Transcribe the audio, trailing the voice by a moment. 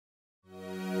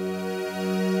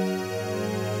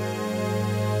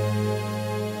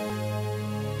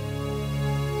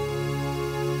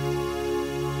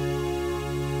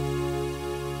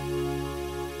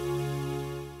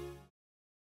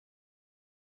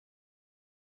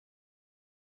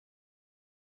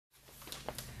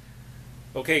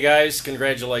Okay guys,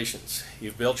 congratulations.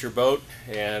 You've built your boat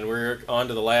and we're on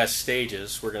to the last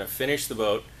stages. We're going to finish the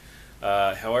boat.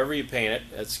 However you paint it,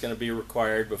 it's going to be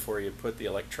required before you put the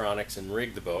electronics and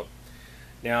rig the boat.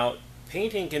 Now,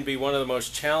 painting can be one of the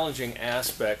most challenging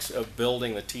aspects of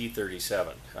building the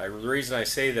T37. The reason I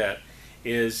say that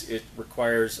is it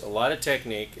requires a lot of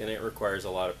technique and it requires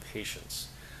a lot of patience.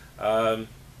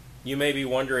 You may be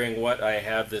wondering what I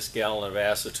have this gallon of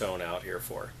acetone out here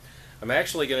for. I'm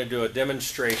actually going to do a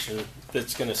demonstration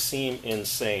that's going to seem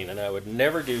insane, and I would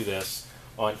never do this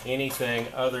on anything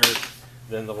other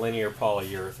than the linear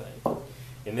polyurethane.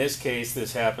 In this case,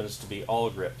 this happens to be all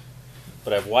grit.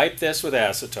 But I've wiped this with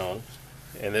acetone,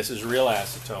 and this is real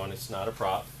acetone, it's not a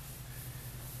prop.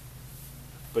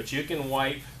 But you can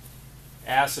wipe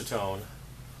acetone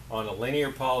on a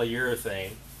linear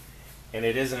polyurethane, and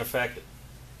it isn't affected.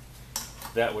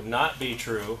 That would not be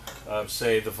true of,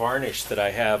 say, the varnish that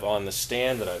I have on the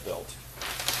stand that I built.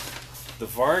 The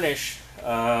varnish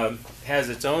has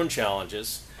its own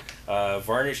challenges.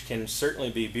 Varnish can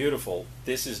certainly be beautiful.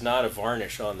 This is not a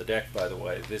varnish on the deck, by the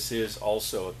way. This is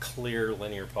also a clear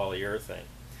linear polyurethane.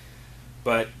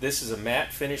 But this is a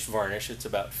matte finish varnish. It's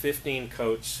about 15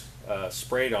 coats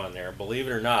sprayed on there. Believe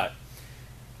it or not,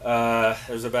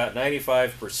 there's about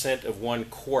 95% of 1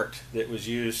 quart that was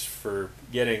used for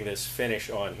getting this finish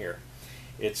on here.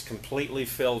 It's completely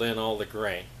filled in all the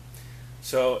grain.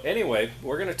 So anyway,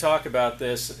 we're going to talk about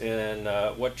this and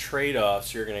what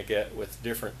trade-offs you're going to get with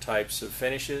different types of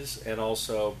finishes, and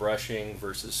also brushing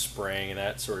versus spraying and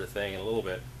that sort of thing in a little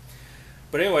bit.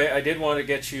 But anyway, I did want to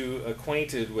get you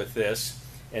acquainted with this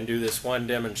and do this one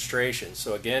demonstration.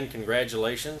 So again,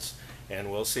 congratulations, and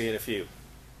we'll see you in a few.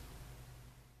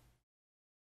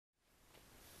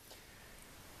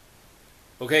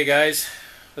 Okay guys,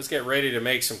 let's get ready to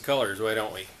make some colors, why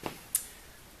don't we?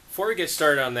 Before we get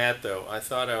started on that though, I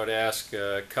thought I would ask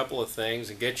a couple of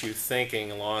things and get you thinking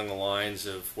along the lines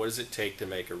of what does it take to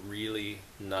make a really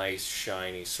nice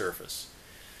shiny surface.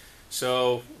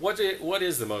 So what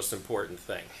is the most important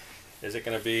thing? Is it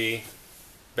going to be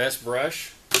best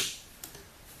brush,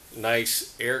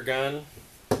 nice air gun,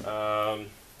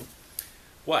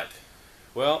 what?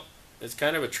 Well, it's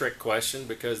kind of a trick question,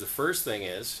 because the first thing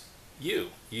is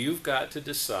you've got to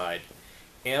decide,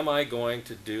 am I going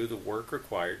to do the work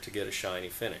required to get a shiny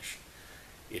finish?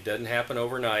 It doesn't happen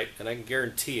overnight, and I can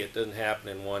guarantee it doesn't happen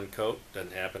in 1 coat,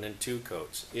 doesn't happen in 2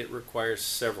 coats. It requires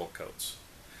several coats.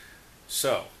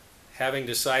 So, having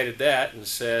decided that and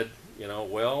said, you know,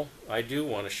 well, I do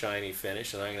want a shiny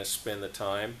finish and I'm going to spend the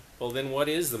time, well then what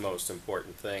is the most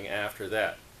important thing after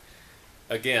that?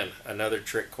 Again, another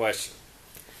trick question.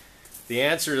 The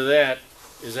answer to that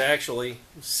is actually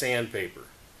sandpaper.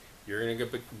 You're going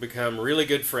to become really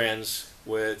good friends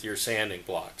with your sanding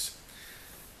blocks.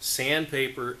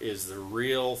 Sandpaper is the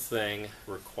real thing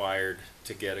required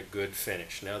to get a good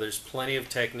finish. Now there's plenty of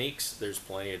techniques, there's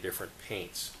plenty of different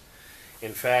paints.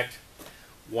 In fact,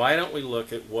 why don't we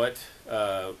look at what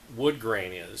wood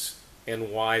grain is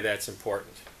and why that's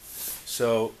important.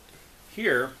 So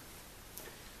here,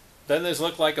 doesn't this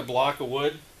look like a block of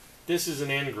wood? This is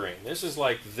an end grain. This is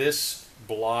like this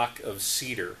block of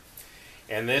cedar,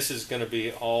 and this is going to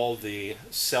be all the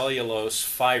cellulose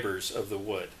fibers of the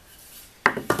wood.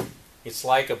 It's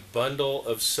like a bundle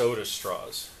of soda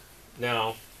straws.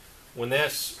 Now, when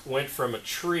this went from a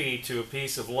tree to a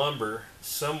piece of lumber,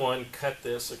 someone cut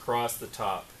this across the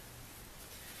top.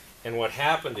 And what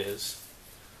happened is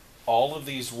all of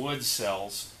these wood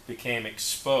cells became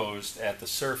exposed at the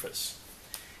surface.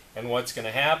 And what's going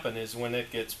to happen is when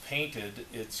it gets painted,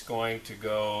 it's going to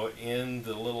go in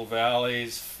the little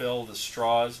valleys, fill the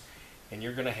straws, and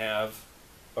you're going to have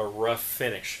a rough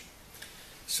finish.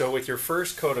 So with your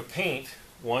first coat of paint,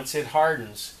 once it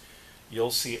hardens,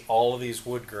 you'll see all of these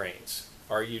wood grains.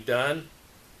 Are you done?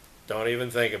 Don't even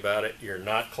think about it. You're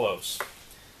not close.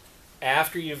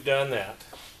 After you've done that,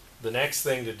 the next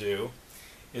thing to do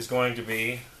is going to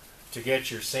be to get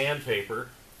your sandpaper,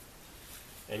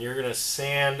 and you're going to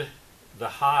sand the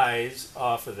highs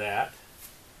off of that,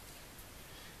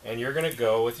 and you're going to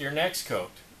go with your next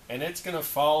coat. And it's going to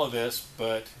follow this,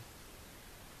 but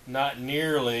not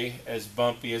nearly as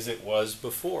bumpy as it was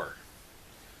before.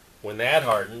 When that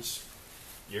hardens,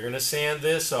 you're going to sand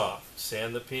this off,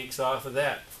 sand the peaks off of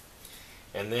that.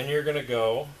 And then you're going to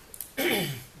go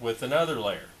with another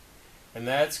layer. And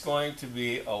that's going to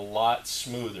be a lot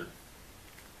smoother.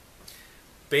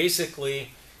 Basically,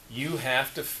 you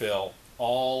have to fill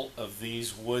all of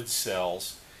these wood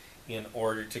cells in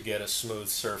order to get a smooth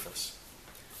surface.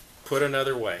 Put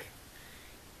another way,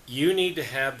 you need to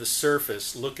have the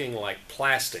surface looking like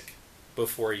plastic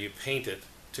before you paint it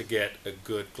to get a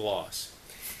good gloss.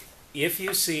 If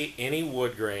you see any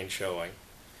wood grain showing,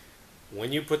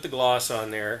 when you put the gloss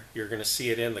on there, you're going to see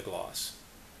it in the gloss.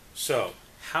 So,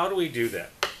 how do we do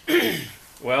that?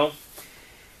 Well,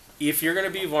 if you're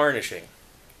going to be varnishing,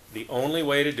 the only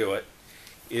way to do it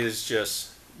is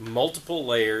just multiple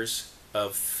layers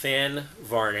of thin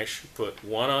varnish, put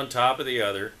one on top of the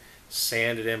other,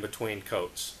 sand it in between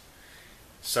coats.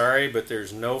 Sorry, but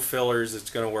there's no fillers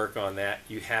that's going to work on that.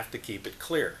 You have to keep it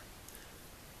clear.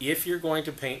 If you're going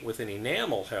to paint with an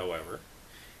enamel, however,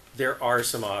 there are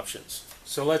some options.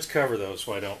 So let's cover those,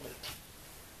 why don't we?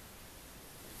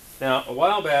 Now, a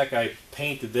while back I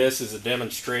painted this as a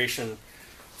demonstration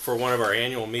for one of our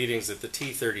annual meetings at the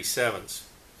T37s.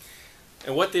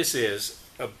 And what this is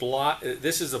a block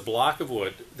of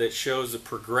wood that shows a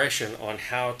progression on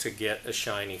how to get a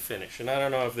shiny finish. And I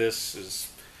don't know if this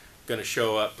is going to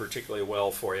show up particularly well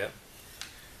for you.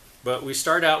 But we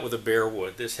start out with a bare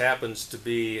wood. This happens to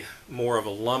be more of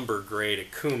a lumber grade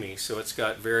Akumi, so it's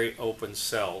got very open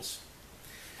cells.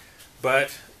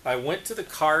 But I went to the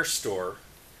car store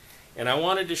and I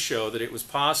wanted to show that it was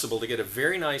possible to get a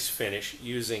very nice finish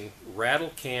using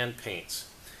rattle can paints.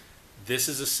 This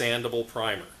is a sandable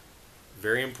primer.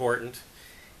 Very important.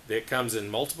 It comes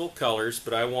in multiple colors,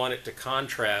 but I want it to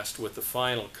contrast with the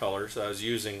final color, so I was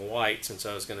using white since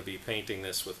I was going to be painting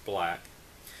this with black.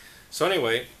 So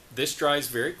anyway, this dries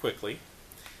very quickly.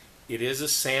 It is a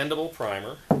sandable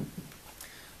primer.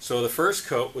 So the first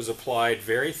coat was applied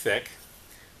very thick,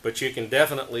 but you can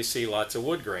definitely see lots of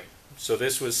wood grain. So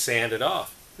this was sanded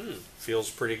off. Feels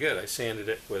pretty good. I sanded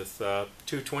it with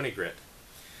 220 grit.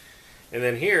 And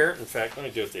then here, in fact, let me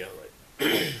do it the other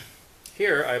way.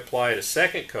 Here I applied a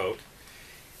second coat,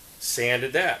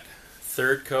 sanded that.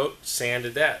 Third coat,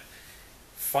 sanded that.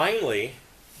 Finally,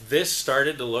 this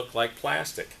started to look like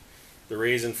plastic. The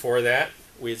reason for that,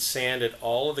 we had sanded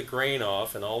all of the grain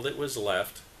off and all that was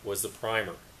left was the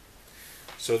primer.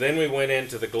 So then we went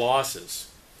into the glosses.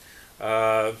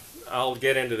 I'll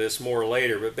get into this more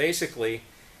later, but basically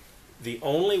the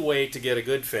only way to get a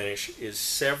good finish is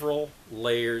several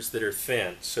layers that are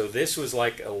thin. So this was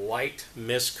like a light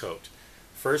mist coat.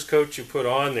 First coat you put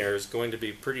on there is going to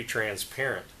be pretty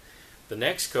transparent. The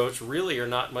next coats really are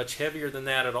not much heavier than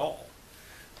that at all.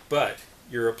 But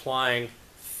you're applying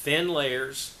thin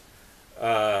layers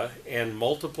and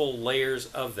multiple layers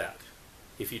of that.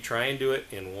 If you try and do it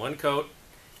in one coat,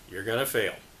 you're going to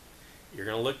fail.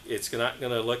 It's not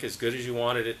going to look as good as you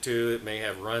wanted it to. It may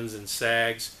have runs and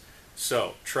sags.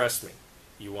 So trust me,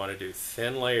 you want to do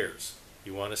thin layers.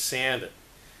 You want to sand it.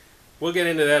 We'll get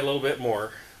into that a little bit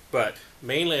more, but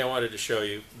mainly I wanted to show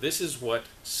you this is what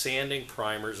sanding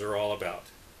primers are all about.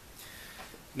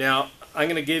 Now I'm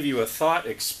going to give you a thought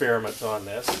experiment on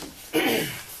this.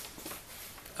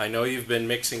 I know you've been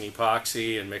mixing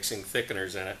epoxy and mixing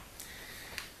thickeners in it.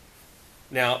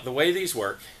 Now the way these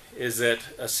work is that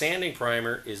a sanding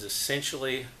primer is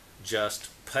essentially just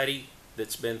putty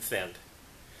that's been thinned.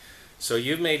 So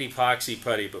you've made epoxy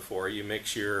putty before. You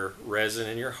mix your resin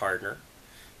and your hardener,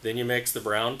 then you mix the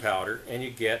brown powder and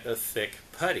you get a thick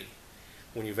putty.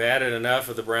 When you've added enough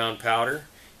of the brown powder,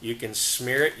 you can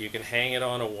smear it, you can hang it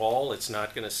on a wall. It's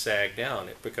not going to sag down.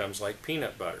 It becomes like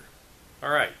peanut butter.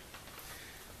 Alright,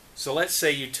 so let's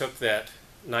say you took that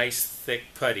nice thick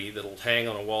putty that'll hang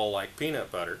on a wall like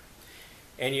peanut butter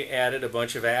and you added a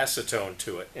bunch of acetone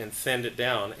to it and thinned it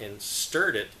down and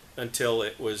stirred it until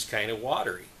it was kind of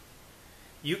watery.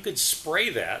 You could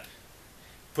spray that,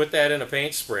 put that in a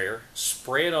paint sprayer,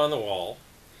 spray it on the wall.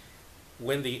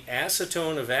 When the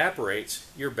acetone evaporates,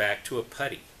 you're back to a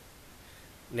putty.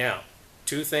 Now,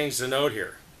 two things to note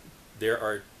here. There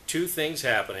are two things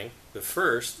happening. The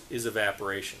first is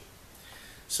evaporation.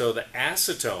 So the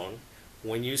acetone,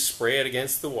 when you spray it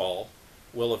against the wall,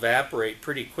 will evaporate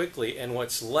pretty quickly, and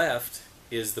what's left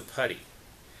is the putty.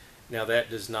 Now that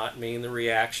does not mean the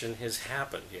reaction has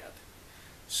happened yet.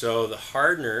 So the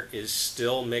hardener is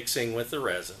still mixing with the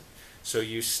resin, so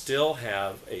you still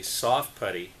have a soft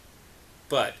putty,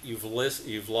 but you've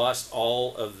lost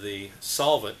all of the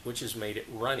solvent, which has made it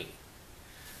runny.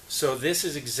 So this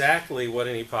is exactly what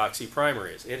an epoxy primer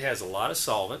is. It has a lot of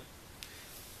solvent,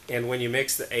 and when you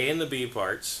mix the A and the B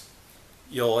parts,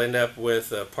 you'll end up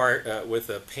with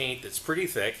a paint that's pretty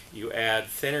thick. You add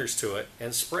thinners to it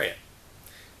and spray it.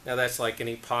 Now that's like an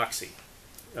epoxy.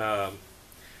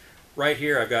 Right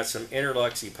here I've got some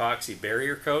Interlux epoxy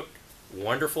barrier coat.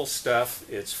 Wonderful stuff.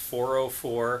 It's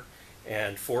 404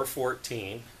 and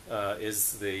 414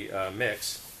 is the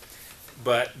mix.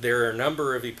 But there are a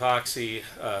number of epoxy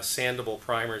sandable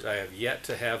primers. I have yet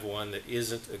to have one that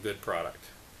isn't a good product.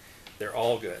 They're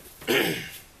all good.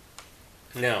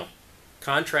 Now,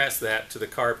 contrast that to the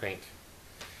car paint.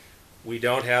 we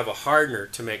don't have a hardener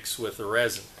to mix with the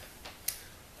resin.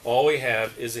 All we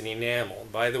have is an enamel.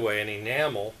 By the way, an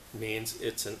enamel means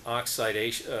it's an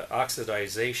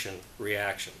oxidization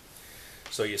reaction.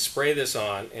 So you spray this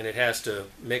on and it has to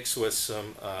mix with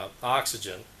some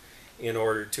oxygen in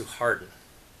order to harden.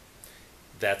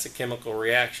 That's a chemical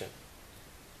reaction.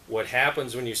 What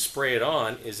happens when you spray it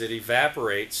on is it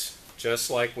evaporates,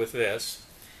 just like with this,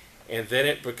 and then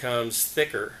it becomes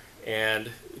thicker,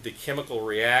 and the chemical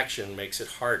reaction makes it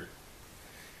harden.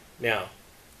 Now,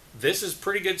 this is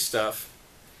pretty good stuff.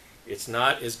 It's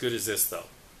not as good as this though.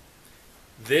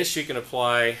 This you can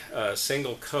apply a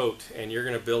single coat and you're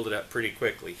going to build it up pretty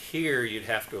quickly. Here you'd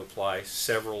have to apply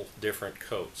several different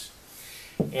coats.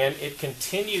 And it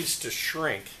continues to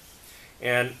shrink.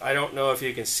 And I don't know if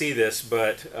you can see this,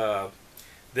 but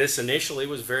this initially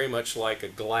was very much like a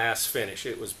glass finish.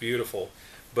 It was beautiful.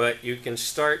 But you can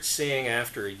start seeing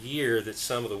after a year that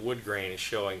some of the wood grain is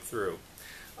showing through.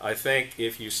 I think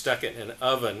if you stuck it in an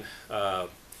oven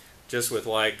just with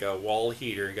like a wall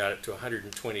heater and got it to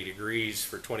 120 degrees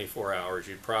for 24 hours,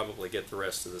 you'd probably get the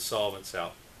rest of the solvents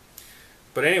out.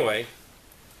 But anyway,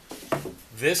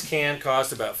 this can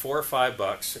cost about $4 or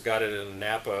 $5. I got it in a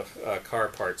Napa car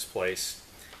parts place.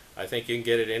 I think you can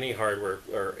get it at any hardware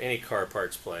or any car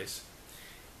parts place.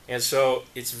 And so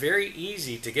it's very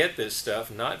easy to get this stuff,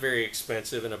 not very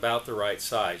expensive, and about the right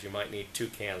size. You might need 2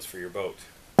 cans for your boat.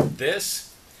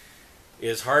 This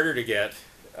is harder to get.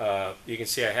 You can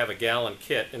see I have a gallon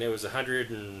kit, and it was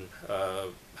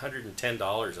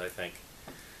 $110, I think.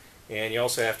 And you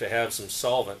also have to have some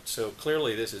solvent. So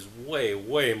clearly this is way,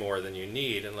 way more than you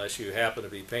need unless you happen to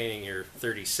be painting your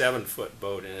 37-foot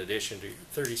boat in addition to your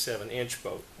 37-inch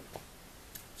boat.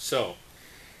 So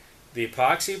the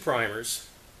epoxy primers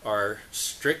are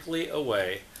strictly a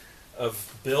way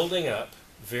of building up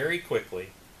very quickly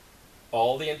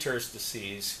all the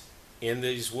interstices in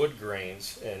these wood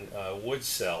grains and wood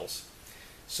cells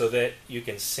so that you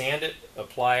can sand it,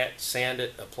 apply it, sand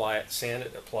it, apply it, sand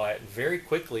it, apply it, and very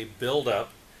quickly build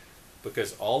up,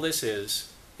 because all this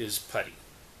is putty.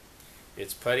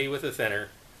 It's putty with a thinner,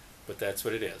 but that's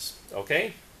what it is.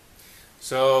 Okay?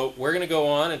 So we're going to go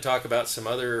on and talk about some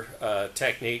other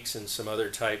techniques and some other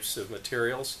types of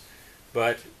materials,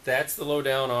 but that's the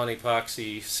lowdown on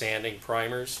epoxy sanding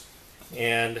primers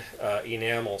and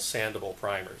enamel sandable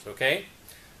primers. Okay?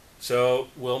 So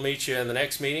we'll meet you in the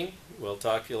next meeting. We'll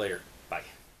talk to you later. Bye.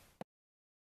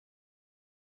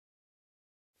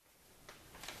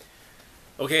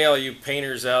 Okay, all you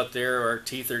painters out there, our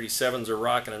T37s are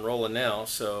rocking and rolling now,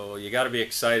 so you got to be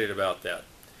excited about that.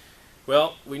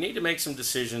 Well, we need to make some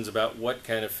decisions about what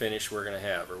kind of finish we're going to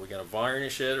have. Are we going to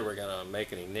varnish it? Are we going to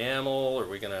make an enamel? Are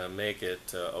we going to make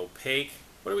it opaque?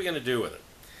 What are we going to do with it?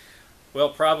 Well,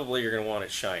 probably you're going to want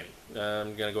it shiny.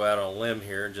 I'm going to go out on a limb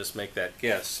here and just make that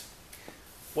guess.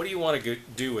 What do you want to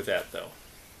do with that, though?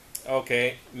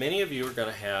 Okay, many of you are going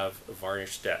to have a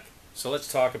varnished deck. So let's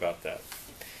talk about that.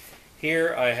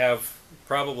 Here I have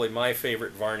probably my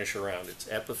favorite varnish around. It's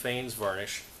Epiphane's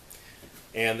varnish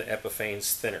and the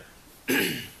Epiphane's thinner.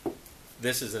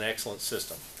 This is an excellent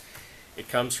system. It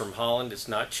comes from Holland. It's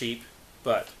not cheap,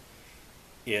 but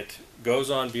it goes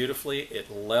on beautifully.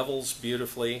 It levels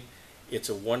beautifully. It's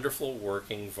a wonderful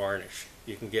working varnish.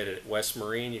 You can get it at West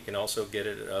Marine. You can also get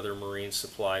it at other marine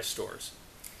supply stores.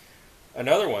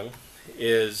 Another one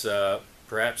is,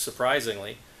 perhaps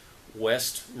surprisingly,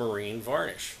 West Marine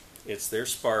Varnish. It's their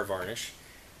spar varnish,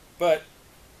 but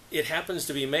it happens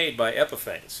to be made by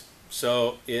Epiphanes.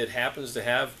 So it happens to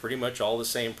have pretty much all the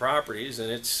same properties,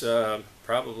 and it's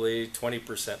probably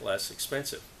 20% less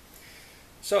expensive.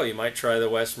 So you might try the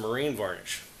West Marine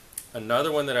varnish.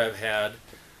 Another one that I've had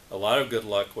a lot of good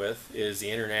luck with is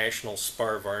the International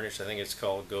Spar varnish. I think it's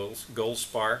called Gold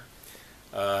Spar.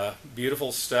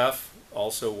 Beautiful stuff,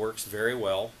 also works very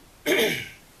well.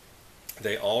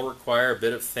 They all require a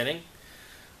bit of thinning,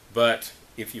 but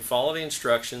if you follow the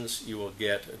instructions, you will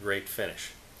get a great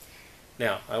finish.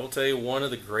 Now, I will tell you one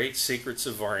of the great secrets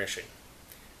of varnishing.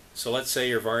 So let's say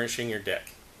you're varnishing your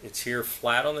deck. It's here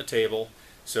flat on the table,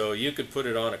 so you could put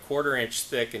it on 1/4 inch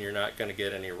thick and you're not going to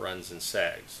get any runs and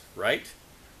sags, right?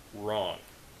 Wrong.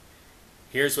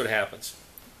 Here's what happens.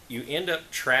 You end up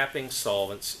trapping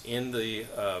solvents in the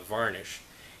varnish,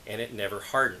 and it never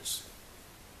hardens.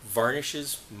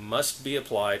 Varnishes must be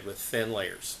applied with thin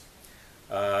layers.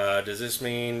 Does this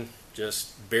mean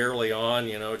just barely on,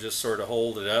 you know, just sort of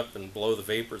hold it up and blow the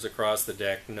vapors across the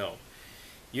deck? No.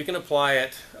 You can apply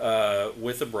it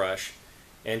with a brush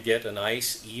and get a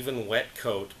nice even wet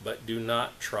coat, but do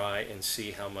not try and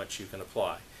see how much you can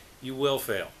apply. You will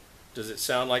fail. Does it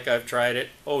sound like I've tried it?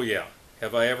 Oh yeah.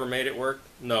 Have I ever made it work?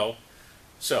 No.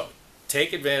 So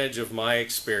take advantage of my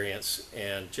experience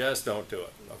and just don't do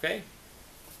it, okay?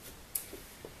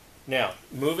 Now,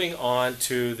 moving on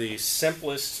to the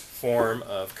simplest form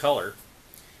of color.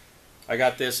 I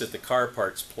got this at the car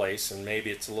parts place, and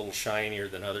maybe it's a little shinier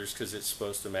than others because it's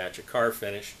supposed to match a car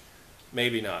finish.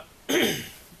 Maybe not.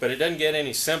 But it doesn't get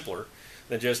any simpler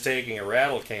than just taking a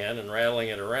rattle can and rattling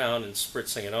it around and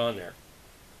spritzing it on there.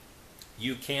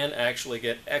 You can actually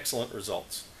get excellent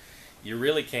results. You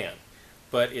really can.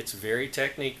 But it's very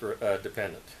technique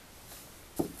dependent.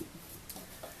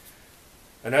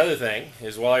 Another thing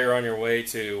is, while you're on your way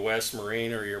to West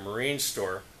Marine or your marine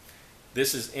store,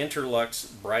 this is Interlux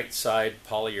Bright Side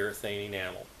Polyurethane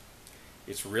Enamel.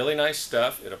 It's really nice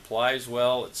stuff. It applies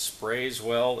well, it sprays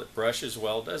well, it brushes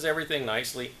well, does everything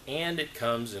nicely, and it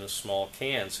comes in a small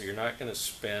can, so you're not going to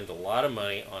spend a lot of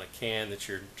money on a can that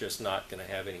you're just not going to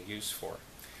have any use for.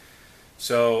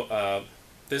 So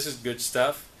this is good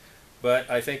stuff, but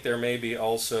I think there may be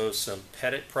also some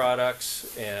Pettit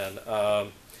products and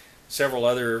several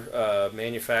other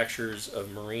manufacturers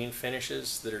of marine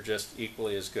finishes that are just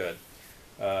equally as good.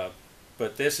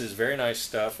 But this is very nice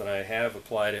stuff, and I have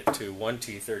applied it to one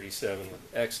T37 with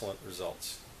excellent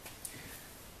results.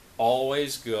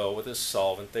 Always go with a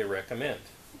solvent they recommend.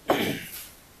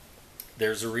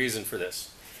 There's a reason for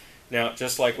this. Now,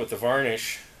 just like with the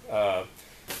varnish,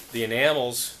 the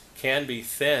enamels can be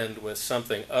thinned with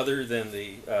something other than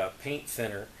the paint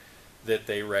thinner that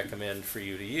they recommend for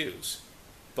you to use.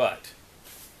 But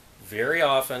very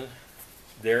often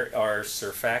there are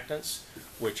surfactants,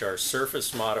 which are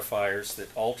surface modifiers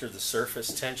that alter the surface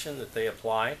tension that they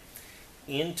apply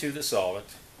into the solvent,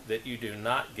 that you do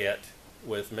not get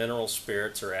with mineral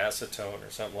spirits or acetone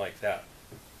or something like that.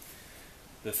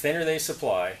 The thinner they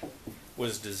supply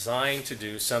was designed to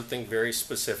do something very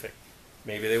specific.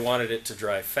 Maybe they wanted it to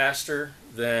dry faster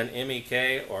than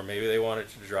MEK, or maybe they wanted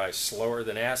it to dry slower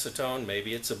than acetone.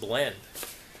 Maybe it's a blend.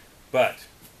 But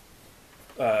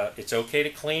it's okay to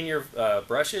clean your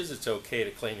brushes, it's okay to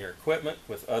clean your equipment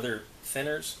with other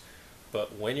thinners,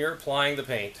 but when you're applying the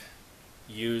paint,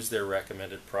 use their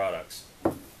recommended products.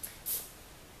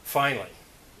 Finally,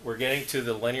 we're getting to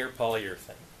the linear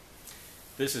polyurethane.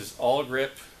 This is all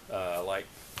grip, like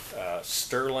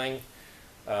Sterling,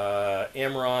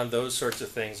 Imron, those sorts of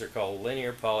things are called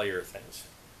linear polyurethanes.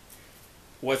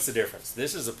 What's the difference?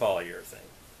 This is a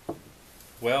polyurethane.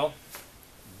 Well,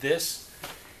 this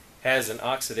has an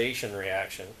oxidation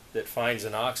reaction that finds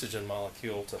an oxygen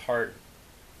molecule to harden.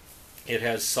 It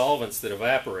has solvents that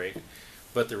evaporate,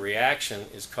 but the reaction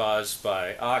is caused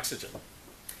by oxygen.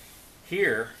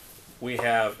 Here we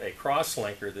have a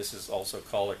cross-linker. This is also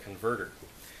called a converter.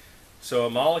 So a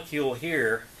molecule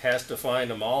here has to find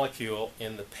a molecule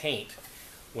in the paint.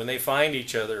 When they find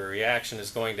each other, a reaction is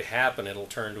going to happen. It'll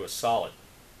turn to a solid.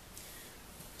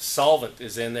 Solvent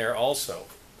is in there also.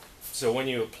 So when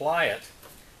you apply it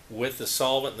with the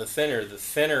solvent and the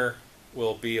thinner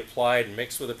will be applied and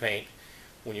mixed with the paint.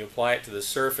 When you apply it to the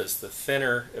surface, the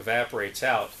thinner evaporates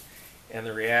out and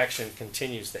the reaction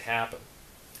continues to happen.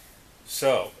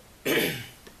 So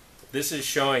this is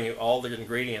showing you all the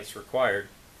ingredients required.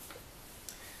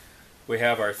 We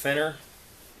have our thinner,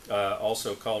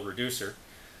 also called reducer.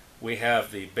 We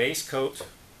have the base coat,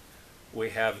 we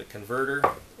have the converter,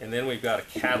 and then we've got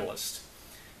a catalyst.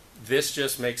 This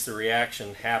just makes the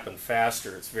reaction happen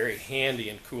faster. It's very handy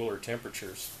in cooler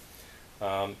temperatures.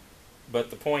 But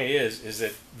the point is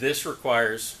that this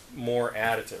requires more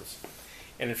additives.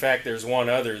 And in fact, there's one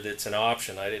other that's an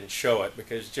option. I didn't show it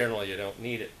because generally you don't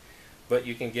need it. But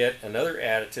you can get another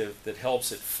additive that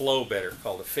helps it flow better,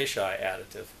 called a fisheye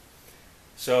additive.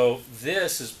 So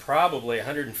this is probably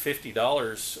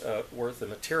 $150 worth of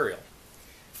material.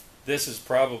 This is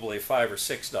probably $5 or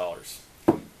 $6.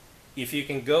 If you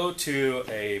can go to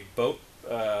a boat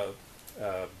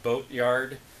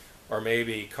yard or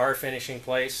maybe car finishing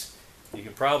place, you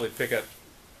can probably pick up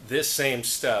this same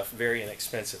stuff very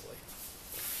inexpensively.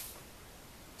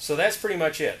 So that's pretty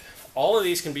much it. All of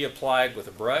these can be applied with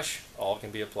a brush, all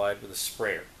can be applied with a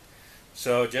sprayer.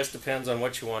 So it just depends on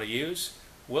what you want to use.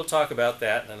 We'll talk about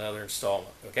that in another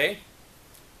installment, okay?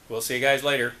 We'll see you guys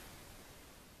later.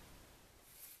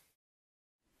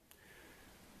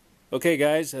 Okay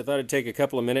guys, I thought I'd take a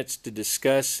couple of minutes to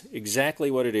discuss exactly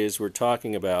what it is we're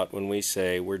talking about when we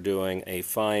say we're doing a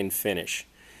fine finish.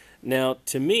 Now,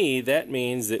 to me, that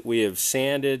means that we have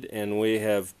sanded and we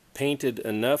have painted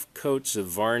enough coats of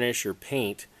varnish or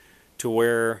paint to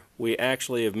where we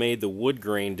actually have made the wood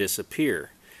grain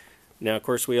disappear. Now, of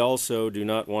course, we also do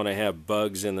not want to have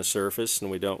bugs in the surface, and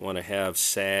we don't want to have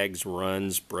sags,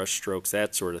 runs, brush strokes,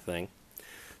 that sort of thing.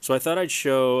 So I thought I'd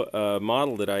show a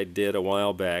model that I did a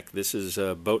while back. This is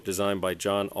a boat designed by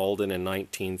John Alden in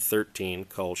 1913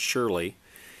 called Shirley.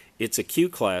 It's a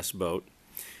Q-class boat.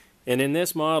 And in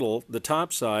this model, the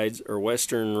top sides are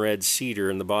Western red cedar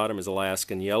and the bottom is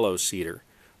Alaskan yellow cedar.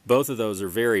 Both of those are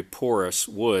very porous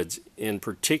woods. In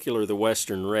particular, the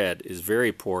Western red is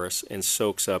very porous and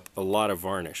soaks up a lot of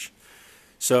varnish.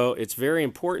 So it's very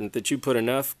important that you put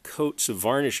enough coats of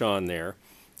varnish on there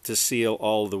to seal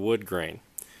all the wood grain.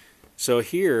 So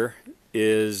here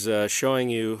is showing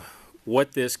you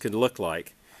what this could look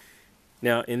like.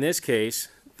 Now in this case,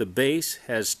 the base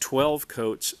has 12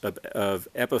 coats of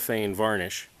epiphane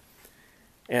varnish,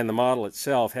 and the model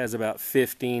itself has about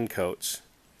 15 coats.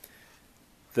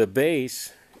 The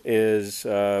base is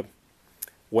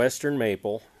Western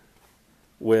maple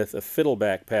with a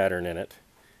fiddleback pattern in it,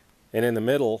 and in the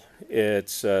middle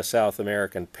it's South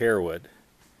American pearwood.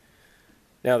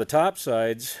 Now the top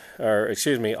sides, or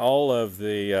excuse me, all of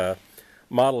the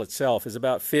model itself is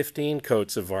about 15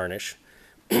 coats of varnish.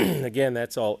 Again,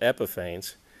 that's all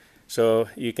epiphanes. So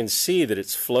you can see that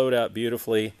it's flowed out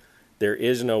beautifully. There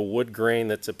is no wood grain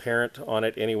that's apparent on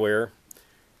it anywhere.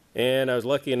 And I was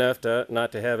lucky enough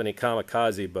not to have any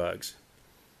kamikaze bugs.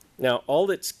 Now all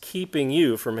that's keeping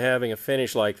you from having a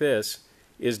finish like this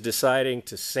is deciding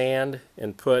to sand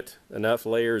and put enough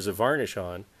layers of varnish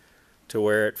on to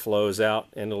where it flows out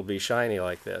and it'll be shiny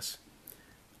like this.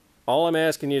 All I'm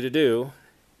asking you to do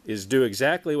is do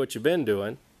exactly what you've been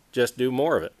doing, just do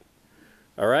more of it.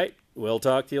 Alright, we'll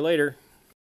talk to you later.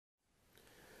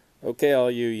 Okay,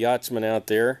 all you yachtsmen out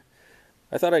there,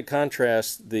 I thought I'd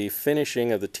contrast the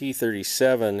finishing of the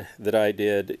T37 that I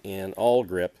did in all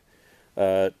grip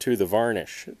to the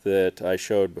varnish that I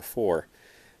showed before.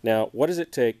 Now, what does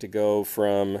it take to go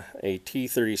from a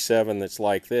T37 that's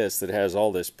like this, that has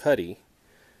all this putty,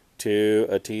 to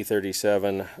a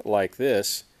T37 like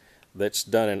this that's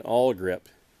done in all grip?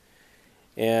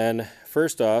 And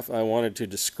first off, I wanted to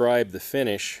describe the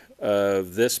finish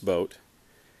of this boat.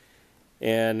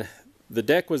 And the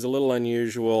deck was a little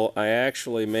unusual. I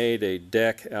actually made a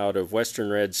deck out of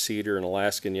Western red cedar and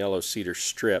Alaskan yellow cedar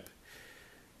strip,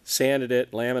 sanded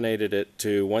it, laminated it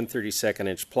to 1/32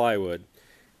 inch plywood,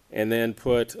 and then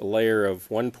put a layer of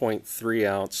 1.3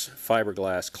 ounce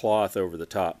fiberglass cloth over the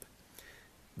top.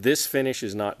 This finish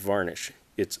is not varnish,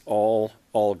 it's all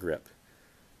grip.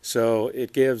 So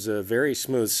it gives a very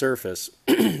smooth surface,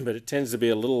 but it tends to be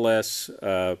a little less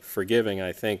forgiving,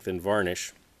 I think, than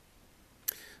varnish.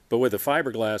 But with the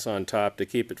fiberglass on top to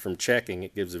keep it from checking,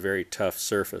 it gives a very tough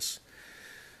surface.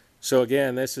 So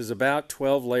again, this is about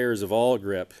 12 layers of all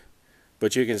grip,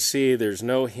 but you can see there's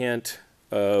no hint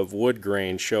of wood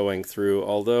grain showing through,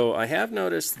 although I have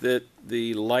noticed that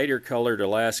the lighter colored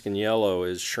Alaskan yellow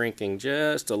is shrinking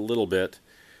just a little bit.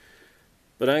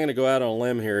 But I'm going to go out on a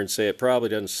limb here and say it probably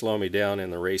doesn't slow me down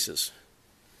in the races.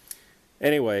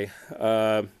 Anyway,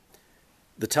 the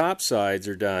top sides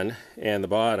are done, and the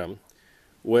bottom,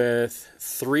 with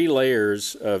 3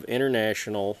 layers of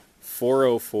International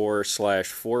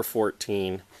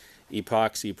 404/414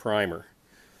 epoxy primer.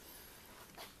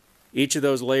 Each of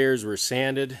those layers were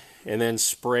sanded and then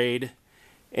sprayed,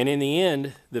 and in the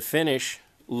end the finish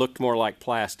looked more like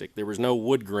plastic. There was no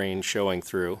wood grain showing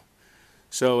through.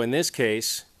 So in this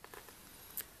case,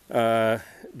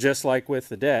 just like with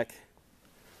the deck,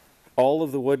 all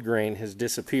of the wood grain has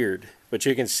disappeared, but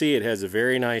you can see it has a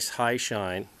very nice high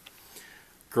shine,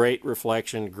 great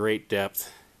reflection, great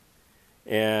depth,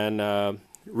 and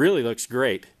really looks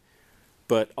great.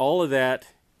 But all of that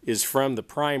is from the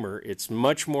primer. It's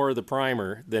much more of the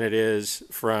primer than it is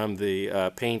from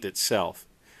the paint itself.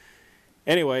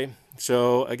 Anyway,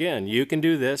 so again, you can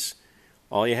do this.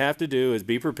 All you have to do is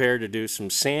be prepared to do some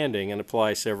sanding and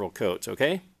apply several coats,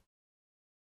 okay?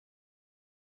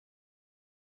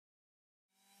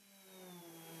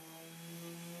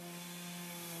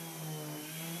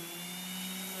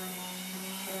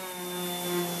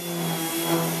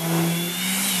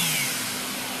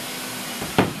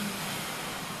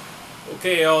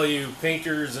 Okay, all you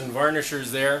painters and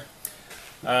varnishers there,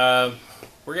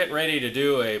 we're getting ready to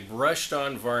do a brushed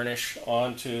on varnish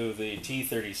onto the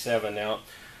T37. Now,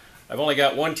 I've only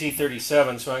got one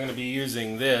T37, so I'm going to be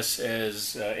using this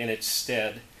as in its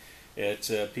stead.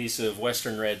 It's a piece of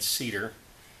Western red cedar.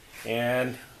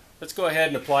 And let's go ahead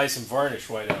and apply some varnish,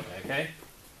 why don't we, okay?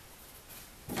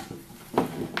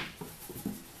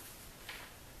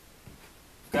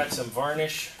 Got some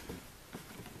varnish.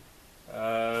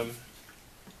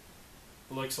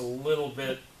 Looks a little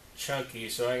bit chunky,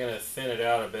 so I'm going to thin it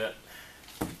out a bit.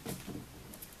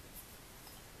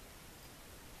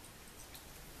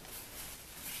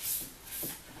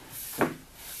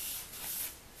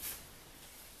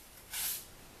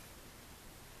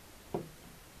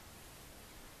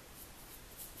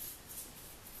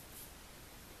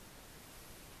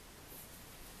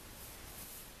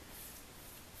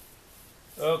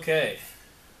 Okay,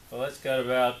 well that's got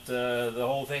about the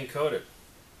whole thing coated.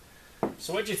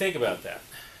 So what'd you think about that?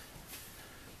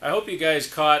 I hope you guys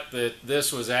caught that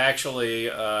this was actually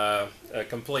a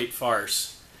complete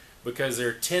farce, because there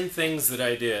are 10 things that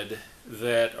I did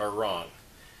that are wrong.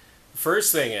 The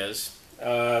first thing is,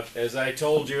 as I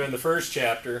told you in the first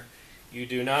chapter, you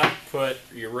do not put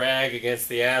your rag against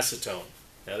the acetone.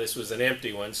 Now this was an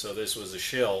empty one, so this was a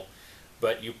shill,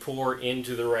 but you pour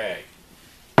into the rag.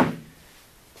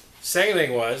 Second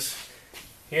thing was,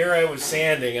 here I was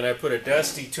sanding and I put a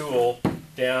dusty tool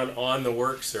down on the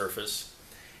work surface,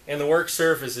 and the work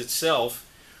surface itself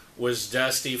was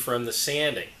dusty from the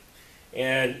sanding.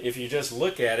 And if you just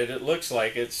look at it, it looks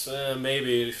like it's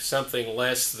maybe something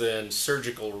less than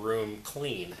surgical room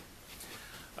clean.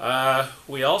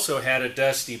 We also had a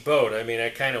dusty boat. I mean, I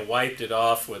kind of wiped it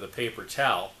off with a paper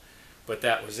towel, but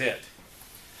that was it.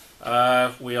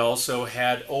 We also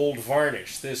had old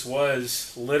varnish. This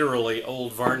was literally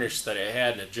old varnish that I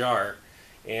had in a jar,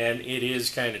 and it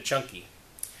is kind of chunky.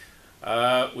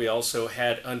 We also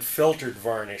had unfiltered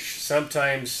varnish.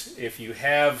 Sometimes if you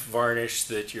have varnish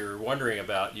that you're wondering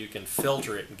about, you can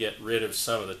filter it and get rid of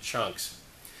some of the chunks.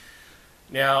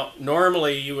 Now,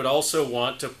 normally you would also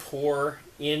want to pour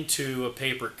into a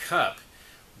paper cup,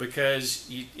 because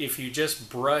if you just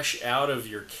brush out of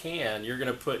your can, you're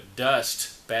going to put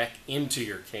dust back into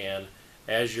your can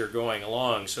as you're going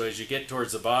along. So as you get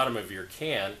towards the bottom of your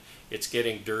can, it's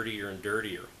getting dirtier and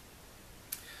dirtier.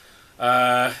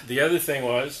 The other thing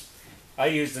was, I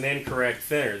used an incorrect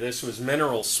thinner. This was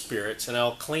mineral spirits, and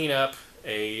I'll clean up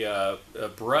a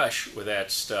brush with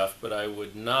that stuff, but I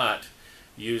would not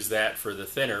use that for the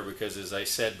thinner, because as I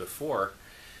said before,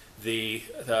 the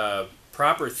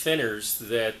proper thinners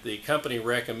that the company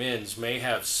recommends may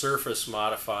have surface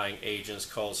modifying agents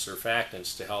called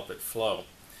surfactants to help it flow.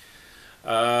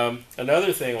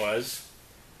 Another thing was,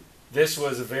 this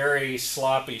was a very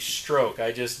sloppy stroke.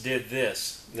 I just did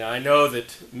this. Now I know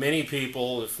that many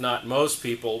people, if not most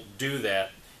people, do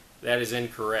that. That is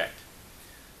incorrect.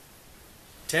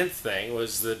 10th thing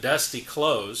was the dusty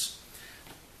clothes.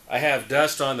 I have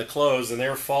dust on the clothes and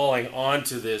they're falling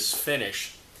onto this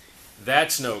finish.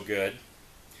 That's no good.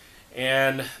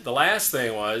 And the last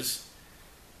thing was,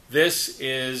 this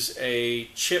is a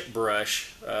chip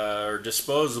brush or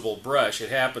disposable brush. It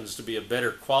happens to be a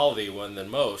better quality one than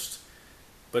most,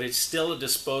 but it's still a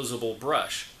disposable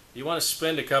brush. You want to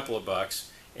spend a couple of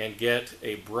bucks and get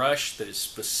a brush that is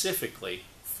specifically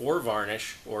for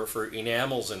varnish or for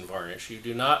enamels and varnish. You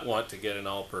do not want to get an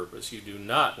all-purpose. You do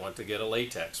not want to get a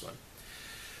latex one.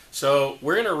 So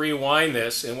we're going to rewind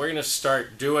this, and we're going to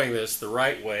start doing this the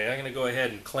right way. I'm going to go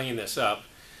ahead and clean this up,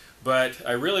 but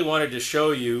I really wanted to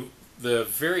show you the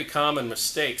very common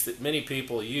mistakes that many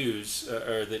people use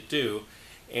or that do,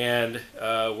 and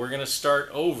we're going to start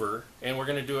over, and we're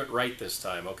going to do it right this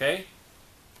time, okay?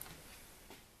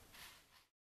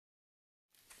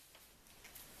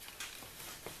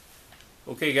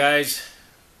 Okay guys,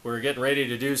 we're getting ready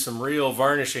to do some real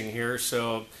varnishing here.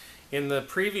 So in the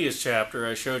previous chapter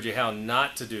I showed you how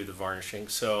not to do the varnishing,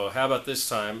 so how about this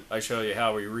time I show you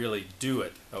how we really do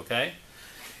it, okay?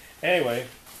 Anyway,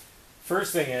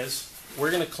 first thing is,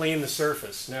 we're going to clean the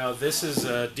surface. Now this is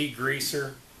a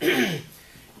degreaser.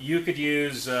 You could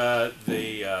use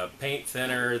the paint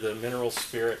thinner, the mineral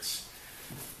spirits.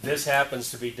 This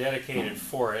happens to be dedicated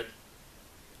for it.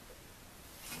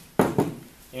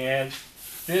 And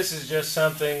this is just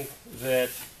something that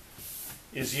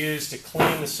is used to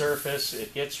clean the surface.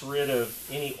 It gets rid of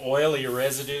any oily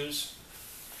residues.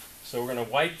 So we're going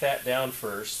to wipe that down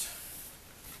first.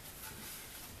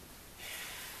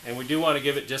 And we do want to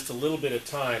give it just a little bit of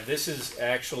time. This is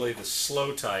actually the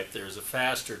slow type. There's a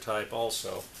faster type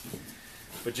also.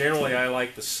 But generally I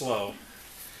like the slow.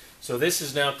 So this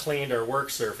has now cleaned our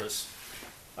work surface.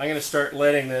 I'm going to start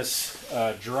letting this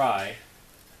dry.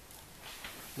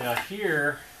 Now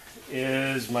here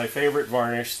is my favorite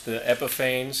varnish, the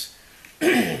Epiphanes.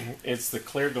 It's the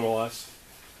clear gloss.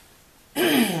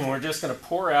 We're just going to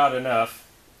pour out enough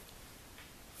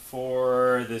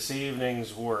for this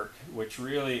evening's work, which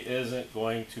really isn't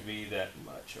going to be that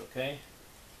much, okay?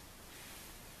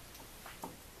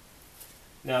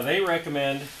 Now they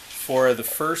recommend for the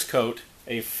first coat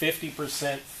a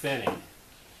 50% thinning.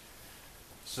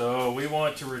 So we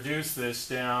want to reduce this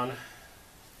down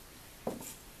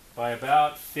by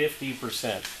about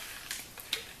 50%.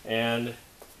 And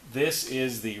this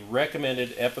is the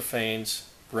recommended Epiphanes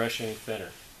brushing thinner.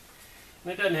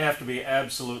 And it doesn't have to be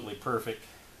absolutely perfect,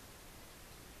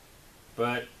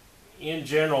 but in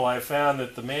general I found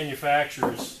that the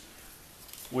manufacturers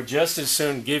would just as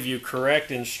soon give you correct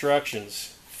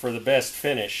instructions for the best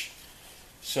finish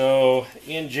So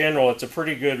in general, it's a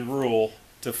pretty good rule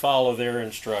to follow their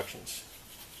instructions.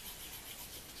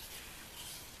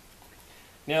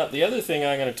 Now, the other thing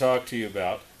I'm going to talk to you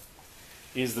about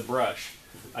is the brush.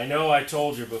 I know I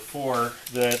told you before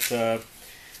that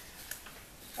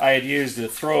I had used a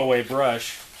throwaway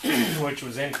brush, which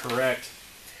was incorrect.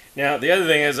 Now, the other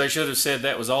thing is I should have said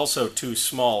that was also too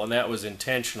small, and that was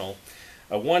intentional.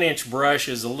 A 1-inch brush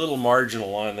is a little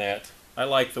marginal on that. I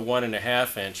like the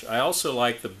 1.5 inch. I also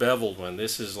like the beveled one.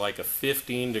 This is like a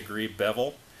 15-degree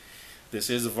bevel. This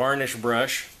is a varnish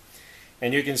brush,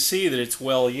 and you can see that it's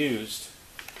well used.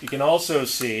 You can also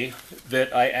see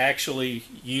that I actually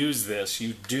use this.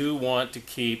 You do want to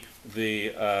keep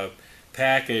the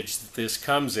package that this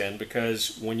comes in,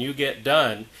 because when you get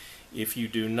done, if you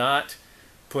do not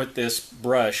put this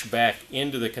brush back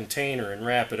into the container and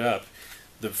wrap it up,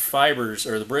 the fibers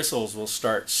or the bristles will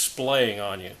start splaying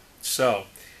on you. So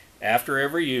after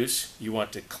every use, you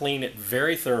want to clean it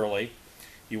very thoroughly.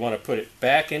 You want to put it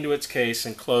back into its case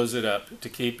and close it up to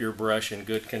keep your brush in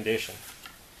good condition.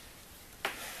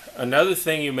 Another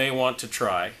thing you may want to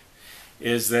try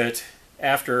is that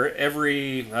after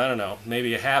every, I don't know,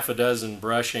 maybe a half a dozen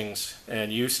brushings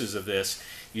and uses of this,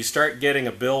 you start getting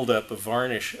a buildup of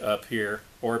varnish up here,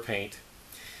 or paint.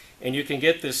 And you can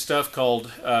get this stuff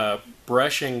called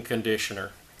brushing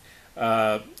conditioner.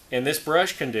 And this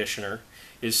brush conditioner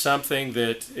is something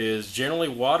that is generally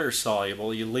water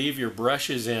soluble. You leave your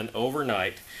brushes in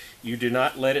overnight. You do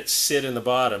not let it sit in the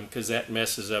bottom, because that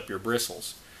messes up your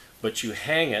bristles. But you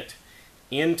hang it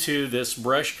into this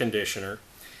brush conditioner,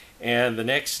 and the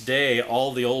next day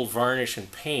all the old varnish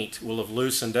and paint will have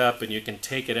loosened up, and you can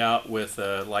take it out with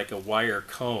like a wire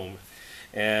comb,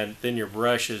 and then your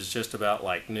brush is just about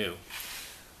like new.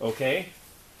 Okay?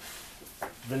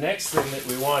 The next thing that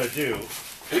we want to do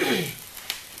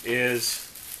is,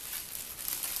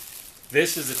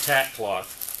 this is a tack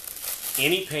cloth.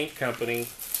 Any paint company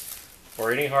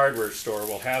or any hardware store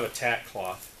will have a tack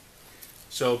cloth.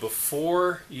 So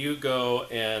before you go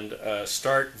and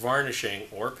start varnishing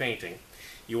or painting,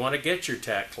 you want to get your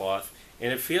tack cloth,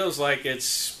 and it feels like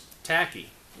it's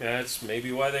tacky. That's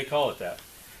maybe why they call it that.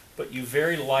 But you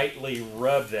very lightly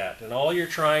rub that, and all you're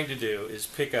trying to do is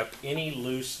pick up any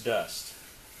loose dust.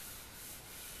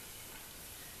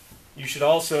 You should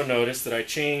also notice that I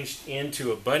changed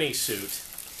into a bunny suit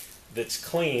that's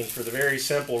clean, for the very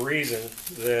simple reason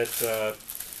that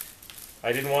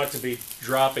I didn't want to be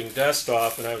dropping dust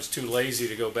off, and I was too lazy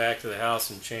to go back to the house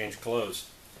and change clothes.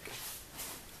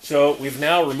 So we've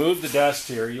now removed the dust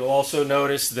here. You'll also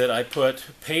notice that I put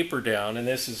paper down, and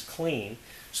this is clean.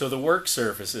 So the work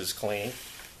surface is clean.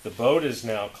 The boat is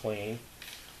now clean.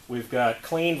 We've got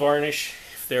clean varnish.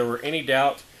 If there were any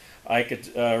doubt, I could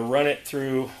run it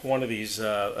through one of these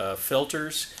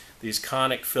filters, these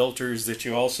conic filters that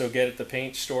you also get at the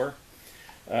paint store.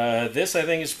 This, I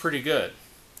think, is pretty good.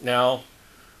 Now,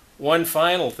 one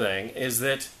final thing is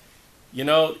that, you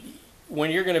know,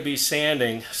 when you're going to be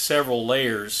sanding several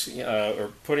layers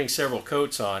or putting several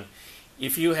coats on,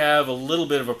 if you have a little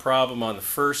bit of a problem on the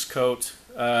first coat,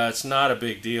 it's not a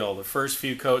big deal. The first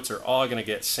few coats are all going to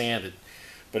get sanded.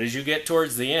 But as you get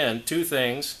towards the end, two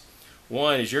things.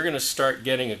 One is you're going to start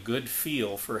getting a good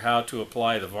feel for how to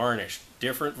apply the varnish.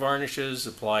 Different varnishes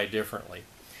apply differently.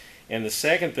 And the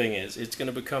second thing is, it's going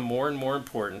to become more and more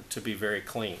important to be very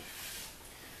clean.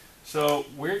 So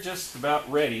we're just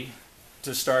about ready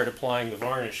to start applying the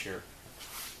varnish here.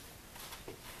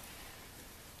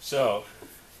 So,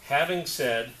 having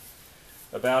said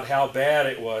about how bad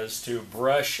it was to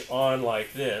brush on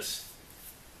like this,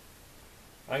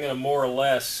 I'm going to more or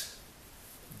less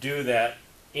do that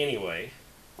anyway,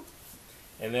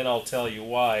 and then I'll tell you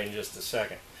why in just a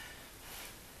second.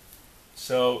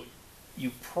 So,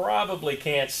 you probably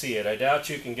can't see it. I doubt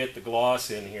you can get the gloss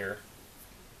in here,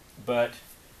 but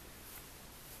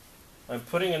I'm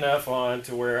putting enough on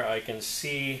to where I can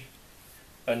see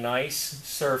a nice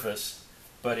surface,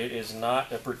 but it is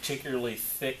not a particularly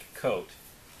thick coat.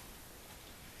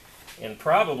 And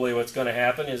probably what's going to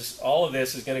happen is all of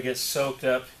this is going to get soaked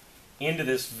up into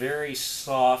this very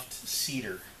soft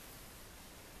cedar.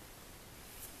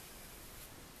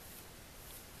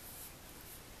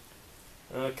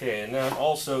 Okay, and now I'm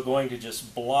also going to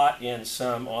just blot in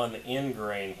some on the end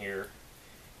grain here,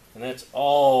 and that's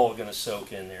all going to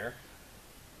soak in there.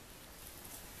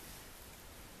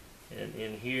 And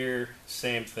in here,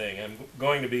 same thing. I'm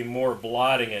going to be more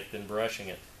blotting it than brushing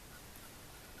it.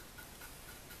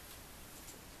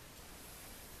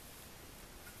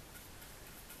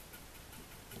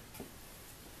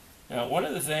 Now, one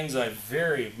of the things I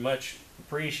very much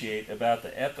appreciate about the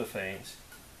epiphanes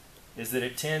is that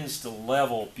it tends to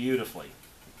level beautifully.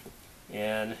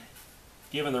 And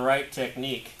given the right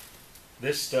technique,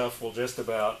 this stuff will just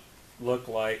about look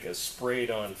like a sprayed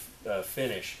on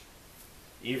finish,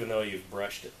 even though you've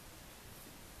brushed it.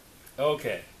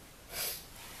 Okay.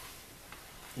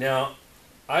 Now,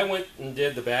 I went and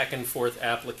did the back and forth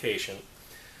application,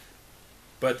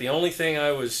 but the only thing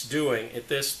I was doing at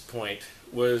this point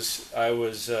was I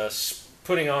was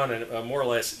putting on a more or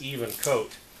less even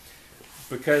coat,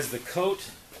 because the coat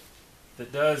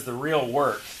that does the real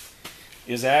work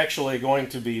is actually going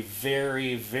to be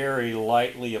very, very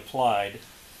lightly applied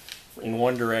in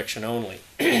one direction only.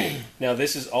 Now,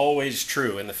 this is always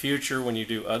true in the future when you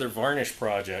do other varnish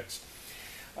projects.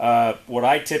 What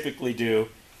I typically do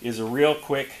is a real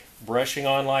quick brushing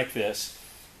on like this,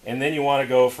 and then you want to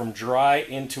go from dry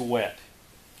into wet.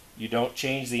 You don't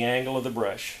change the angle of the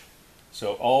brush.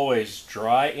 So always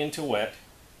dry into wet.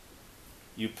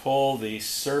 You pull the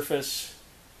surface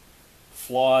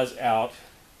flaws out,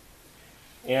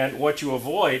 and what you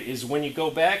avoid is when you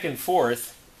go back and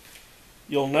forth,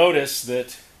 you'll notice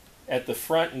that at the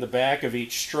front and the back of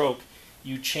each stroke,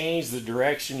 you change the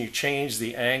direction, you change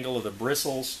the angle of the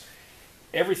bristles.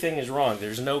 Everything is wrong.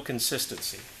 There's no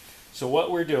consistency. So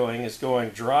what we're doing is going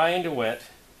dry into wet,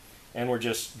 and we're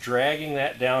just dragging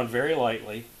that down very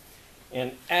lightly.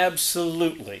 And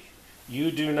absolutely,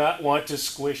 you do not want to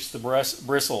squish the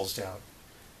bristles down.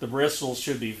 The bristles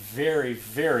should be very,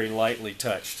 very lightly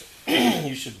touched.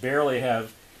 You should barely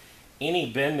have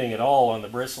any bending at all on the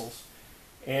bristles.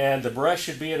 And the brush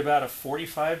should be at about a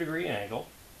 45-degree angle.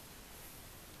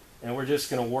 And we're just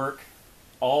going to work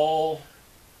all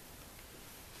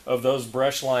of those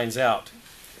brush lines out.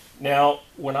 Now,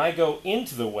 when I go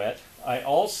into the wet, I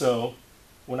also,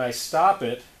 when I stop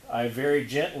it, I very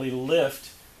gently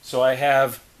lift so I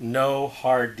have no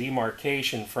hard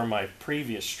demarcation from my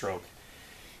previous stroke.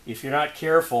 If you're not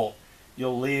careful,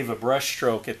 you'll leave a brush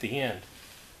stroke at the end.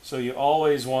 So you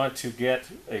always want to get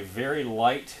a very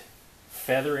light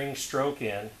feathering stroke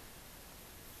in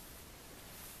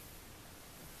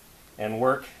and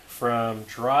work from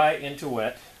dry into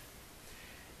wet.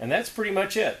 And that's pretty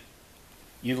much it.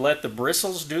 You let the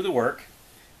bristles do the work.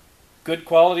 Good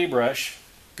quality brush,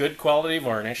 good quality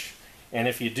varnish, and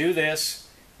if you do this,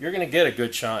 you're going to get a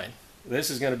good shine.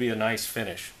 This is going to be a nice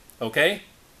finish. Okay?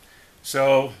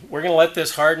 So we're going to let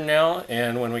this harden now,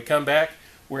 and when we come back,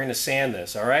 we're going to sand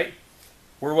this, all right?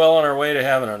 We're well on our way to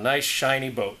having a nice shiny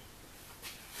boat.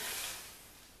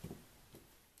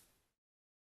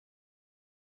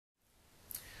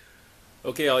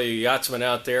 Okay, all you yachtsmen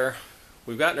out there,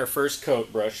 we've gotten our first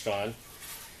coat brushed on,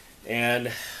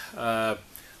 and I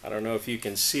don't know if you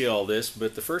can see all this,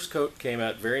 but the first coat came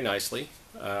out very nicely.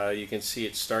 You can see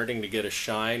it's starting to get a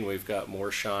shine. We've got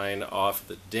more shine off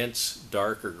the dense,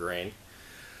 darker grain.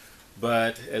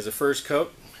 But as a first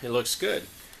coat, it looks good.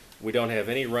 We don't have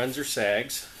any runs or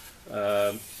sags.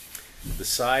 The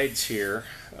sides here,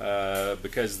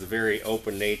 because of the very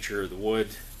open nature of the wood,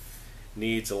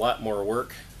 needs a lot more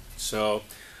work. So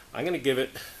I'm going to give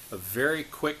it a very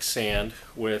quick sand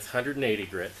with 180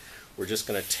 grit. We're just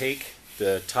going to take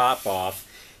the top off.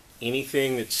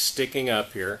 Anything that's sticking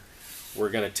up here, we're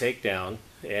going to take down,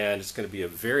 and it's going to be a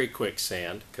very quick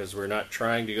sand because we're not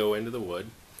trying to go into the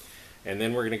wood. And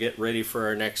then we're going to get ready for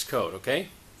our next coat, okay?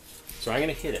 So I'm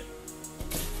going to hit it.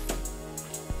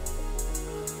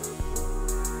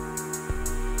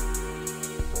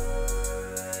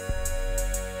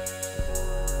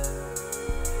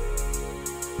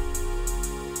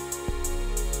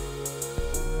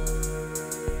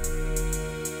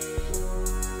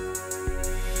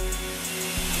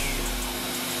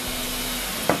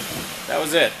 That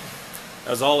was it.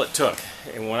 That was all it took.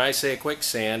 And when I say a quick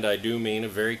sand, I do mean a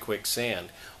very quick sand.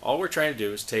 All we're trying to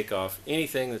do is take off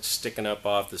anything that's sticking up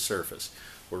off the surface.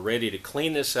 We're ready to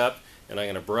clean this up, and I'm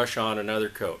going to brush on another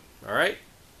coat. All right?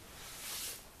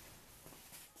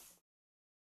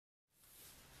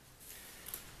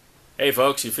 Hey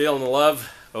folks, you feeling the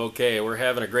love? Okay, we're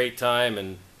having a great time,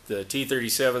 and the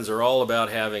T37s are all about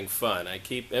having fun. I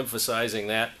keep emphasizing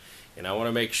that. And I want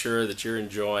to make sure that you're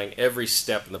enjoying every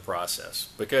step in the process,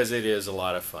 because it is a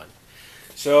lot of fun.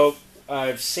 So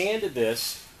I've sanded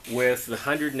this with the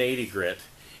 180 grit,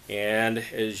 and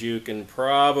as you can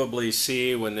probably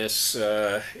see when this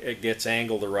it gets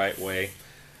angled the right way,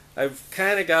 I've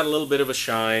kind of got a little bit of a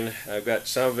shine. I've got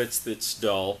some of it that's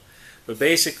dull, but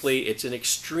basically it's an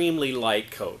extremely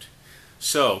light coat.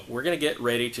 So we're going to get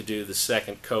ready to do the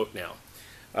second coat now.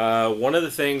 One of the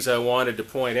things I wanted to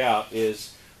point out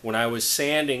is when I was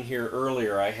sanding here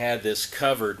earlier, I had this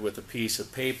covered with a piece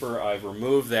of paper. I've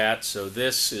removed that, so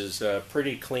this is a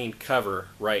pretty clean cover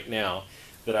right now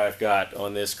that I've got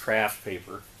on this craft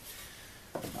paper.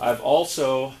 I've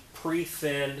also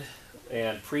pre-thinned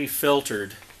and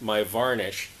pre-filtered my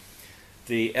varnish.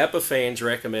 The Epiphanes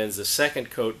recommends the second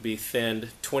coat be thinned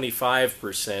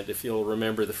 25%. If you'll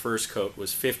remember, the first coat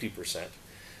was 50%.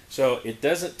 So it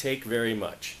doesn't take very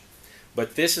much.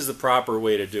 But this is the proper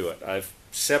way to do it. I've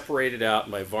separated out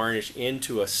my varnish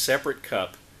into a separate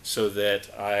cup so that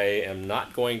I am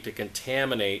not going to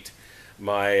contaminate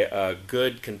my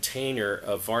good container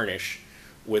of varnish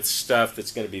with stuff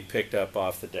that's going to be picked up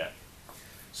off the deck.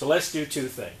 So let's do two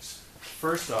things.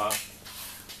 First off,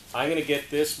 I'm going to get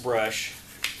this brush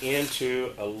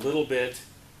into a little bit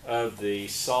of the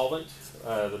solvent,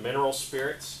 the mineral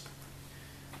spirits.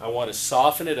 I want to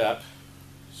soften it up,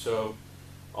 so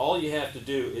all you have to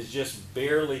do is just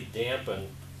barely dampen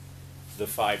the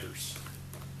fibers.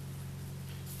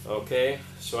 Okay,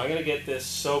 so I'm going to get this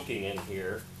soaking in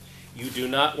here. You do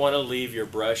not want to leave your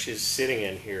brushes sitting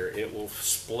in here. It will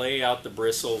splay out the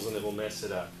bristles and it will mess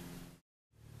it up.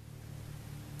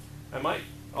 I might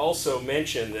also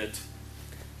mention that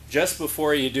just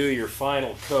before you do your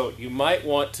final coat, you might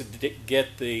want to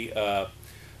get the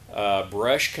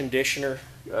brush conditioner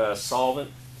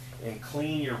solvent and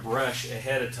clean your brush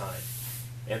ahead of time.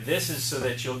 And this is so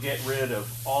that you'll get rid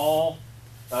of all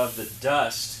of the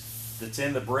dust that's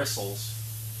in the bristles,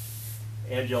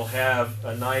 and you'll have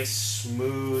a nice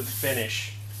smooth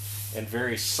finish and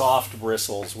very soft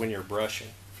bristles when you're brushing.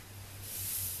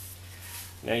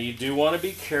 Now you do want to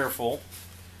be careful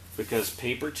because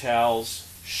paper towels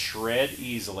shred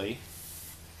easily.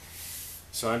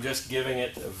 So I'm just giving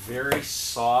it a very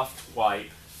soft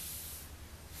wipe,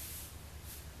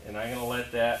 and I'm going to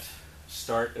let that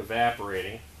start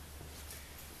evaporating.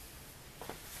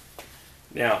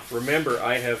 Now remember,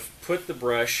 I have put the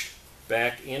brush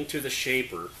back into the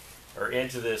shaper, or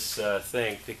into this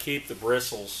thing, to keep the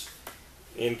bristles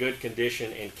in good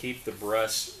condition and keep the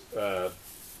bristles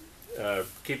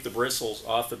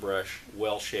off the brush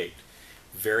well shaped.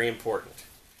 Very important.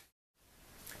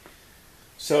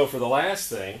 So for the last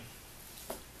thing,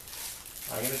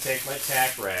 I'm going to take my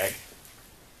tack rag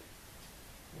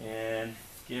and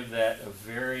give that a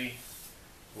very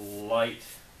light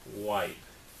wipe.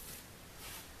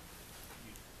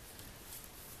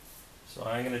 So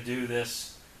I'm going to do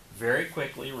this very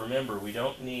quickly. Remember, we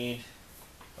don't need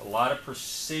a lot of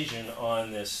precision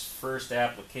on this first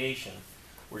application.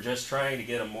 We're just trying to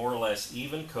get a more or less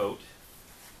even coat,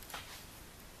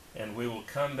 and we will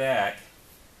come back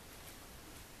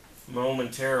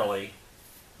momentarily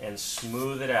and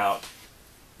smooth it out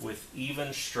with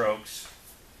even strokes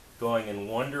going in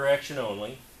one direction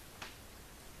only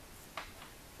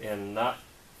and not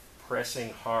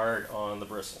pressing hard on the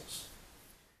bristles.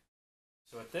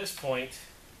 So at this point,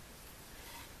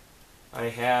 I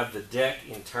have the deck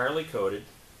entirely coated,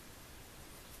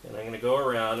 and I'm going to go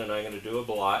around and I'm going to do a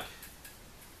blot,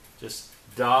 just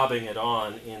daubing it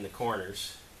on in the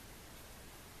corners.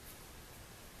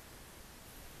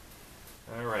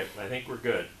 Alright, I think we're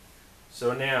good.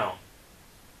 So now,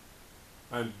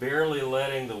 I'm barely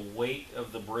letting the weight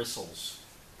of the bristles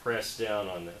press down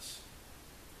on this.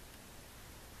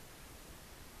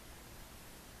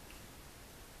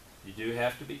 You do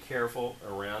have to be careful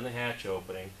around the hatch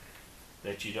opening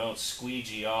that you don't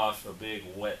squeegee off a big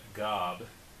wet gob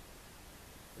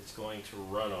that's going to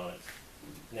run on it.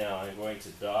 Now I'm going to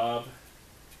daub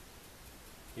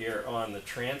here on the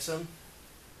transom.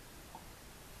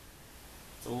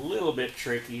 It's a little bit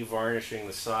tricky varnishing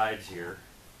the sides here.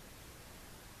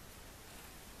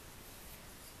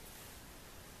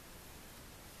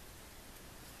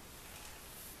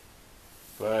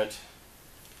 But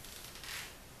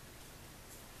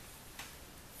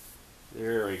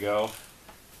there we go.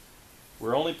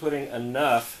 We're only putting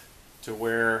enough to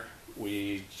where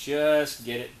we just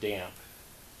get it damp.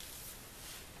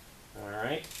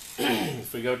 Alright,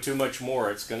 if we go too much more,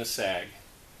 it's going to sag.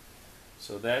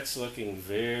 So that's looking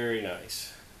very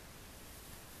nice.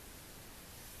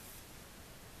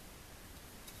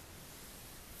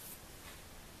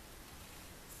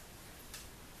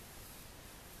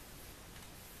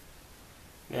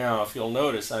 Now, if you'll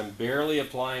notice, I'm barely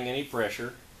applying any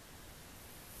pressure.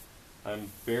 I'm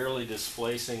barely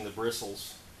displacing the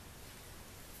bristles.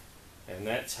 And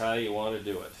that's how you want to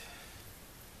do it.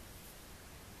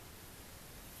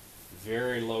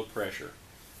 Very low pressure.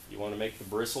 You want to make the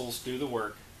bristles do the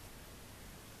work,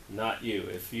 not you.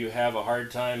 If you have a hard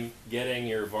time getting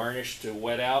your varnish to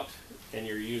wet out and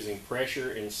you're using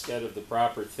pressure instead of the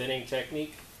proper thinning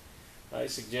technique, I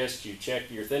suggest you check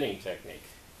your thinning technique.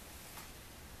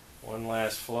 One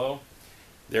last flow.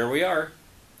 There we are.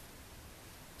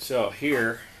 So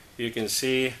here you can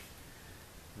see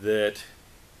that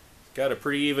got a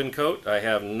pretty even coat. I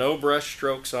have no brush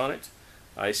strokes on it.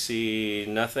 I see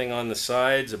nothing on the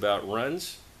sides about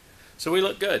runs. So we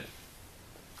look good.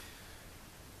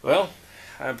 Well,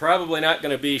 I'm probably not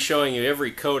going to be showing you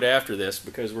every coat after this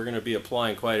because we're going to be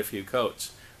applying quite a few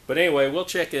coats. But anyway, we'll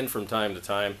check in from time to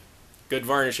time. Good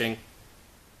varnishing.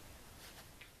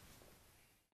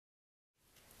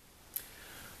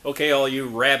 Okay, all you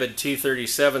rabid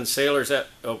T37 sailors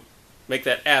make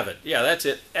that avid. Yeah, that's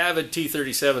it. Avid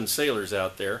T37 sailors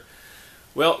out there.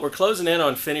 Well, we're closing in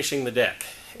on finishing the deck.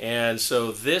 And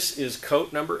so this is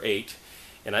coat number 8,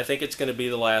 and I think it's going to be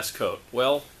the last coat.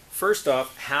 Well, first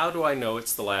off, how do I know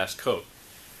it's the last coat?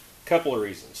 A couple of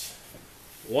reasons.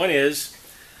 One is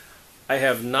I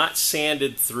have not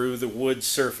sanded through the wood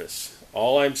surface.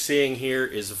 All I'm seeing here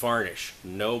is varnish,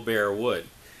 no bare wood.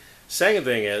 Second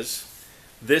thing is,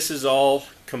 this is all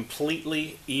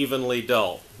completely evenly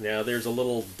dull. Now there's a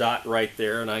little dot right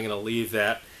there, and I'm going to leave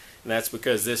that, and that's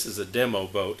because this is a demo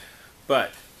boat.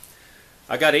 But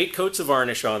I got 8 coats of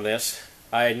varnish on this.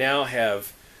 I now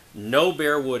have no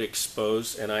bare wood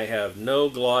exposed, and I have no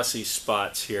glossy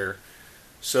spots here,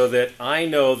 so that I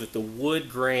know that the wood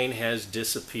grain has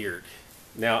disappeared.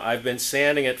 Now I've been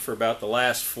sanding it for about the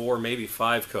last 4, maybe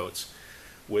 5 coats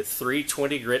with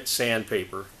 320 grit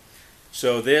sandpaper.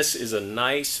 So this is a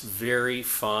nice, very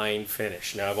fine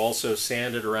finish. Now I've also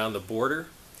sanded around the border,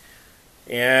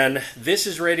 and this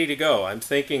is ready to go. I'm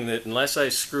thinking that unless I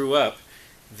screw up,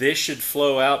 this should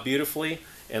flow out beautifully,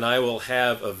 and I will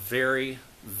have a very,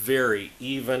 very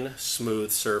even,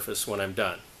 smooth surface when I'm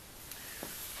done.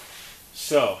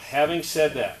 So, having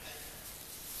said that,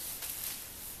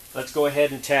 let's go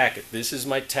ahead and tack it. This is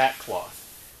my tack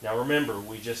cloth. Now remember,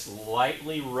 we just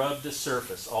lightly rubbed the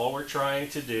surface. All we're trying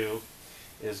to do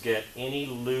is get any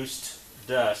loose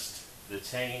dust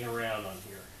that's hanging around on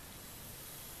here.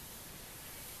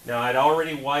 Now I'd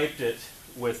already wiped it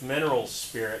with mineral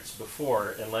spirits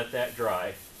before and let that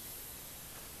dry.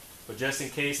 But just in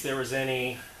case there was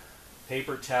any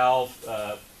paper towel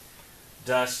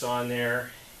dust on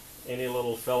there, any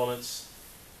little filaments,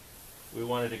 we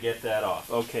wanted to get that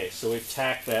off. Okay, so we've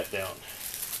tacked that down.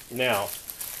 Now,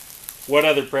 what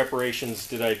other preparations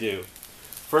did I do?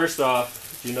 First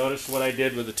off, you notice what I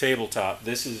did with the tabletop.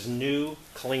 This is new,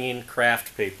 clean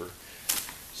craft paper.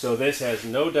 So this has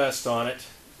no dust on it.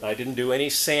 I didn't do any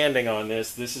sanding on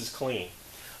this. This is clean.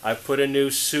 I've put a new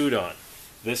suit on.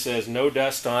 This has no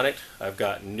dust on it. I've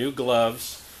got new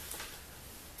gloves.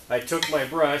 I took my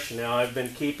brush. Now I've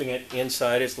been keeping it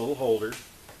inside its little holder.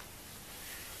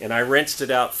 And I rinsed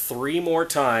it out 3 more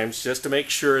times just to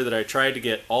make sure that I tried to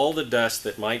get all the dust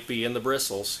that might be in the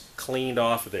bristles cleaned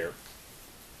off of there.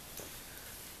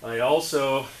 I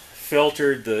also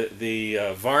filtered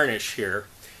the varnish here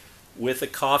with a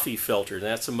coffee filter.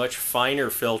 That's a much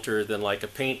finer filter than like a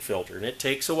paint filter, and it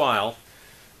takes a while,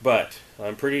 but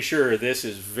I'm pretty sure this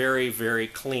is very, very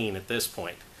clean at this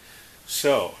point.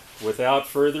 So, without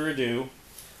further ado,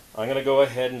 I'm going to go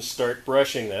ahead and start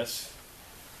brushing this.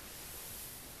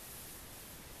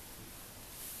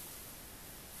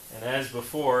 And as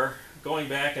before, going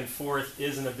back and forth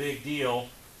isn't a big deal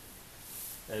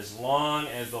as long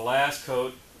as the last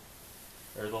coat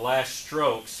or the last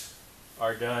strokes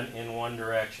are done in one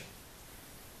direction.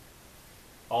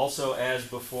 Also, as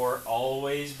before,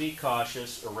 always be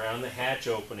cautious around the hatch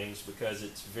openings because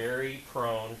it's very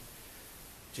prone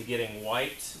to getting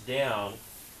wiped down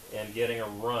and getting a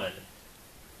run.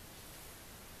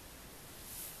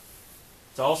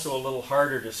 It's also a little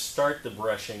harder to start the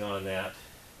brushing on that,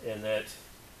 in that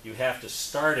you have to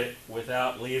start it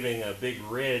without leaving a big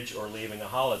ridge or leaving a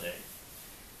holiday.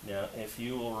 Now, if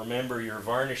you will remember your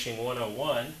Varnishing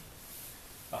 101,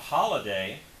 a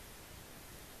holiday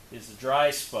is the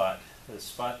dry spot, the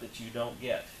spot that you don't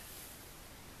get.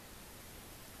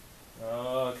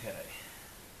 Okay.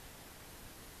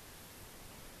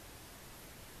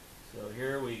 So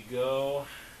here we go.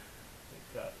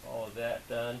 We've got all of that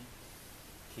done,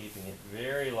 keeping it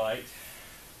very light.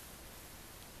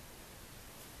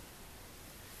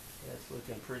 That's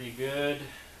looking pretty good.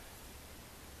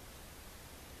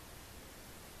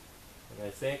 And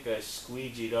I think I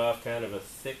squeegeed off kind of a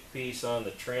thick piece on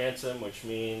the transom, which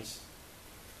means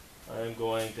I'm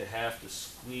going to have to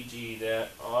squeegee that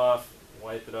off,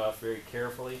 wipe it off very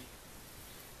carefully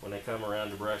when I come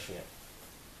around to brushing it.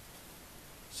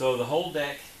 So the whole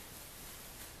deck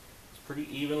is pretty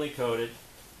evenly coated.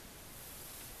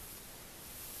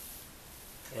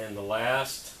 And the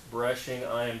last brushing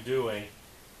I am doing,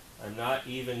 I'm not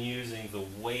even using the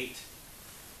weight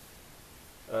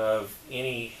of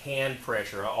any hand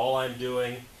pressure. All I'm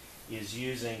doing is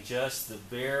using just the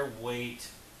bare weight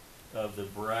of the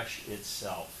brush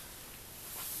itself.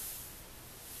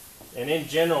 And in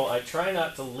general, I try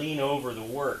not to lean over the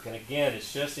work. And again,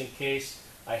 it's just in case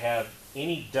I have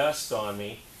any dust on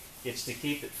me. It's to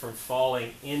keep it from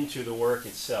falling into the work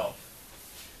itself.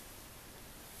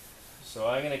 So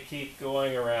I'm going to keep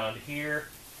going around here.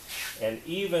 And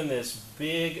even this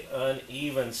big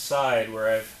uneven side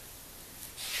where I've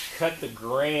cut the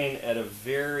grain at a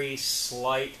very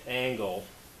slight angle,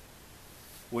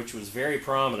 which was very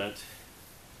prominent,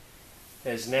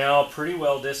 has now pretty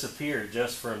well disappeared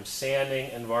just from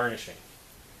sanding and varnishing.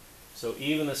 So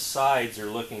even the sides are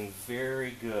looking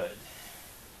very good.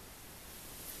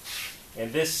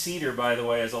 And this cedar, by the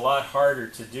way, is a lot harder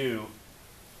to do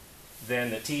than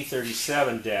the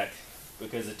T37 deck,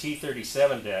 because the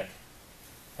T37 deck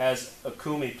has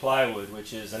Akumi plywood,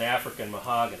 which is an African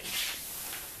mahogany.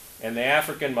 And the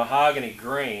African mahogany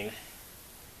grain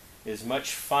is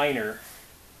much finer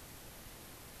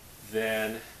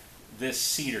than this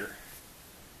cedar.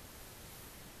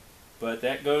 But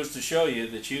that goes to show you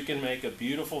that you can make a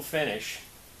beautiful finish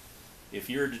if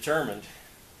you're determined,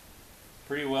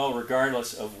 pretty well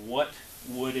regardless of what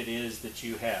wood it is that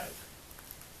you have.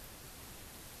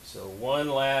 So one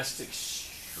last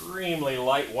extremely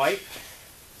light wipe.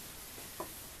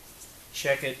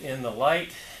 Check it in the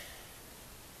light.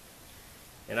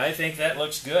 And I think that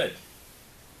looks good.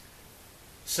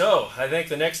 So I think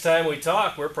the next time we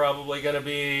talk, we're probably going to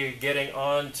be getting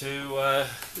on to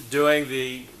doing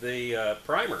the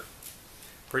primer.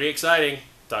 Pretty exciting.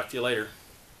 Talk to you later.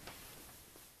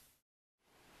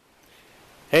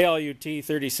 Hey, all you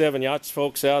T37 yachts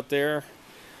folks out there.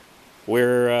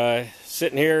 We're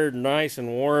sitting here nice and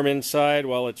warm inside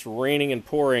while it's raining and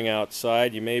pouring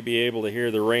outside. You may be able to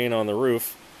hear the rain on the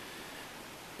roof.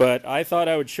 But I thought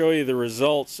I would show you the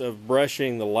results of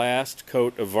brushing the last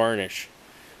coat of varnish.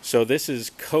 So this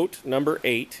is coat number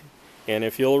 8, and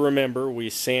if you'll remember, we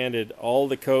sanded all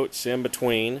the coats in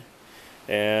between,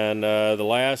 and the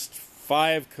last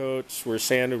 5 coats were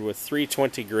sanded with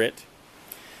 320 grit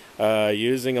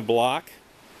using a block,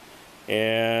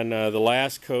 and the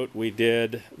last coat we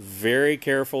did very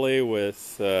carefully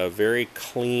with very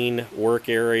clean work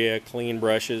area, clean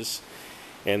brushes,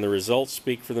 and the results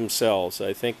speak for themselves.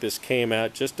 I think this came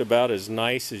out just about as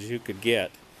nice as you could get.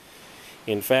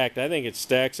 In fact, I think it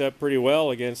stacks up pretty well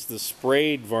against the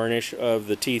sprayed varnish of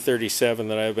the T37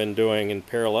 that I've been doing in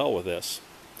parallel with this.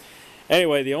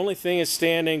 Anyway, the only thing is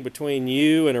standing between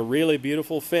you and a really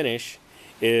beautiful finish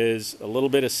is a little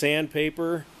bit of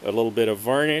sandpaper, a little bit of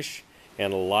varnish,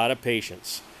 and a lot of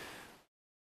patience.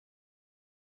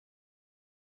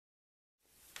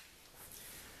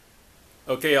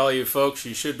 Okay, all you folks,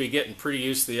 you should be getting pretty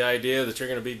used to the idea that you're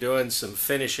going to be doing some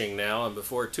finishing now, and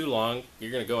before too long,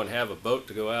 you're going to go and have a boat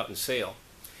to go out and sail.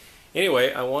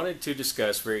 Anyway, I wanted to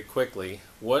discuss very quickly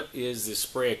what is the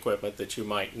spray equipment that you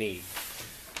might need.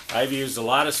 I've used a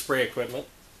lot of spray equipment,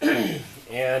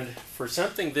 and for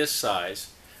something this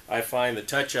size, I find the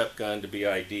touch-up gun to be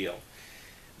ideal.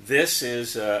 This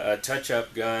is a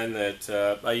touch-up gun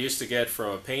that I used to get from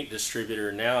a paint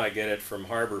distributor. Now I get it from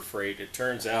Harbor Freight. It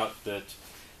turns out that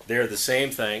they're the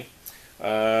same thing.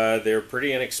 They're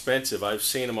pretty inexpensive. I've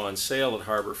seen them on sale at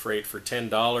Harbor Freight for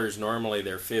 $10. Normally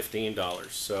they're $15,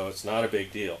 so it's not a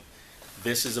big deal.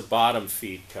 This is a bottom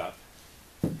feed cup.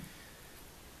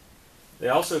 They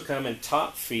also come in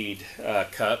top feed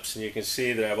cups, and you can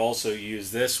see that I've also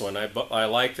used this one. I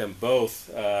like them both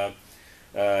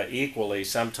equally.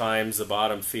 Sometimes the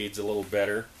bottom feed's a little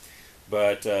better,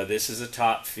 but this is a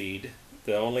top feed.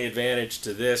 The only advantage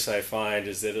to this, I find,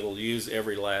 is that it'll use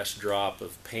every last drop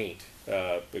of paint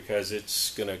because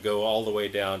it's going to go all the way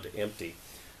down to empty,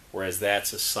 whereas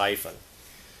that's a siphon.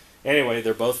 Anyway,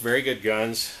 they're both very good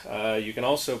guns. You can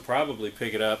also probably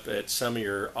pick it up at some of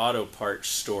your auto parts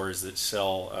stores that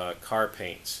sell car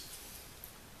paints.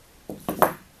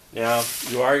 Now,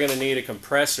 you are going to need a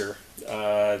compressor.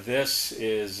 This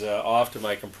is off to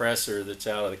my compressor that's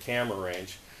out of the camera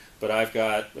range, but I've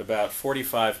got about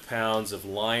 45 pounds of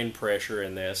line pressure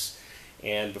in this,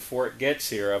 and before it gets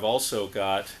here I've also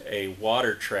got a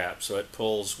water trap, so it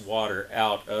pulls water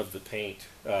out of the paint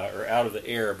or out of the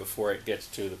air before it gets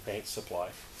to the paint supply.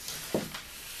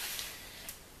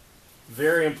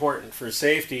 Very important for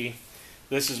safety,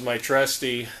 this is my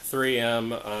trusty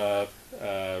 3M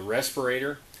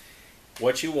respirator.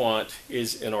 What you want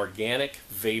is an organic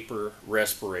vapor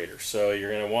respirator. So you're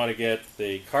going to want to get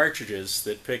the cartridges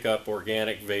that pick up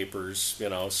organic vapors, you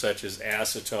know, such as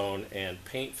acetone and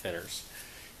paint thinners.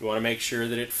 You want to make sure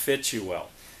that it fits you well.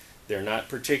 They're not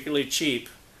particularly cheap,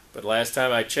 but last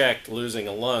time I checked, losing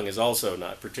a lung is also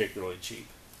not particularly cheap.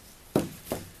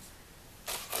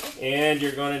 And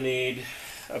you're going to need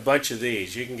a bunch of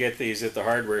these. You can get these at the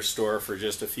hardware store for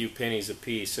just a few pennies a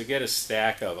piece, so get a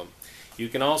stack of them. You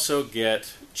can also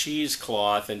get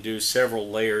cheesecloth and do several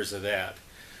layers of that.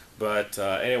 But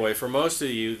anyway, for most of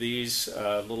you, these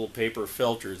little paper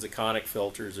filters, the conic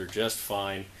filters, are just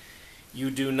fine. You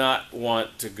do not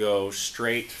want to go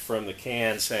straight from the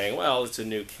can saying, well, it's a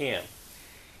new can.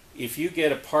 If you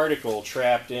get a particle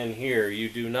trapped in here, you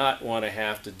do not want to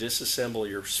have to disassemble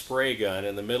your spray gun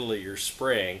in the middle of your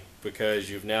spraying because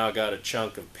you've now got a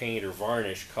chunk of paint or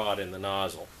varnish caught in the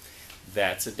nozzle.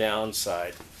 That's a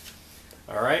downside.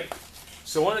 Alright,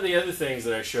 so one of the other things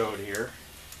that I showed here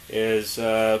is,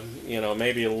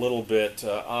 maybe a little bit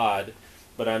odd,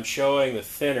 but I'm showing the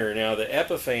thinner. Now the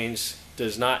Epiphanes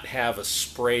does not have a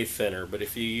spray thinner, but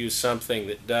if you use something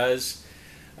that does,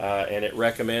 and it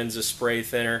recommends a spray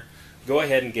thinner, go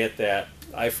ahead and get that.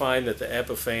 I find that the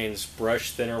Epiphanes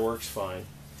brush thinner works fine,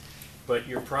 but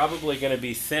you're probably going to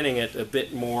be thinning it a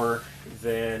bit more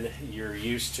than you're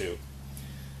used to.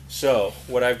 So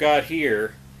what I've got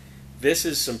here, this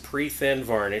is some pre-thin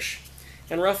varnish,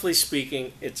 and roughly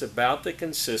speaking, it's about the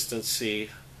consistency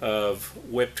of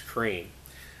whipped cream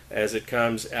as it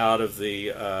comes out of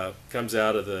the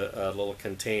little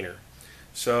container.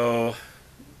 So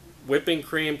whipping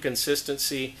cream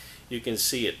consistency, you can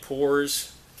see it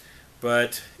pours,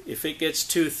 but if it gets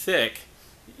too thick,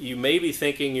 you may be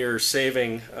thinking you're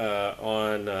saving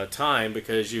on time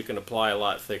because you can apply a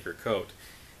lot thicker coat.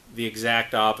 The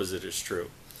exact opposite is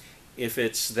true. If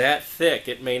it's that thick,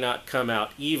 it may not come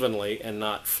out evenly and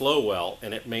not flow well,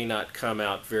 and it may not come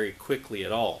out very quickly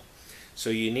at all. So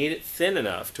you need it thin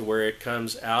enough to where it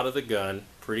comes out of the gun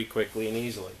pretty quickly and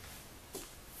easily.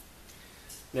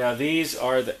 Now these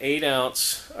are the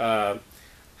 8-ounce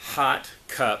hot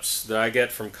cups that I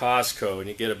get from Costco, and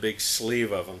you get a big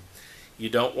sleeve of them. You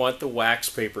don't want the wax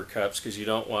paper cups because you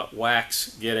don't want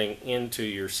wax getting into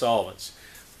your solvents.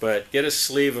 But get a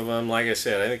sleeve of them. Like I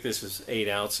said, I think this is 8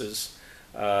 ounces.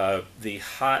 The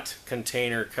hot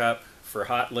container cup for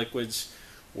hot liquids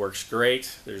works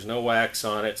great. There's no wax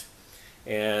on it.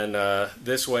 And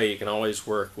this way you can always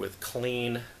work with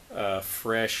clean,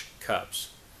 fresh cups.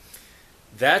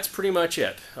 That's pretty much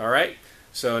it. Alright,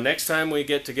 so next time we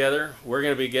get together, we're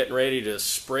going to be getting ready to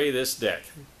spray this deck.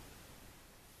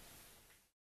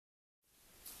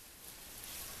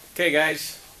 Okay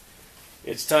guys,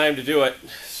 it's time to do it.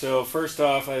 So first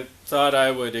off, I thought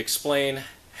I would explain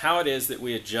how it is that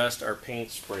we adjust our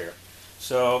paint sprayer.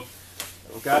 So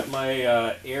I've got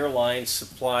my air line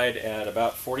supplied at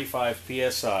about 45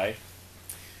 psi.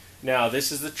 Now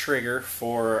this is the trigger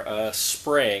for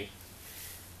spraying.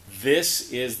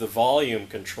 This is the volume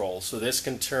control. So this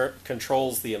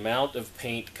controls the amount of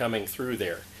paint coming through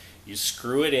there. You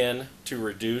screw it in to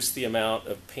reduce the amount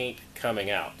of paint coming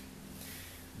out.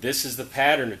 This is the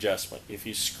pattern adjustment. If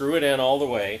you screw it in all the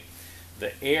way,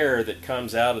 the air that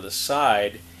comes out of the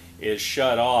side is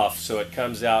shut off, so it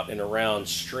comes out in a round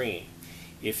stream.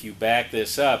 If you back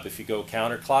this up, if you go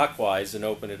counterclockwise and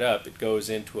open it up, it goes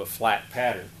into a flat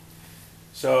pattern.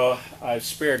 So I've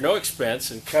spared no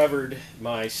expense and covered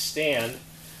my stand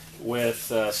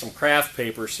with some craft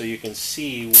paper so you can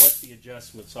see what the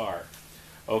adjustments are.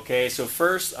 Okay, so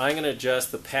first I'm going to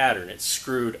adjust the pattern. It's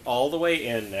screwed all the way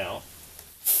in now.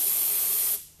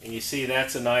 And you see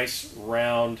that's a nice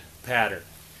round pattern.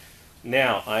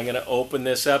 Now I'm going to open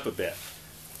this up a bit.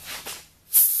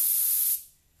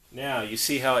 Now you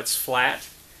see how it's flat?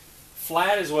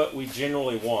 Flat is what we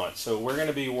generally want. So we're going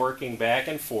to be working back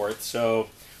and forth. So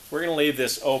we're going to leave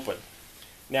this open.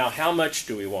 Now how much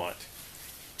do we want?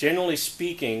 Generally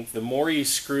speaking, the more you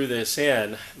screw this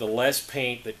in, the less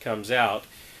paint that comes out.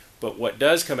 But what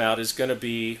does come out is going to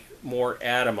be more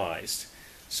atomized.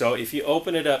 So if you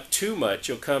open it up too much,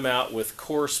 you'll come out with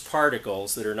coarse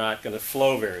particles that are not going to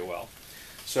flow very well.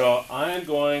 So I'm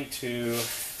going to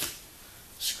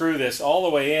screw this all the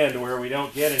way in to where we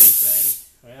don't get anything.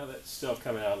 Well, that's still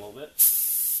coming out a little bit.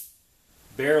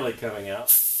 Barely coming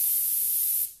out.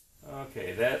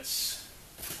 Okay, that's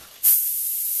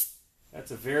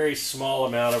a very small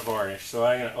amount of varnish. So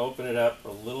I'm going to open it up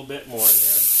a little bit more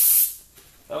there.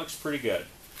 That looks pretty good.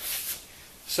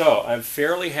 So I'm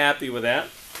fairly happy with that.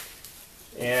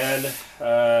 And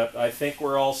I think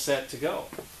we're all set to go.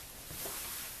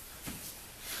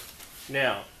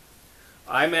 Now,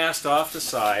 I masked off the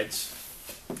sides,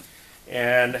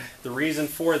 and the reason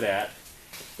for that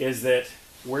is that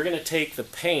we're going to take the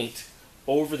paint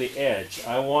over the edge.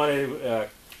 I want to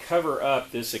cover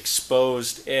up this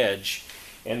exposed edge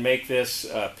and make this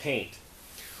paint.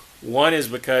 One is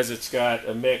because it's got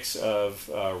a mix of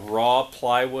raw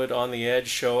plywood on the edge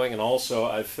showing, and also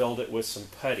I've filled it with some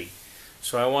putty.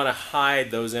 So I want to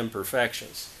hide those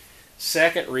imperfections.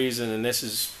 Second reason, and this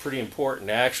is pretty important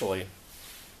actually,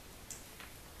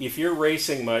 if you're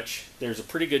racing much, there's a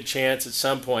pretty good chance at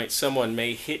some point someone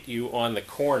may hit you on the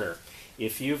corner.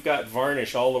 If you've got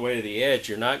varnish all the way to the edge,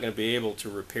 you're not going to be able to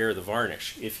repair the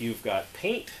varnish. If you've got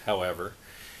paint, however,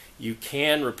 you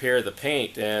can repair the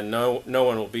paint and no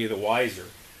one will be the wiser.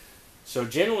 So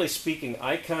generally speaking,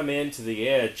 I come into the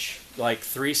edge like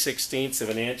 3/16 of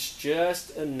an inch,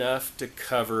 just enough to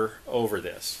cover over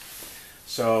this.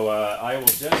 So I will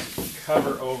just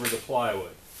cover over the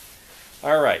plywood.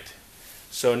 All right,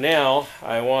 so now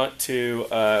I want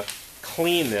to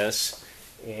clean this,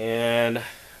 and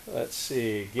let's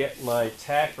see, get my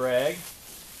tack rag.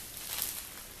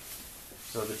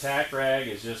 So the tack rag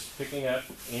is just picking up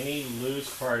any loose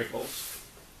particles.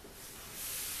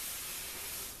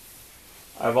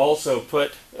 I've also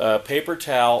put a paper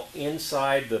towel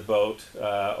inside the boat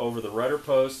over the rudder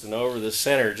post and over the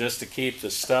center, just to keep the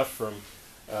stuff from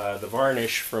the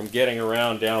varnish from getting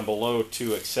around down below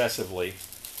too excessively.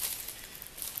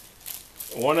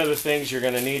 One of the things you're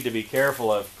going to need to be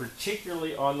careful of,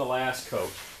 particularly on the last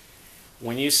coat,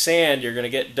 when you sand, you're going to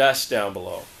get dust down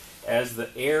below. As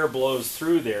the air blows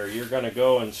through there, you're going to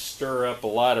go and stir up a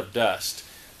lot of dust.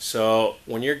 So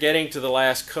when you're getting to the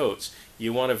last coats,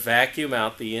 you want to vacuum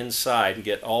out the inside and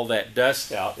get all that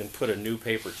dust out and put a new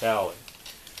paper towel in.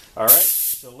 All right,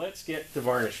 so let's get to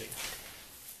varnishing.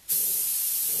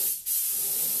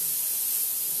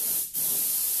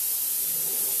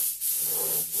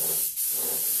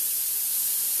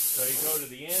 So you go to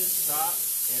the end, stop,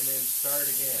 and then start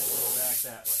again. Go back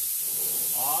that way.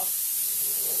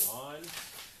 Off, on.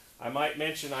 I might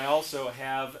mention I also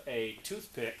have a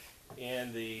toothpick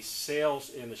in the sails,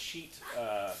 in the sheet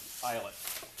eyelet.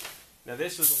 Now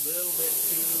this was a little bit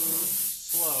too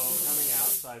slow coming out,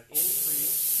 so I've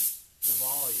increased the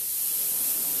volume.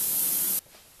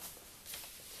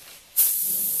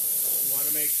 You want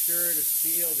to make sure to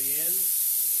seal the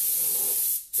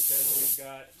ends, because we've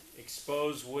got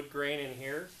exposed wood grain in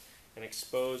here and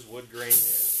exposed wood grain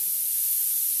here.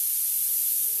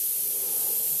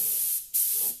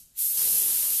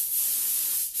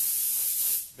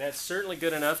 That's certainly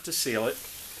good enough to seal it,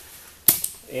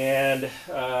 and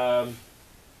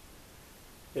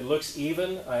it looks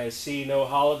even. I see no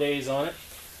holidays on it.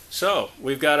 So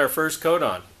we've got our first coat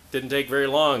on. Didn't take very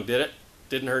long, did it?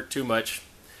 Didn't hurt too much.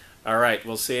 All right,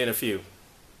 we'll see you in a few.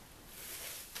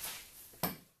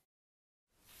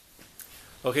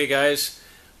 Okay guys,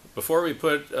 before we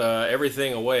put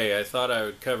everything away, I thought I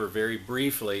would cover very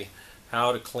briefly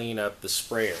how to clean up the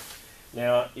sprayer.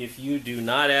 Now, if you do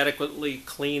not adequately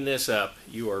clean this up,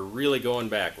 you are really going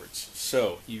backwards.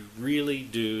 So, you really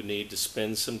do need to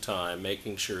spend some time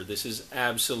making sure this is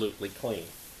absolutely clean.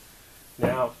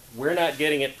 Now, we're not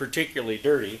getting it particularly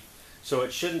dirty, so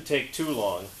it shouldn't take too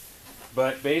long.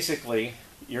 But basically,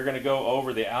 you're going to go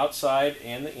over the outside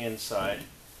and the inside.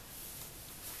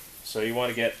 So you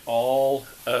want to get all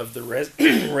of the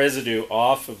residue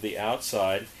off of the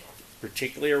outside,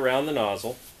 particularly around the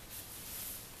nozzle.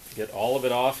 Get all of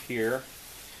it off here.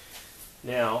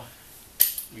 Now,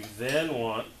 you then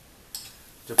want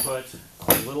to put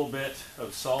a little bit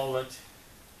of solvent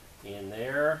in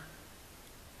there.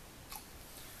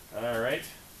 Alright.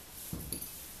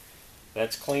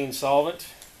 That's clean solvent.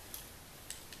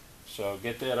 So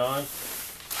get that on.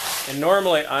 And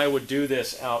normally I would do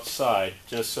this outside,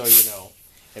 just so you know.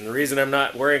 And the reason I'm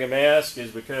not wearing a mask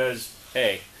is because,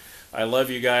 hey, I love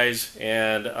you guys,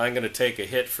 and I'm going to take a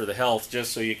hit for the health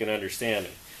just so you can understand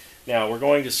me. Now, we're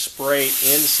going to spray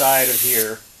inside of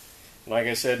here. Like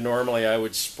I said, normally I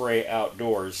would spray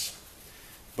outdoors.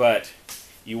 But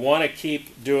you want to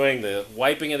keep doing the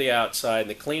wiping of the outside and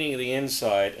the cleaning of the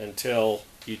inside until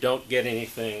you don't get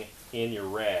anything in your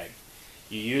rag.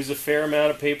 You use a fair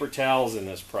amount of paper towels in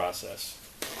this process.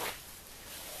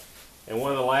 And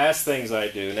one of the last things I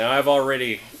do, now I've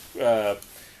already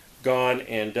gone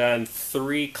and done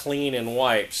 3 clean and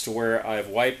wipes to where I've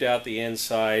wiped out the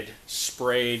inside,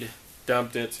 sprayed,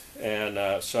 dumped it,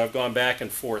 and so I've gone back and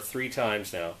forth 3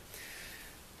 times now.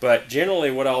 But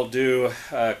generally what I'll do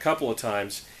a couple of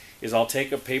times is I'll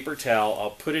take a paper towel,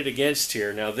 I'll put it against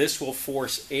here. Now this will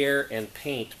force air and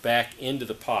paint back into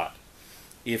the pot.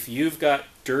 If you've got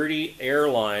dirty air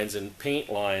lines and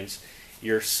paint lines,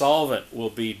 your solvent will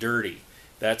be dirty.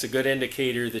 That's a good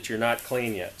indicator that you're not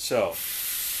clean yet. So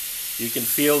you can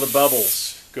feel the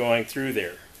bubbles going through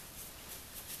there.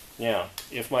 Now,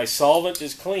 if my solvent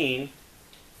is clean,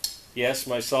 yes,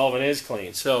 my solvent is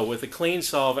clean. So with a clean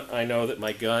solvent, I know that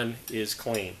my gun is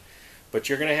clean. but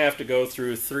you're going to have to go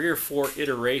through 3 or 4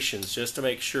 iterations just to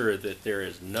make sure that there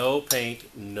is no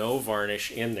paint, no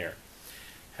varnish in there.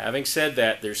 Having said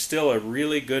that, there's still a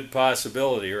really good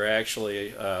possibility, or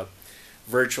actually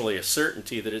virtually a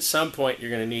certainty, that at some point you're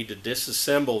going to need to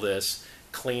disassemble this,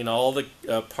 clean all the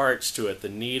parts to it, the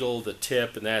needle, the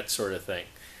tip, and that sort of thing.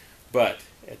 But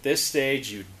at this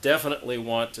stage, you definitely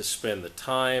want to spend the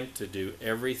time to do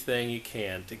everything you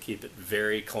can to keep it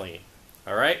very clean.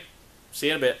 All right? See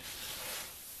you in a bit.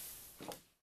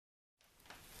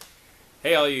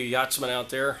 Hey, all you yachtsmen out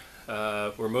there.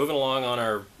 We're moving along on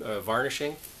our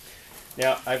varnishing.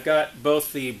 Now, I've got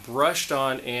both the brushed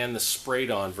on and the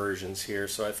sprayed on versions here,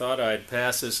 so I thought I'd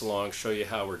pass this along, show you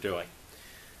how we're doing.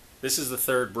 This is the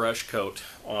third brush coat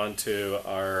onto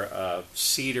our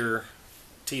cedar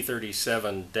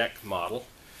T37 deck model.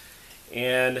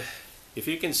 And if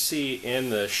you can see in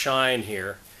the shine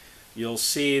here, you'll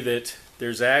see that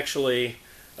there's actually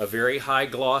a very high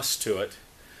gloss to it,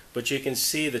 but you can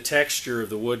see the texture of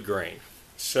the wood grain.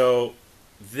 So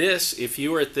this, if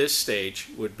you were at this stage,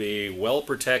 would be well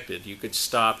protected. You could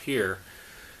stop here.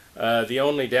 The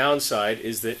only downside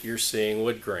is that you're seeing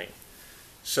wood grain.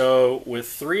 So with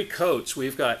 3 coats,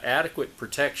 we've got adequate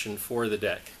protection for the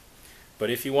deck. But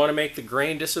if you want to make the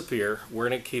grain disappear, we're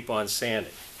going to keep on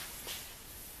sanding.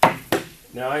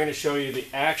 Now I'm going to show you the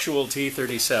actual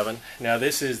T37. Now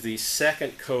this is the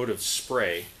second coat of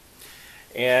spray,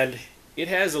 and it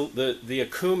has the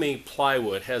Akumi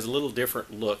plywood has a little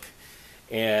different look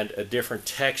and a different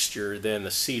texture than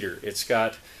the cedar. It's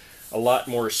got a lot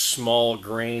more small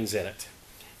grains in it.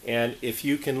 And if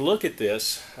you can look at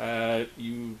this,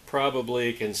 you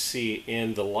probably can see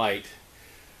in the light,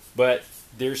 but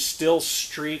there's still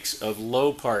streaks of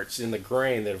low parts in the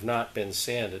grain that have not been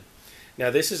sanded. Now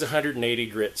this is 180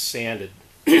 grit sanded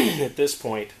at this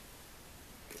point,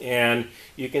 and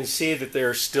you can see that there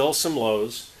are still some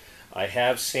lows. I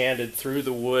have sanded through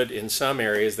the wood in some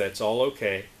areas, that's all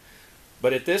okay.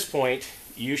 But at this point,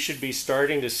 you should be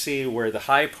starting to see where the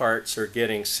high parts are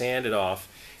getting sanded off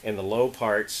and the low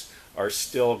parts are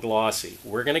still glossy.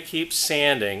 We're going to keep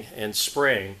sanding and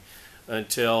spraying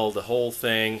until the whole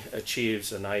thing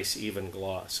achieves a nice even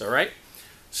gloss. All right?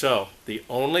 So the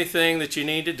only thing that you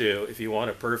need to do if you want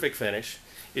a perfect finish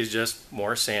is just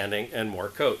more sanding and more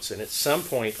coats. And at some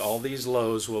point, all these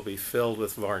lows will be filled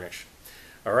with varnish.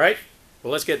 All right?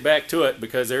 Well, let's get back to it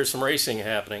because there's some racing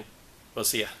happening. We'll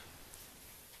see ya.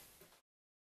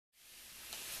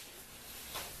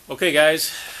 Okay,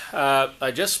 guys.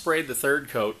 I just sprayed the third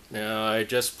coat. Now, I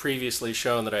just previously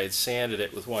shown that I had sanded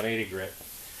it with 180 grit.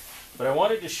 But I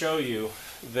wanted to show you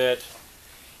that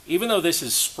even though this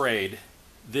is sprayed,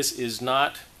 this is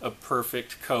not a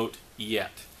perfect coat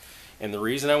yet. And the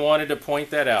reason I wanted to point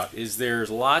that out is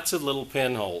there's lots of little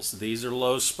pinholes. These are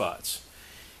low spots.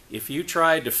 If you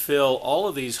tried to fill all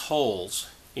of these holes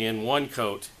in one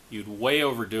coat, you'd way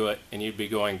overdo it and you'd be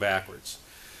going backwards.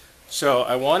 So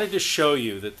I wanted to show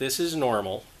you that this is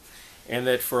normal and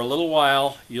that for a little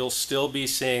while you'll still be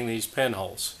seeing these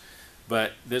pinholes.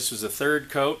 But this was a third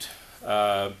coat.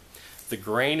 The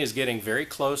grain is getting very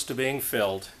close to being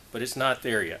filled, but it's not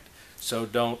there yet. So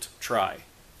don't try.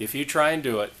 If you try and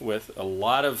do it with a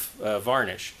lot of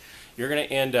varnish, you're going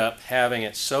to end up having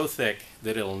it so thick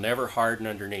that it'll never harden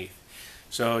underneath.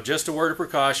 So just a word of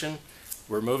precaution.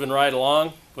 We're moving right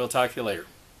along. We'll talk to you later.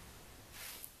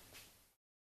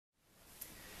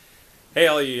 Hey,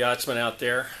 all you yachtsmen out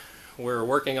there. We're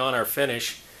working on our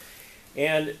finish.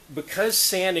 And because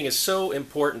sanding is so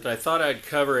important, I thought I'd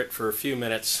cover it for a few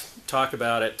minutes, talk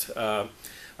about it.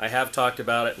 I have talked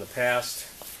about it in the past,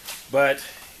 but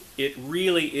it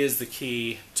really is the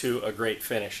key to a great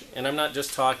finish. And I'm not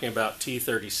just talking about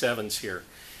T37s here.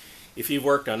 If you've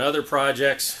worked on other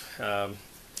projects,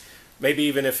 maybe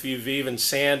even if you've even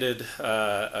sanded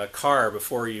a car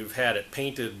before you've had it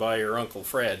painted by your Uncle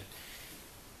Fred,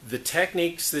 the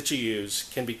techniques that you use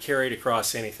can be carried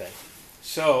across anything.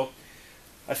 So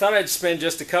I thought I'd spend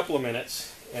just a couple of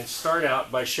minutes and start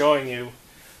out by showing you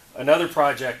another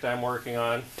project I'm working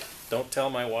on. Don't tell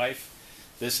my wife.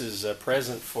 This is a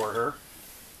present for her.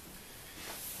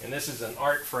 And this is an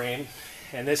art frame.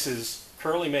 And this is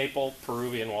curly maple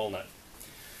Peruvian walnut.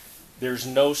 There's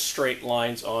no straight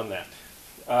lines on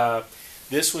that.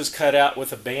 This was cut out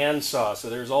with a bandsaw,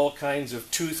 so there's all kinds of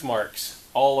tooth marks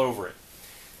all over it.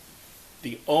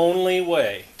 The only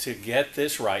way to get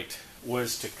this right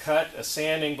was to cut a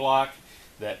sanding block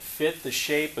that fit the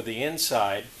shape of the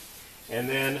inside and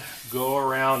then go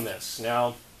around this.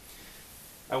 Now,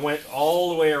 I went all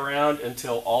the way around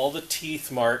until all the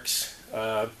teeth marks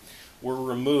were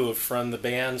removed from the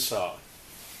bandsaw.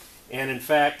 And in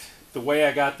fact, the way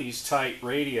I got these tight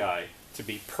radii to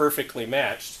be perfectly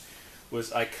matched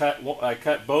was I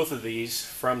cut both of these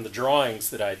from the drawings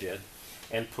that I did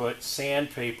and put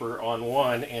sandpaper on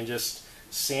one and just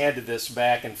sanded this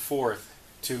back and forth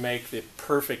to make the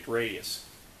perfect radius.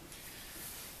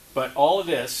 But all of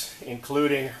this,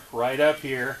 including right up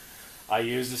here, I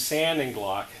used a sanding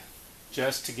block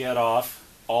just to get off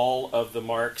all of the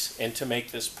marks and to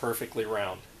make this perfectly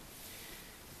round.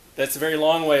 That's a very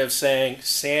long way of saying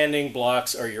sanding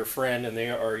blocks are your friend, and they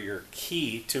are your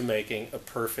key to making a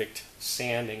perfect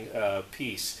sanding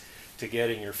piece. To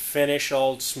getting your finish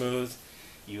all smooth,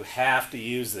 you have to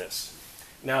use this.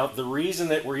 Now, the reason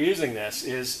that we're using this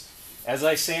is, as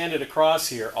I sanded across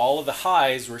here, all of the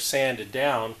highs were sanded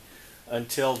down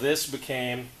until this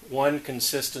became one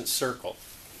consistent circle.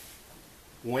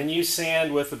 When you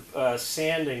sand with a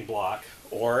sanding block,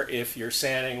 or if you're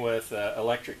sanding with an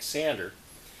electric sander,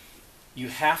 you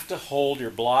have to hold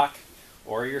your block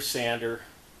or your sander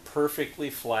perfectly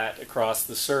flat across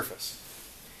the surface.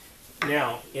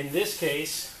 Now, in this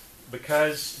case,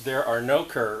 because there are no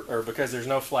because there's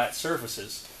no flat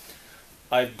surfaces,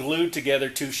 I've glued together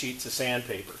two sheets of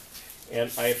sandpaper, and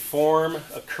I form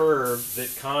a curve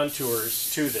that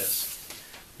contours to this.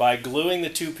 By gluing the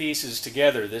two pieces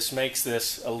together, this makes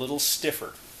this a little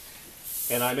stiffer,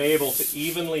 and I'm able to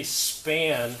evenly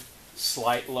span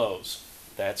slight lows.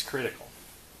 That's critical.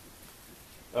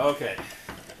 Okay,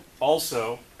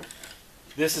 also,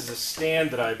 this is a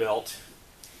stand that I built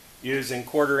using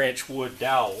 1/4-inch wood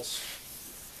dowels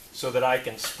so that I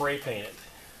can spray paint it.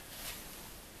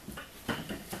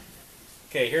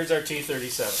 Okay, here's our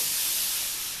T37.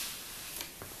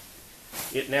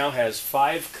 It now has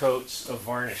 5 coats of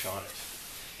varnish on it.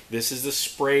 This is the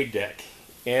spray deck,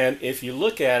 and if you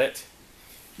look at it,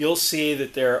 you'll see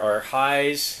that there are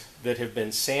highs that have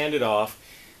been sanded off.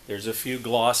 There's a few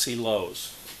glossy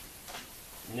lows.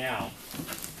 Now,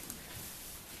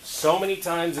 so many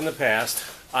times in the past,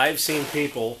 I've seen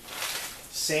people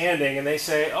sanding and they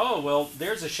say, oh, well,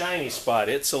 there's a shiny spot,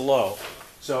 it's a low,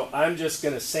 so I'm just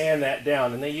going to sand that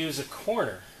down, and they use a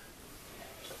corner.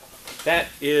 That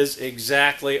is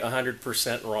exactly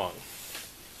 100% wrong.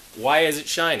 Why is it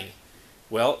shiny?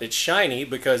 Well, it's shiny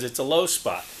because it's a low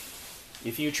spot.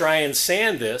 If you try and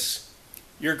sand this,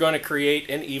 you're going to create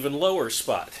an even lower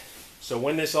spot. So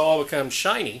when this all becomes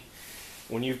shiny,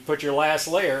 when you put your last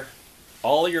layer,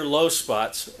 all your low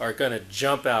spots are going to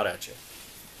jump out at you.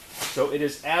 So it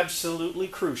is absolutely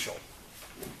crucial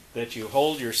that you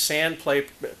hold your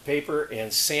sandpaper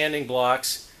and sanding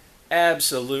blocks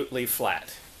absolutely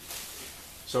flat.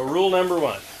 So rule number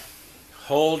 1,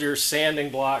 hold your sanding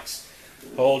blocks,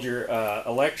 hold your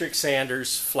electric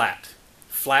sanders flat,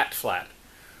 flat, flat.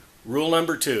 Rule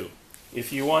number 2,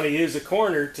 if you want to use a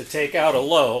corner to take out a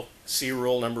low, see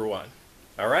rule number 1.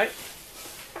 All right?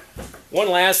 One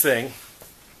last thing.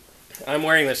 I'm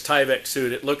wearing this Tyvek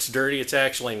suit. It looks dirty. It's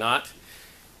actually not.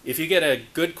 If you get a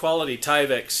good quality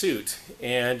Tyvek suit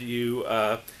and you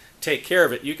take care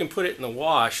of it, you can put it in the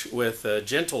wash with a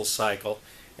gentle cycle,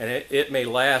 and it may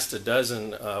last a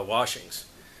dozen washings.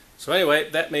 So anyway,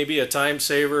 that may be a time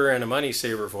saver and a money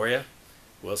saver for you.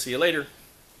 We'll see you later.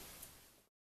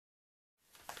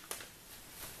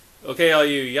 Okay, all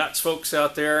you yachts folks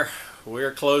out there,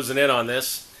 we're closing in on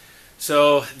this.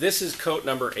 So this is coat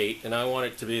number 8, and I want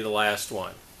it to be the last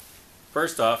one.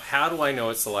 First off, how do I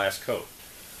know it's the last coat?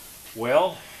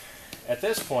 Well, at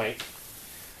this point,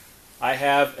 I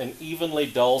have an evenly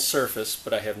dull surface,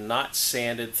 but I have not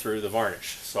sanded through the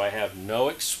varnish. So I have no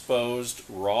exposed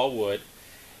raw wood,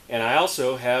 and I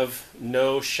also have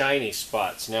no shiny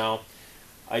spots. Now,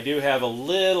 I do have a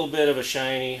little bit of a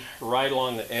shiny right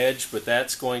along the edge, but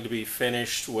that's going to be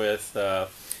finished with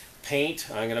paint.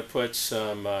 I'm going to put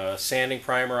some sanding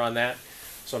primer on that,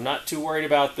 so I'm not too worried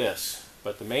about this.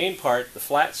 But the main part, the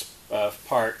flat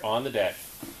part on the deck,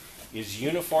 is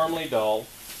uniformly dull.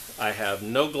 I have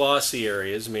no glossy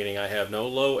areas, meaning I have no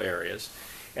low areas,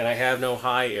 and I have no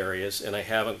high areas, and I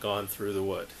haven't gone through the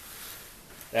wood.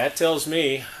 That tells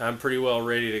me I'm pretty well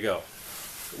ready to go.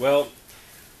 Well,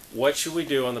 what should we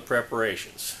do on the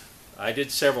preparations? I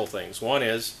did several things. One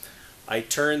is I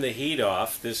turned the heat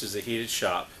off. This is a heated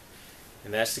shop,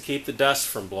 and that's to keep the dust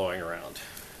from blowing around.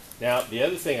 Now, the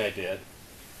other thing I did,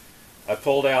 I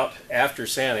pulled out, after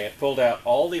sanding it, pulled out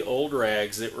all the old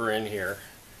rags that were in here,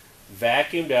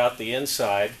 vacuumed out the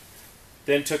inside,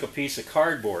 then took a piece of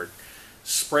cardboard,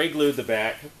 spray glued the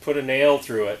back, put a nail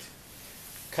through it,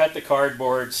 cut the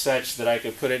cardboard such that I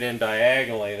could put it in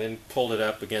diagonally, then pulled it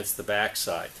up against the back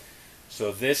side.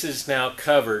 So this is now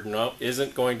covered and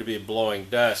isn't going to be blowing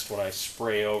dust when I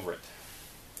spray over it.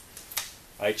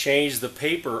 I changed the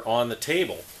paper on the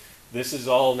table This is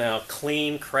all now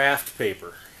clean craft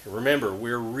paper. Remember,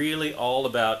 we're really all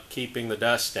about keeping the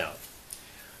dust down.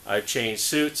 I've changed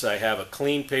suits. I have a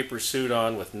clean paper suit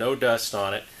on with no dust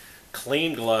on it,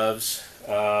 clean gloves.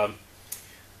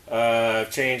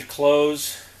 I've changed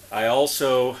clothes. I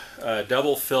also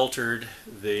double filtered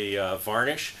the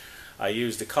varnish. I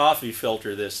used a coffee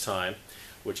filter this time,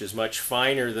 which is much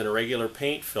finer than a regular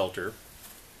paint filter.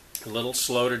 A little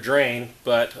slow to drain,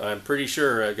 but I'm pretty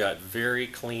sure I've got very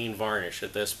clean varnish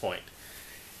at this point.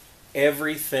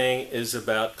 Everything is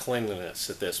about cleanliness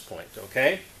at this point,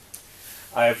 okay?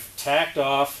 I've tacked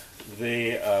off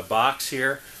the box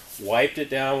here, wiped it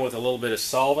down with a little bit of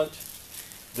solvent.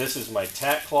 This is my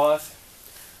tack cloth.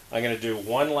 I'm going to do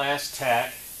one last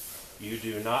tack. You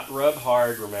do not rub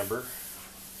hard, remember.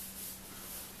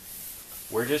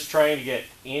 We're just trying to get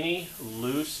any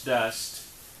loose dust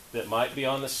that might be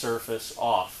on the surface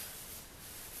off.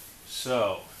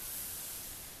 So,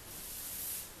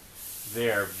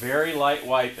 there, very light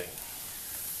wiping.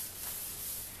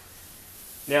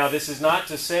 Now, this is not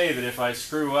to say that if I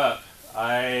screw up,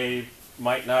 I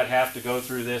might not have to go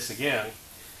through this again,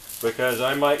 because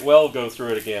I might well go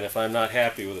through it again if I'm not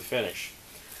happy with the finish.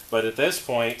 But at this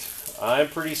point, I'm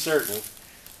pretty certain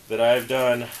that I've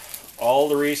done all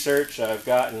the research. I've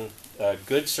gotten a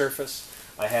good surface.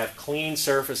 I have clean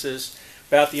surfaces.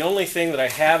 About the only thing that I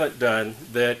haven't done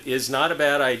that is not a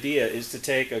bad idea is to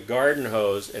take a garden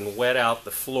hose and wet out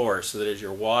the floor so that as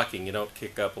you're walking you don't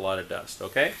kick up a lot of dust,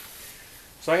 okay?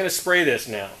 So I'm going to spray this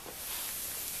now.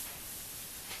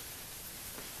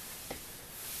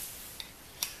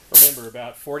 Remember,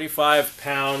 about 45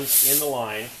 pounds in the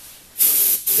line.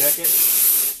 Check it.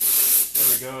 There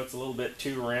we go. It's a little bit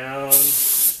too round.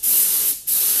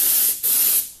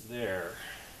 There.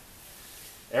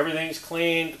 Everything's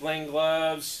clean, clean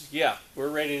gloves. Yeah, we're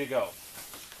ready to go. I'm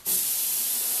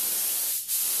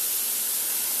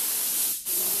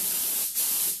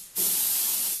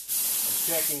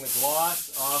checking the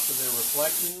gloss off of the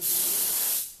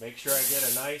reflections. Make sure I get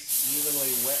a nice,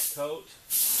 evenly wet coat.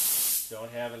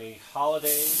 Don't have any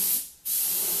holidays.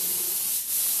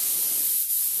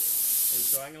 And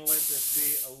so I'm going to let this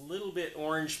be a little bit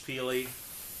orange peely,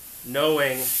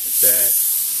 knowing that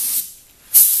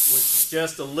with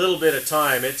just a little bit of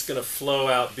time, it's going to flow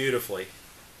out beautifully.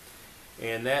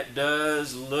 And that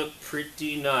does look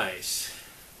pretty nice.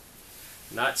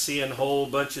 Not seeing whole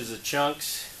bunches of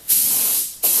chunks.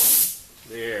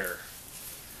 There.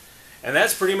 And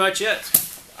that's pretty much it.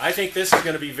 I think this is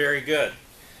going to be very good.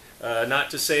 Not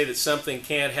to say that something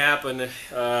can't happen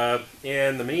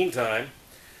in the meantime,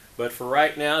 but for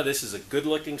right now, this is a good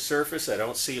looking surface. I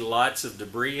don't see lots of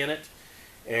debris in it.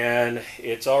 And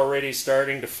it's already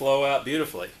starting to flow out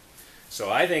beautifully.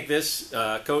 So I think this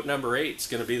coat number 8 is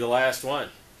going to be the last one.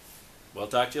 We'll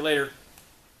talk to you later.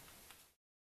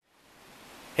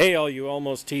 Hey, all you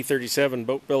almost T37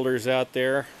 boat builders out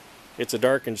there. It's a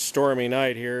dark and stormy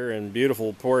night here in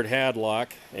beautiful Port Hadlock,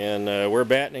 and we're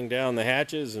battening down the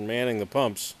hatches and manning the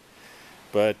pumps.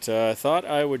 But I thought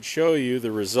I would show you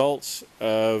the results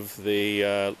of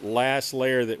the last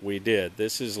layer that we did.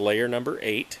 This is layer number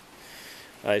 8.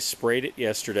 I sprayed it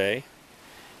yesterday,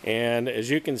 and as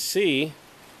you can see,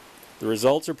 the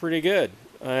results are pretty good.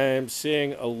 I'm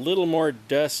seeing a little more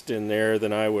dust in there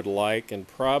than I would like, and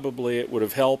probably it would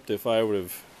have helped if I would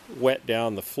have wet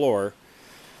down the floor.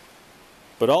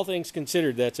 But all things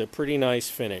considered, that's a pretty nice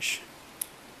finish.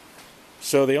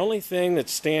 So the only thing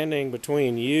that's standing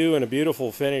between you and a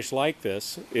beautiful finish like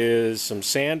this is some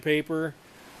sandpaper,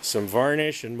 some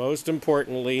varnish, and most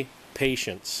importantly,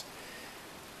 patience.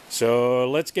 So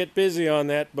let's get busy on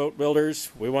that, boat builders.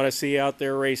 We want to see you out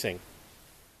there racing.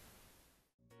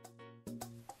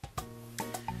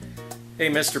 Hey,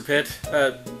 Mr. Pitt,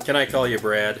 can I call you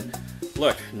Brad?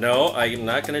 Look, no, I'm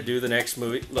not going to do the next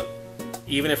movie. Look,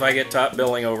 even if I get top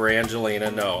billing over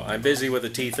Angelina, no. I'm busy with the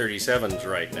T37s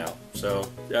right now. So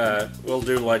we'll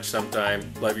do lunch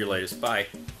sometime. Love your latest. Bye.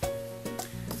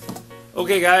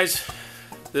 Okay, guys,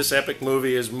 this epic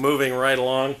movie is moving right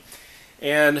along.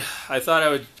 And I thought I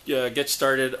would get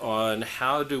started on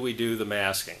how do we do the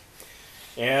masking.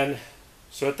 And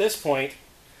so at this point,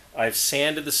 I've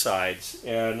sanded the sides,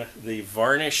 and the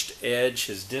varnished edge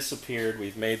has disappeared.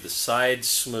 We've made the sides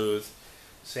smooth.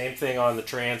 Same thing on the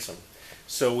transom.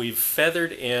 So we've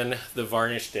feathered in the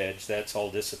varnished edge. That's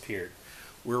all disappeared.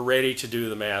 We're ready to do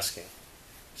the masking.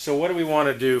 So what do we want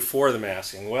to do for the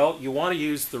masking? Well, you want to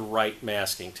use the right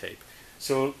masking tape.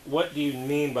 So what do you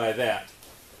mean by that?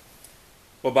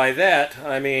 Well, by that,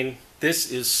 I mean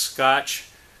this is Scotch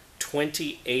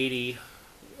 2080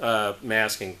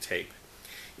 masking tape.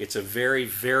 It's a very,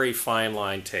 very fine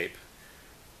line tape.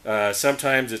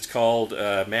 Sometimes it's called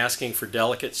masking for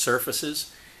delicate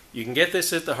surfaces. You can get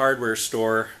this at the hardware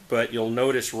store, but you'll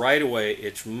notice right away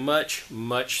it's much,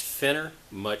 much thinner,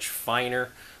 much finer,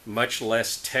 much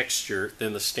less texture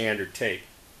than the standard tape.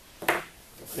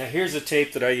 Now here's a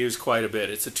tape that I use quite a bit.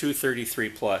 It's a 233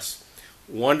 plus.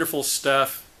 Wonderful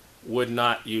stuff, would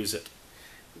not use it.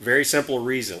 Very simple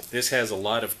reason. This has a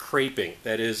lot of creping,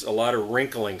 that is a lot of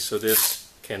wrinkling, so this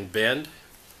can bend.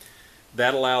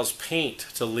 That allows paint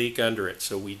to leak under it,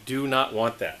 so we do not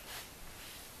want that.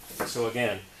 So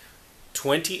again,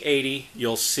 2080,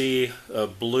 you'll see a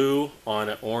blue on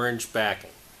an orange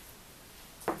backing.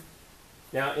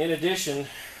 Now in addition,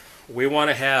 we want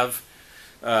to have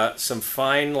some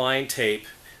fine line tape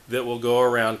that will go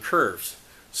around curves.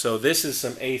 So this is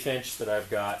some 1/8 inch that I've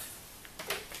got.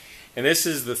 And this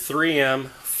is the 3M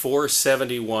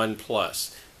 471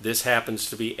 Plus. This happens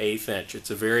to be 1/8 inch. It's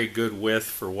a very good width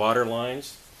for water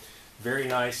lines. Very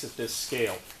nice at this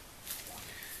scale.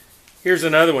 Here's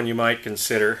another one you might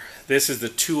consider. This is the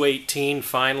 218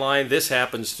 fine line. This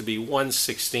happens to be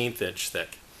 1/16 inch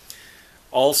thick.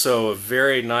 Also a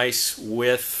very nice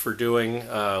width for doing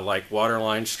like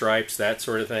waterline stripes, that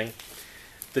sort of thing.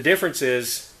 The difference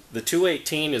is the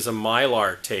 218 is a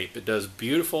mylar tape. It does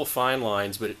beautiful fine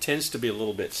lines, but it tends to be a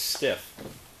little bit stiff.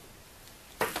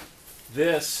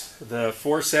 This, the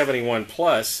 471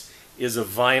 Plus, is a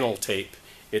vinyl tape.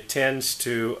 It tends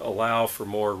to allow for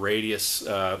more radius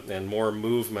and more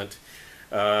movement.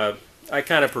 I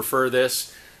kind of prefer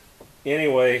this.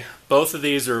 Anyway, both of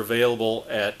these are available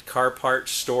at car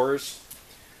parts stores.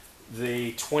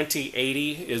 The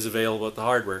 2080 is available at the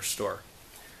hardware store.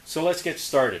 So let's get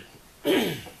started.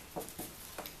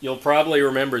 You'll probably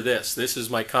remember this. This is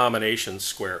my combination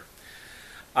square.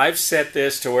 I've set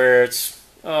this to where it's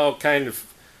kind of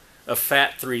a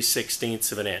fat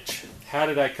 3/16 of an inch. How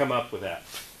did I come up with that?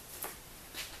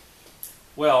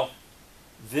 Well,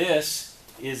 this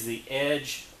is the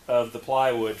edge of the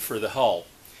plywood for the hull.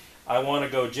 I want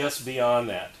to go just beyond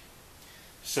that.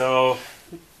 So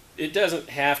it doesn't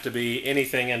have to be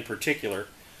anything in particular,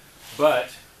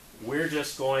 but we're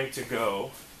just going to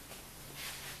go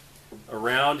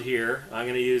around here. I'm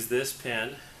going to use this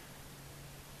pen.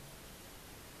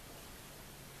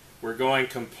 We're going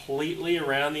completely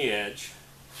around the edge.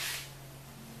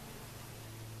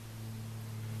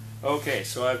 Okay,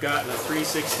 so I've gotten a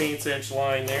 3/16 inch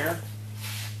line there.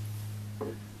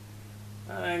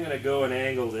 I'm going to go and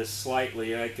angle this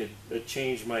slightly. I could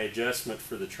change my adjustment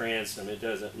for the transom. It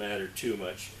doesn't matter too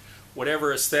much.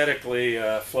 Whatever aesthetically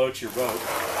floats your boat.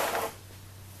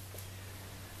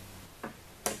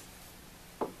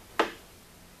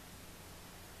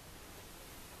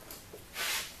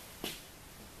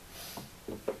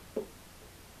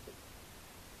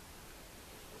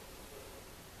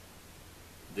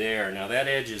 There, now that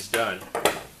edge is done.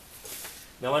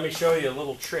 Now let me show you a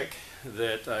little trick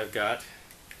that I've got.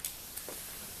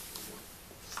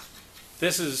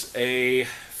 This is a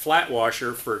flat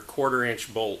washer for a 1/4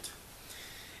 inch bolt.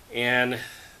 And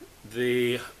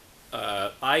the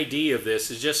ID of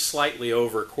this is just slightly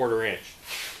over a 1/4 inch.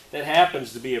 That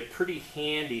happens to be a pretty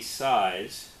handy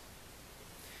size,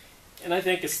 and I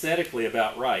think aesthetically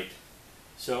about right.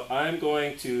 So I'm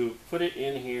going to put it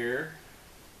in here.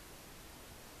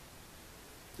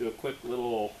 Do a quick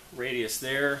little radius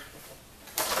there.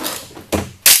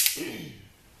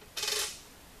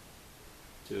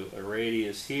 Do a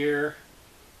radius here.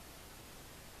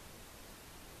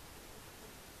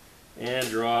 And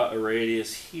draw a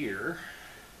radius here.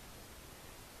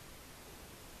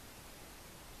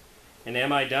 And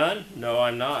am I done? No,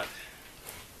 I'm not.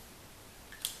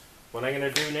 What I'm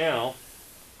going to do now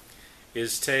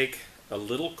is take a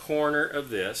little corner of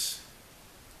this,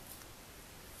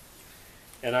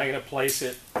 and I'm going to place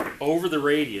it over the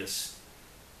radius.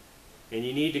 And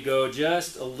you need to go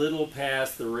just a little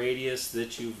past the radius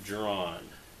that you've drawn.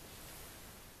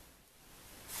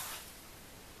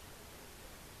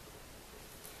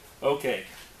 Okay,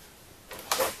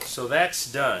 so that's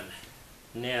done.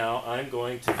 Now I'm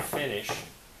going to finish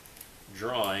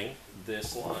drawing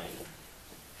this line.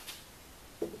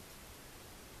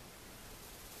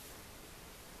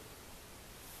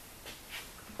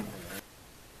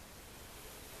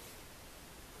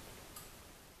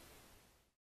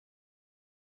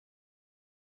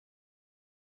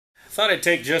 I thought I'd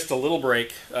take just a little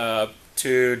break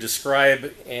to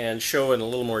describe and show in a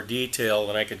little more detail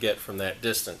than I could get from that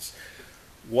distance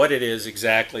what it is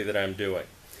exactly that I'm doing.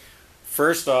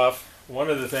 First off, one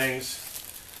of the things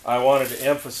I wanted to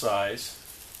emphasize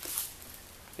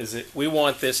is that we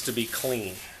want this to be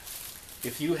clean.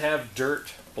 If you have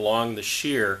dirt along the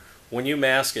shear, when you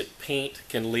mask it, paint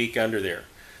can leak under there.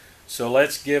 So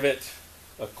let's give it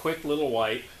a quick little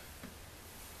wipe.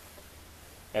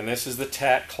 And this is the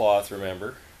tack cloth,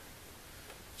 remember.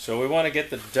 So we want to get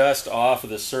the dust off of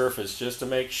the surface just to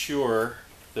make sure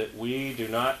that we do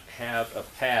not have a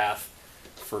path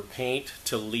for paint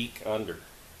to leak under.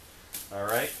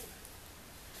 Alright?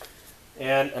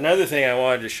 And another thing I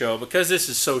wanted to show, because this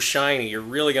is so shiny, you're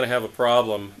really going to have a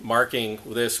problem marking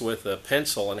this with a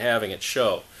pencil and having it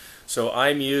show. So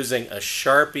I'm using a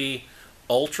Sharpie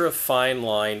ultra fine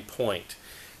line point.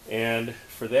 And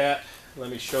for that, let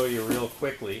me show you real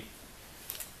quickly.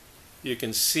 You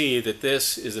can see that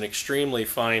this is an extremely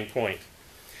fine point.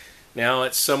 Now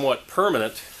it's somewhat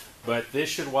permanent, but this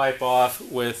should wipe off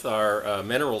with our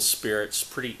mineral spirits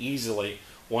pretty easily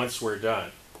once we're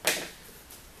done.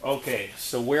 Okay,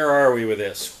 so where are we with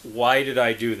this? Why did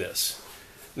I do this?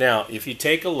 Now, if you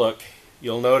take a look,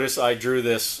 you'll notice I drew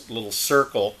this little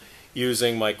circle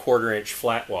using my 1/4 inch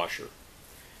flat washer.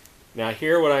 Now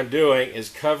here what I'm doing is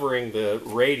covering the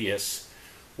radius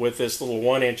with this little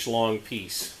 1 inch long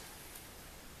piece.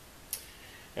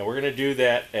 And we're going to do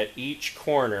that at each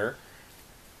corner,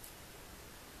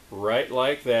 right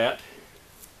like that.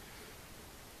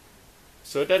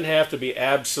 So it doesn't have to be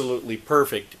absolutely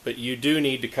perfect, but you do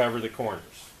need to cover the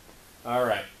corners.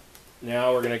 Alright,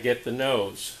 now we're going to get the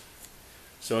nose.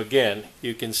 So again,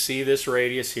 you can see this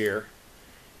radius here,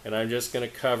 and I'm just going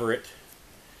to cover it,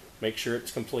 make sure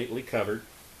it's completely covered.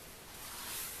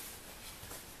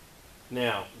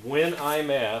 Now, when I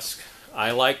mask, I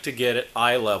like to get it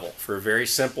eye level for a very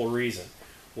simple reason.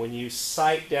 When you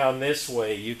sight down this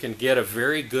way, you can get a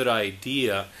very good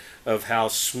idea of how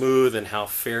smooth and how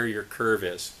fair your curve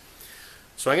is.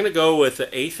 So I'm going to go with the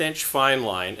 1/8 inch fine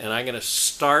line, and I'm going to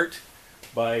start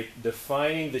by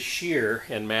defining the shear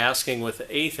and masking with the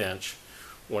 1/8 inch.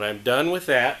 When I'm done with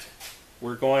that,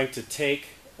 we're going to take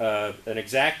an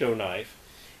X-Acto knife,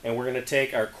 and we're going to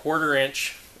take our 1/4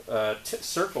 inch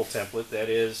circle template, that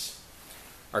is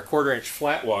our 1/4 inch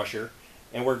flat washer,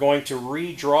 and we're going to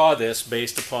redraw this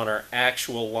based upon our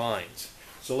actual lines.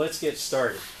 So let's get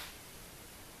started.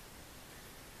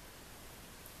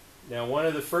 Now, one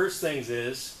of the first things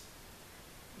is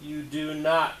you do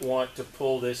not want to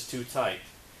pull this too tight.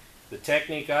 The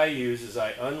technique I use is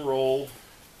I unroll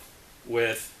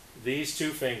with these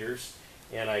 2 fingers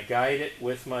and I guide it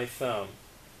with my thumb.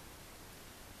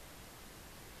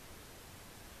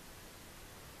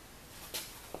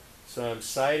 So I'm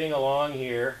sighting along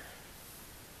here,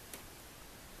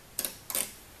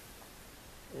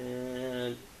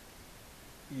 and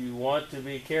you want to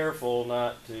be careful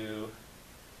not to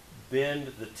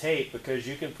bend the tape, because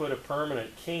you can put a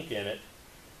permanent kink in it,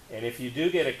 and if you do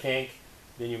get a kink,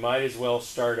 then you might as well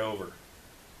start over.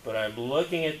 But I'm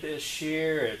looking at this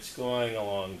shear, it's going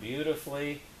along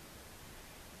beautifully,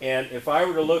 and if I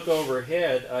were to look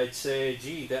overhead, I'd say,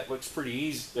 gee, that looks pretty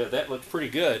easy, that looks pretty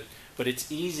good. But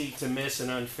it's easy to miss an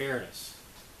unfairness.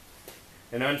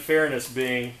 An unfairness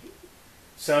being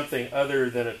something other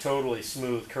than a totally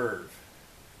smooth curve.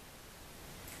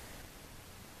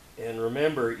 And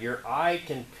remember, your eye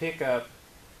can pick up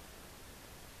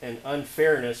an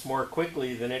unfairness more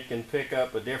quickly than it can pick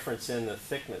up a difference in the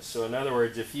thickness. So in other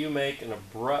words, if you make an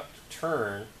abrupt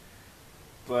turn,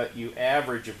 but you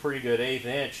average a pretty good 1/8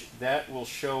 inch, that will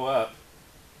show up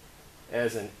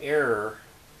as an error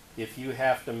if you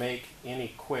have to make any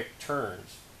quick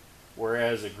turns,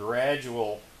 whereas a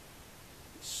gradual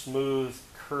smooth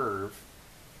curve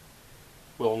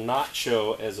will not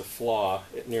show as a flaw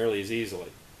nearly as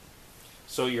easily.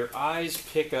 So your eyes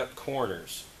pick up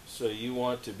corners, so you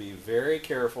want to be very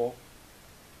careful.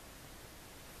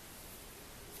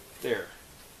 There.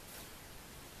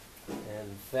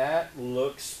 And that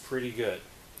looks pretty good.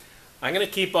 I'm going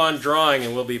to keep on drawing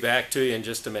and we'll be back to you in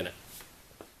just a minute.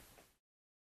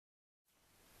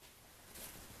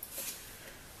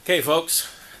 Okay folks,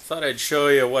 thought I'd show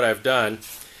you what I've done,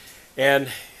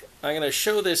 and I'm going to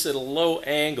show this at a low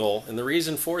angle, and the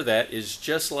reason for that is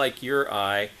just like your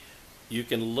eye, you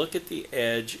can look at the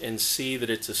edge and see that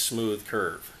it's a smooth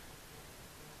curve.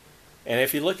 And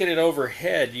if you look at it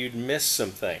overhead, you'd miss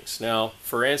some things. Now,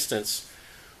 for instance,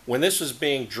 when this was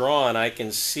being drawn, I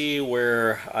can see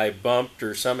where I bumped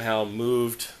or somehow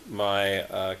moved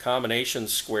my combination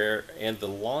square, and the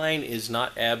line is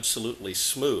not absolutely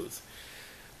smooth.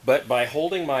 But by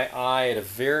holding my eye at a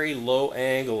very low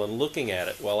angle and looking at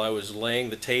it while I was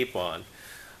laying the tape on,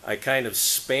 I kind of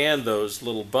spanned those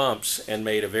little bumps and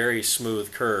made a very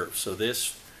smooth curve. So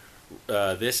this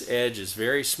edge is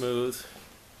very smooth,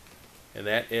 and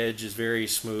that edge is very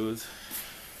smooth.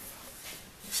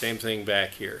 Same thing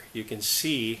back here. You can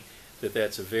see that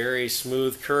that's a very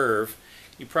smooth curve.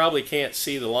 You probably can't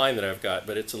see the line that I've got,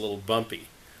 but it's a little bumpy.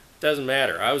 Doesn't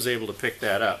matter. I was able to pick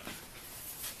that up.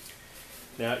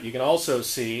 Now you can also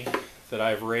see that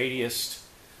I've radiused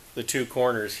the two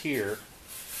corners here,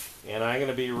 and I'm going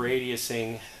to be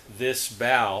radiusing this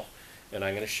bow, and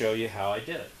I'm going to show you how I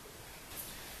did it.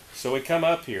 So we come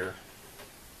up here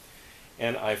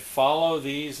and I follow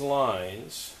these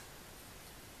lines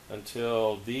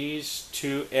until these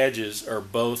two edges are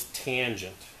both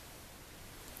tangent.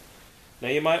 Now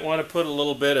you might want to put a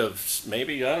little bit of,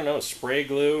 maybe, I don't know, spray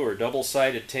glue or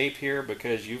double-sided tape here,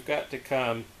 because you've got to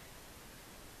come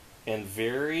and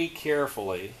very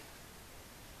carefully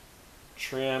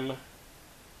trim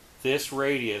this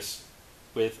radius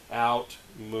without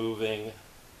moving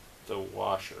the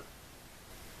washer.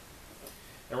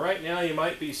 And right now you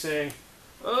might be saying,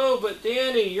 oh, but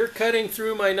Danny, you're cutting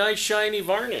through my nice shiny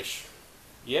varnish.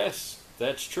 Yes,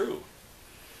 that's true.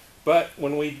 But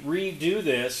when we redo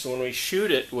this, when we shoot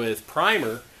it with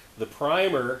primer, the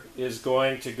primer is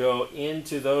going to go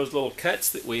into those little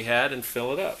cuts that we had and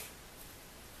fill it up.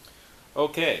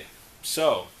 Okay,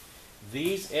 so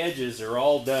these edges are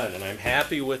all done, and I'm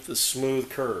happy with the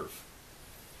smooth curve.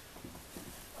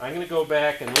 I'm going to go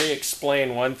back and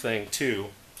re-explain one thing too,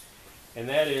 and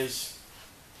that is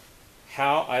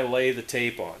how I lay the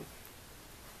tape on.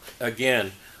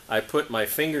 Again, I put my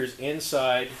fingers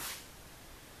inside,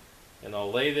 and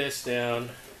I'll lay this down,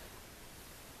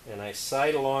 and I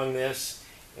sight along this,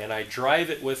 and I drive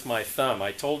it with my thumb.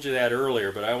 I told you that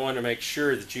earlier, but I wanted to make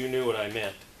sure that you knew what I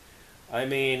meant. I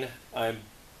mean, I'm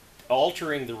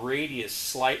altering the radius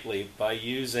slightly by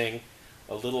using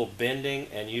a little bending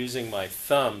and using my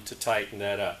thumb to tighten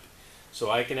that up. So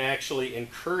I can actually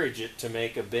encourage it to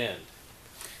make a bend.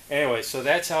 Anyway, so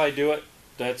that's how I do it.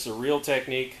 That's a real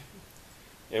technique.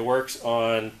 It works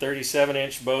on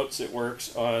 37-inch boats. It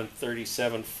works on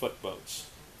 37-foot boats.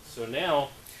 So now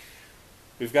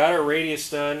we've got our radius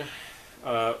done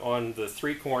on the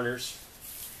three corners,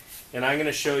 and I'm going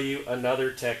to show you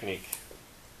another technique.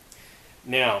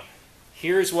 Now,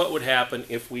 here's what would happen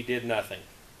if we did nothing.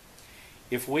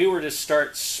 If we were to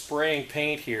start spraying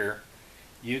paint here,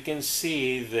 you can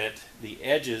see that the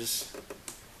edges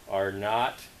are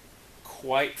not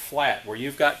quite flat. Where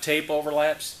you've got tape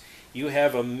overlaps, you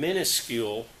have a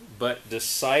minuscule but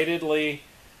decidedly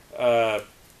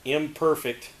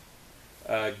imperfect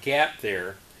gap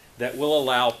there that will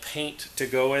allow paint to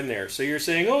go in there. So you're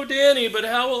saying, oh Danny, but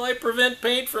how will I prevent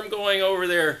paint from going over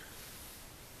there?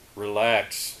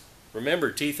 Relax.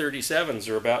 Remember, T37s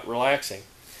are about relaxing.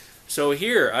 So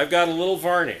here, I've got a little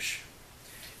varnish.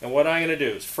 And what I'm going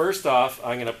to do is, first off,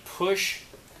 I'm going to push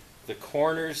the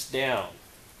corners down.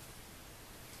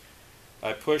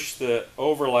 I push the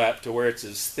overlap to where it's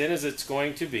as thin as it's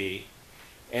going to be,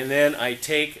 and then I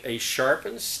take a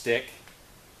sharpened stick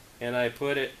and I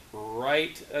put it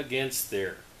right against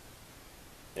there.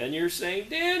 And you're saying,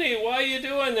 Danny, why are you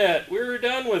doing that? We're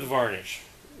done with varnish.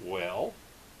 Well,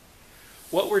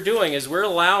 what we're doing is we're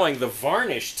allowing the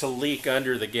varnish to leak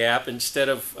under the gap instead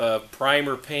of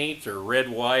primer paint or red,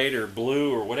 white, or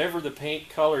blue, or whatever the paint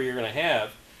color you're going to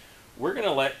have. We're going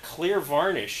to let clear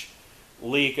varnish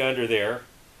leak under there,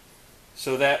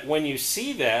 so that when you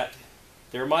see that,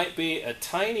 there might be a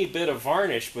tiny bit of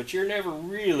varnish, but you're never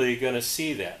really going to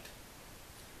see that.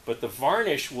 But the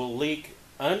varnish will leak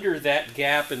under that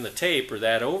gap in the tape or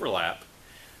that overlap,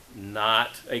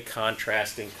 not a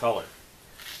contrasting color.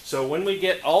 So when we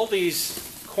get all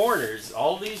these corners,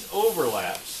 all these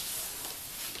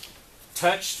overlaps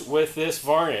touched with this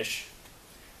varnish,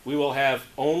 we will have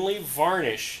only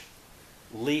varnish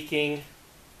leaking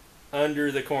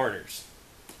under the corners.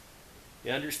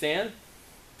 You understand?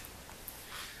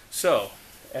 So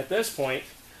at this point,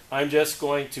 I'm just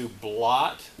going to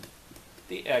blot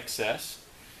the excess.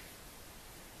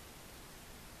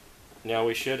 Now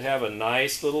we should have a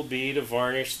nice little bead of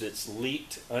varnish that's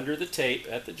leaked under the tape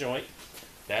at the joint.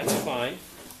 That's fine.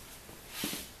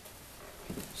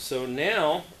 So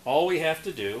now all we have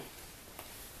to do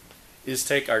is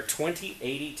take our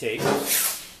 2080 tape,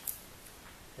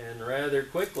 and rather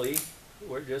quickly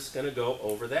we're just going to go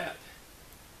over that.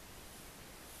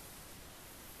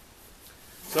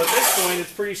 So at this point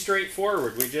it's pretty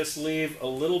straightforward. We just leave a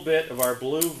little bit of our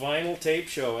blue vinyl tape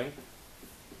showing,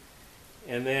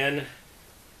 and then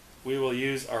we will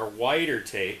use our whiter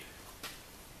tape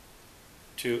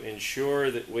to ensure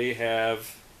that we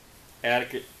have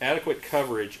adequate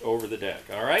coverage over the deck.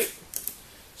 All right?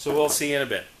 So we'll see you in a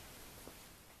bit.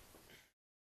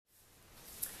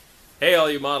 Hey, all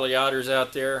you model yachters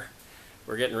out there.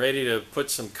 We're getting ready to put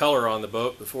some color on the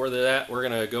boat. Before that, we're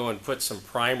going to go and put some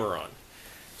primer on.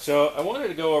 So I wanted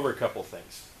to go over a couple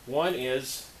things. One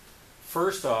is,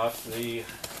 first off, the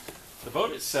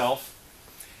boat itself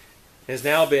has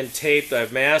now been taped.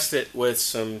 I've masked it with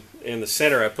some, in the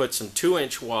center I put some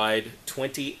 2-inch wide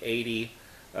 2080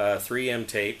 3M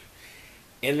tape.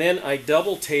 And then I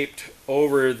double taped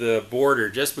over the border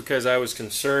just because I was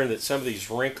concerned that some of these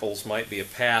wrinkles might be a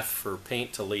path for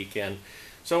paint to leak in.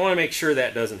 So I want to make sure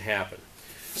that doesn't happen.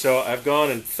 So I've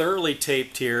gone and thoroughly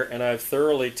taped here, and I've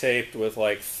thoroughly taped with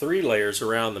like 3 layers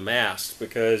around the mast,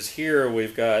 because here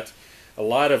we've got a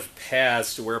lot of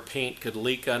paths to where paint could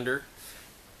leak under.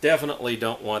 Definitely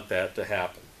don't want that to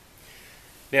happen.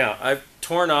 Now I've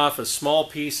torn off a small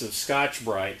piece of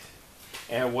Scotch-Brite,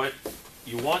 and what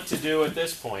you want to do at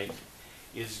this point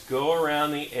is go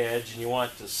around the edge and you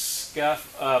want to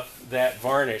scuff up that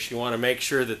varnish. You want to make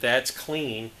sure that that's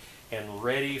clean and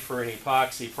ready for an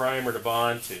epoxy primer to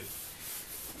bond to.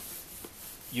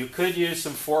 You could use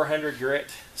some 400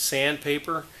 grit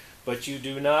sandpaper, but you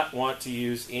do not want to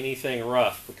use anything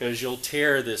rough because you'll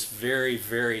tear this very,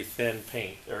 very thin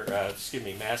paint, or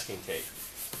masking tape.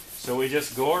 So we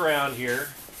just go around here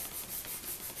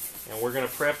and we're going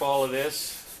to prep all of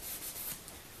this.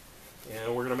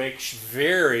 And we're going to make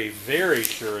very, very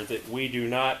sure that we do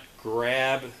not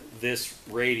grab this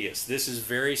radius. This is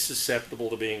very susceptible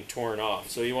to being torn off.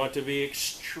 So you want to be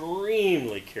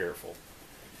extremely careful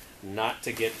not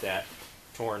to get that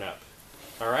torn up.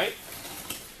 All right?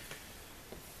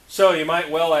 So you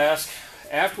might well ask,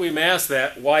 after we mask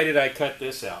that, why did I cut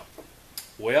this out?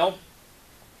 Well,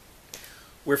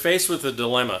 we're faced with a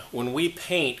dilemma. When we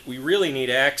paint, we really need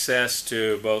access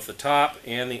to both the top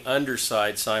and the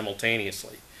underside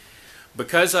simultaneously.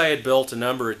 Because I had built a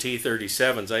number of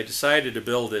T37s, I decided to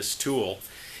build this tool.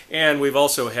 And we've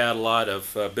also had a lot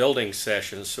of building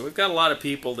sessions, so we've got a lot of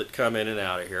people that come in and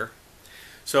out of here.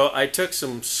 So I took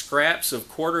some scraps of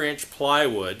 1/4-inch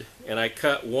plywood and I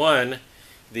cut one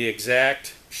the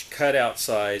exact cutout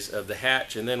size of the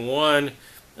hatch, and then one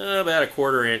about a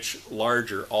 1/4-inch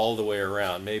larger all the way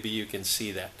around. Maybe you can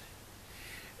see that.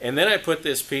 And then I put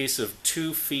this piece of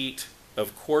 2 feet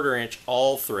of 1/4-inch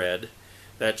all thread.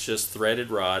 That's just threaded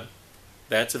rod.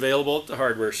 That's available at the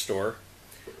hardware store.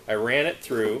 I ran it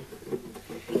through,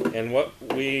 and what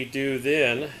we do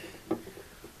then,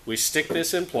 we stick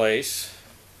this in place.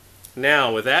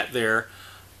 Now with that there,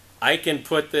 I can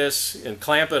put this and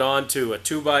clamp it onto a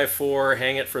 2x4,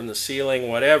 hang it from the ceiling,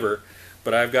 whatever,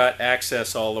 but I've got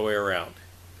access all the way around.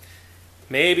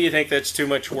 Maybe you think that's too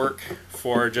much work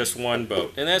for just one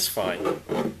boat, and that's fine.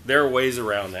 There are ways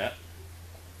around that.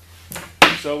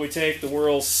 So we take the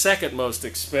world's second most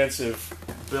expensive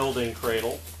building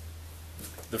cradle,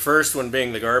 the first one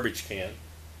being the garbage can,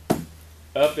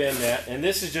 up in that, and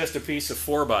this is just a piece of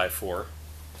 4x4,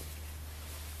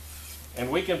 and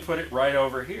we can put it right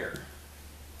over here.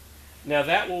 Now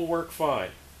that will work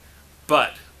fine,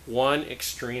 but one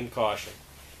extreme caution.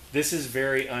 This is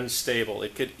very unstable.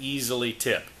 It could easily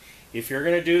tip. If you're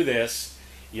going to do this,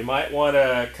 you might want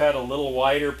to cut a little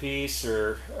wider piece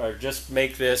or just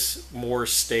make this more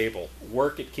stable.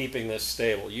 Work at keeping this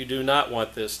stable. You do not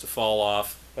want this to fall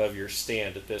off of your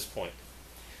stand at this point.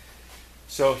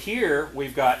 So here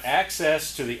we've got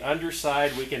access to the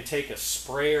underside. We can take a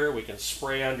sprayer, we can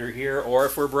spray under here, or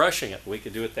if we're brushing it, we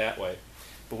could do it that way.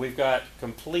 But we've got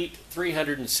complete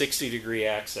 360-degree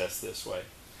access this way.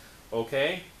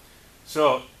 Okay?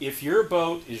 So if your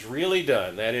boat is really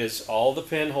done, that is, all the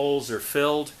pinholes are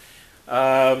filled,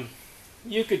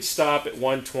 you could stop at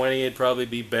 120. It'd probably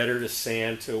be better to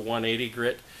sand to a 180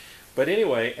 grit. But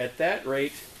anyway, at that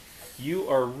rate, you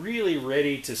are really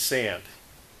ready to sand.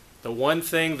 The one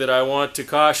thing that I want to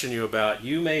caution you about,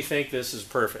 you may think this is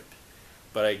perfect,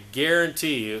 but I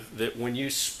guarantee you that when you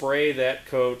spray that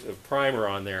coat of primer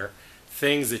on there,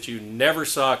 things that you never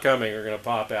saw coming are going to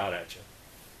pop out at you.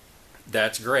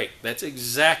 That's great. That's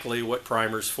exactly what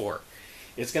primer's for.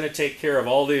 It's going to take care of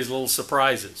all these little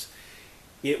surprises.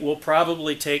 It will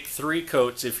probably take 3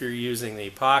 coats if you're using the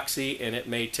epoxy, and it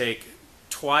may take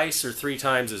twice or 3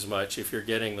 times as much if you're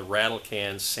getting the rattle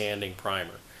can sanding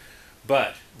primer.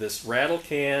 But this rattle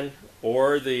can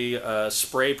or the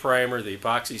spray primer, the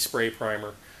epoxy spray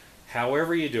primer,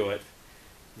 however you do it,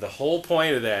 the whole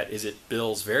point of that is it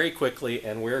builds very quickly,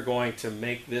 and we're going to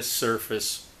make this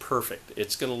surface perfect.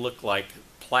 It's going to look like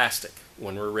plastic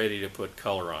when we're ready to put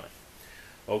color on it.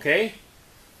 Okay?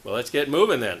 Well, let's get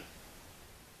moving then.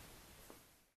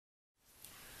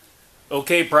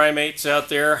 Okay, primates out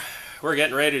there, we're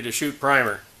getting ready to shoot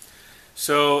primer.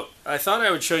 So I thought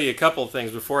I would show you a couple of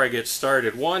things before I get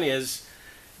started. One is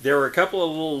there were a couple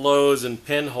of little lows and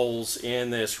pinholes in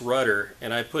this rudder,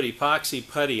 and I put epoxy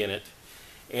putty in it,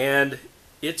 and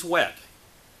it's wet.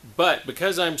 But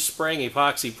because I'm spraying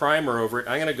epoxy primer over it,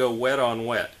 I'm going to go wet on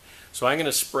wet. So I'm going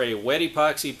to spray wet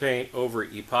epoxy paint over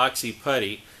epoxy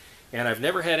putty, and I've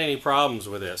never had any problems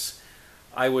with this.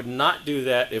 I would not do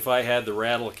that if I had the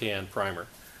rattle can primer.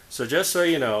 So just so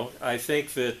you know, I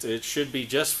think that it should be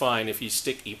just fine if you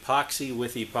stick epoxy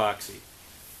with epoxy.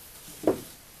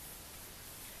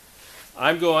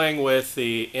 I'm going with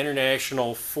the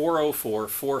International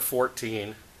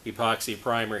 404-414 epoxy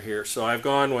primer here. So I've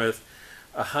gone with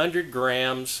 100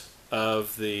 grams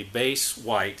of the base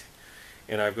white,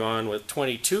 and I've gone with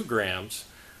 22 grams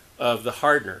of the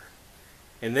hardener.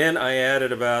 And then I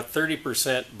added about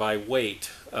 30% by weight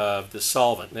of the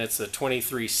solvent. That's the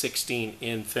 2316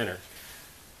 in thinner.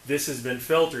 This has been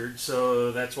filtered,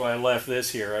 so that's why I left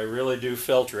this here. I really do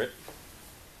filter it.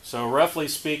 So roughly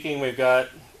speaking, we've got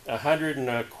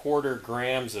 125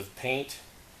 grams of paint,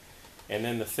 and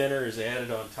then the thinner is added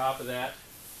on top of that.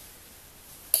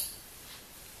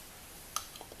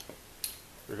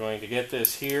 We're going to get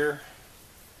this here.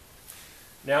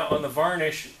 Now on the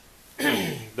varnish,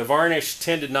 the varnish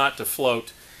tended not to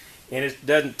float, and it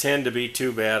doesn't tend to be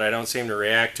too bad. I don't seem to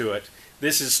react to it.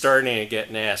 This is starting to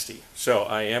get nasty, so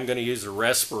I am going to use a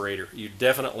respirator. You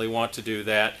definitely want to do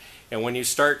that, and when you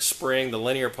start spraying the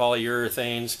linear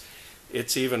polyurethanes,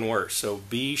 it's even worse, so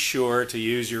be sure to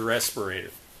use your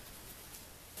respirator.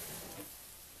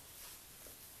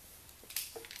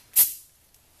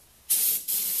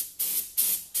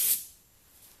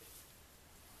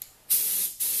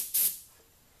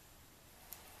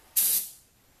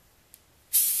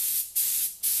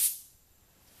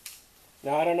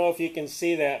 Now I don't know if you can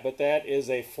see that, but that is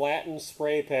a flattened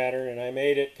spray pattern, and I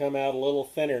made it come out a little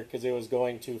thinner because it was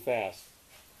going too fast.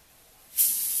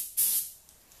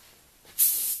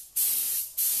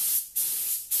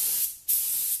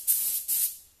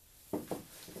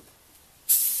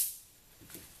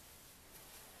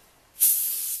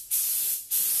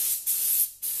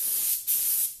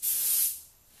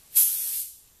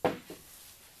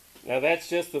 Now that's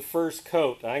just the first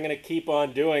coat. I'm going to keep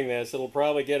on doing this. It'll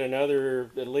probably get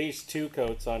another at least 2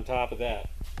 coats on top of that.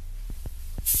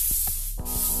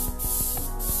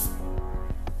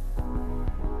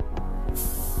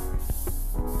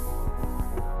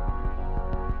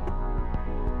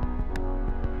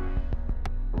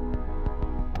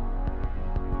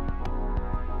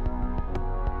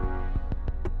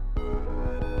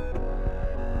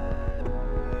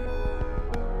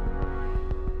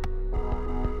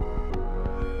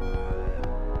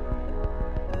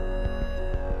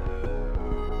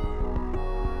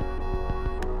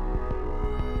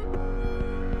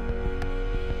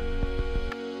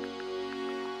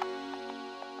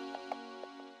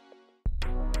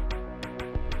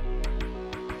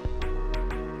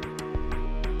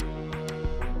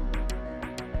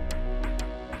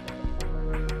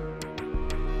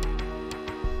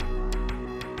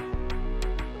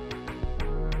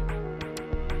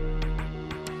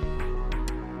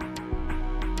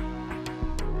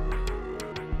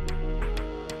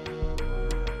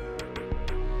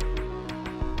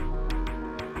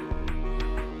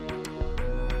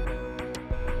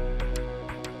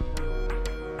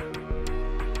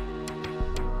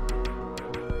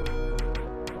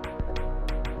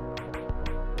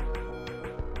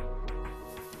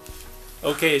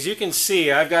 Okay, as you can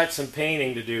see, I've got some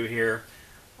painting to do here.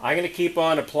 I'm going to keep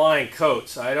on applying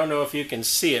coats. I don't know if you can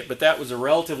see it, but that was a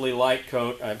relatively light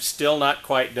coat. I'm still not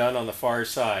quite done on the far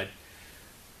side.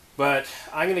 But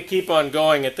I'm going to keep on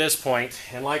going at this point,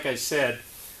 and like I said,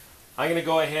 I'm going to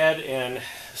go ahead and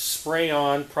spray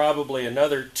on probably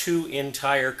another 2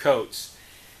 entire coats.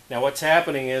 Now what's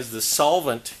happening is the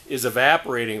solvent is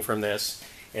evaporating from this,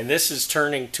 and this is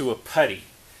turning to a putty.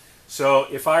 So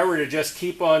if I were to just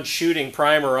keep on shooting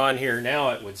primer on here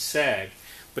now, it would sag.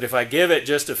 But if I give it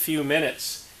just a few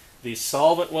minutes, the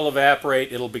solvent will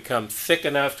evaporate. It'll become thick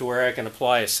enough to where I can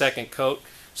apply a second coat.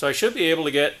 So I should be able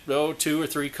to get 2 or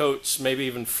 3 coats, maybe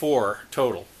even 4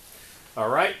 total. All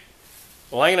right.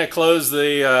 Well, I'm going to close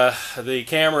the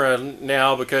camera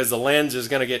now because the lens is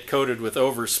going to get coated with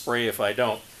overspray if I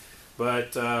don't.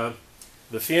 But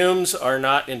the fumes are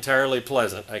not entirely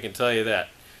pleasant, I can tell you that.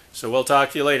 So we'll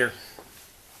talk to you later.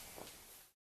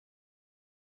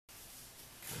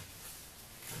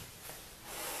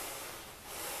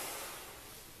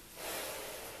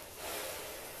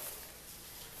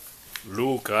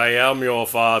 Luke, I am your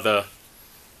father.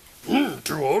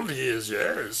 Too old he is,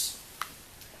 yes.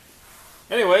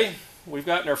 Anyway, we've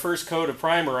gotten our first coat of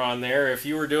primer on there. If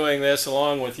you were doing this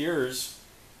along with yours,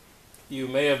 you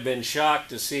may have been shocked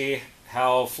to see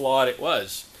how flawed it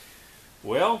was.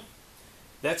 Well,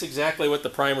 that's exactly what the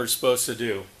primer is supposed to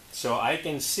do. So I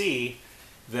can see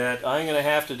that I'm going to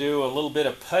have to do a little bit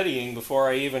of puttying before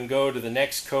I even go to the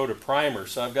next coat of primer.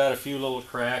 So I've got a few little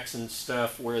cracks and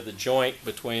stuff where the joint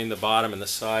between the bottom and the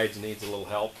sides needs a little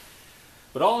help.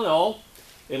 But all in all,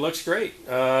 it looks great.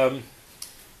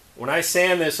 When I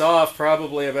sand this off,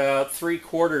 probably about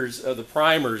 3/4 of the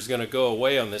primer is going to go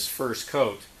away on this first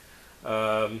coat.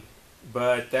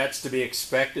 But that's to be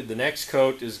expected. The next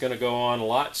coat is going to go on a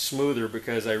lot smoother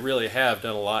because I really have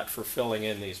done a lot for filling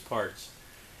in these parts.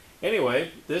 Anyway,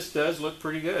 this does look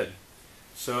pretty good.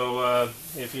 So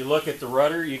if you look at the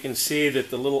rudder, you can see that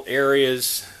the little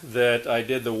areas that I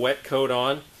did the wet coat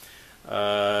on,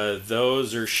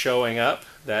 those are showing up.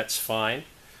 That's fine.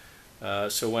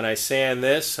 So when I sand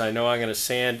this, I know I'm going to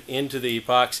sand into the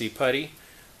epoxy putty.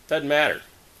 Doesn't matter.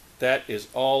 That is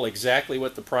all exactly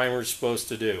what the primer is supposed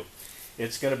to do.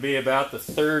 It's going to be about the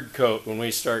third coat when we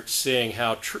start seeing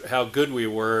how good we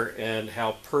were and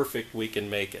how perfect we can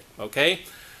make it. Okay?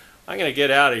 I'm going to get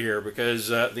out of here because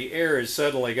the air has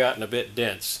suddenly gotten a bit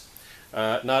dense.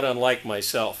 Not unlike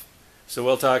myself. So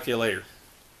we'll talk to you later.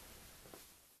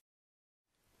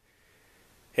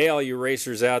 Hey, all you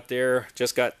racers out there,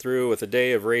 just got through with a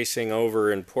day of racing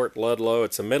over in Port Ludlow.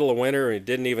 It's the middle of winter and we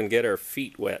didn't even get our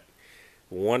feet wet.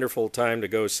 Wonderful time to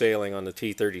go sailing on the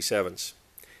T37s.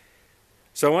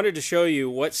 So I wanted to show you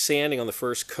what sanding on the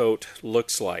first coat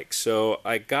looks like. So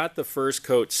I got the first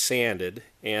coat sanded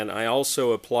and I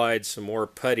also applied some more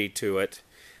putty to it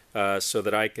so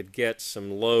that I could get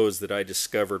some lows that I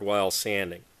discovered while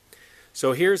sanding.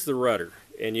 So here's the rudder.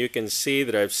 And you can see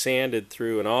that I've sanded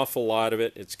through an awful lot of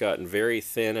it. It's gotten very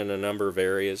thin in a number of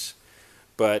areas.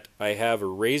 But I have a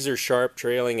razor sharp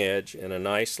trailing edge and a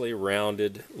nicely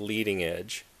rounded leading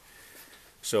edge.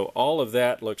 So all of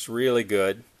that looks really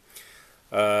good.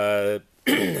 I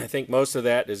think most of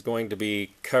that is going to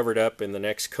be covered up in the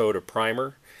next coat of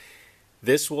primer.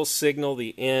 This will signal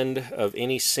the end of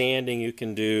any sanding you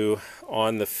can do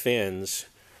on the fins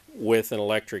with an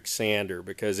electric sander,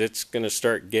 because it's going to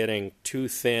start getting too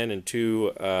thin and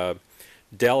too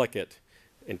delicate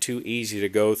and too easy to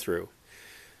go through.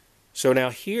 So now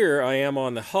here I am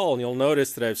on the hull, and you'll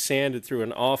notice that I've sanded through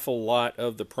an awful lot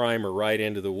of the primer right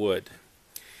into the wood.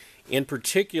 In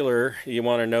particular, you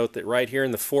want to note that right here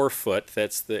in the forefoot,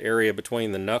 that's the area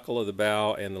between the knuckle of the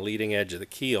bow and the leading edge of the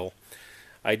keel,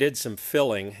 I did some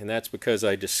filling, and that's because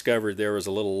I discovered there was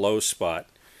a little low spot.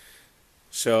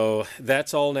 So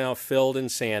that's all now filled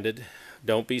and sanded.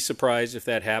 Don't be surprised if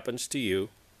that happens to you.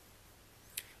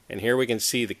 And here we can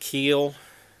see the keel.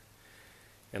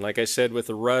 And like I said with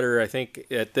the rudder, I think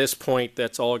at this point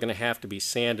that's all going to have to be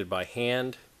sanded by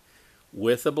hand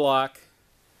with a block.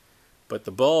 But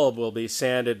the bulb will be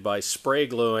sanded by spray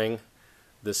gluing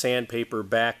the sandpaper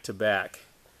back to back.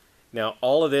 Now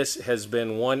all of this has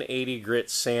been 180 grit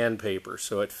sandpaper,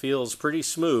 so it feels pretty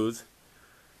smooth.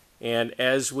 And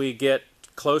as we get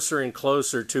closer and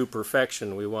closer to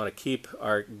perfection, we want to keep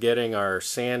getting our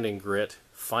sanding grit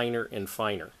finer and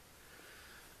finer.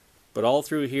 But all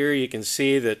through here you can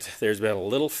see that there's been a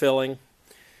little filling.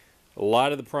 A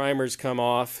lot of the primers come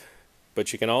off,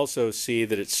 but you can also see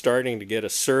that it's starting to get a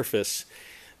surface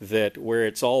that where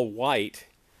it's all white,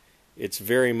 it's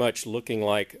very much looking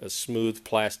like a smooth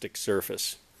plastic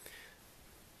surface.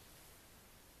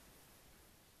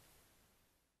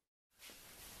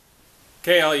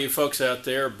 Okay, all you folks out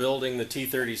there building the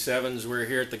T37s, we're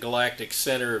here at the Galactic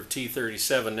Center of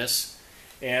T37ness,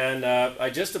 and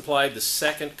I just applied the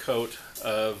second coat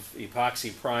of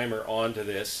epoxy primer onto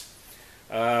this.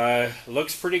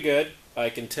 Looks pretty good. I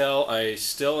can tell I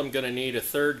still am going to need a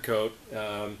third coat,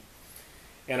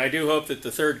 and I do hope that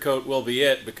the third coat will be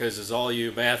it, because as all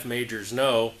you math majors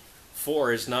know,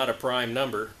 4 is not a prime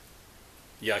number.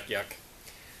 Yuck, yuck.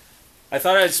 I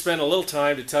thought I'd spend a little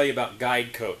time to tell you about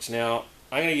guide coats. Now,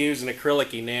 I'm going to use an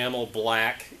acrylic enamel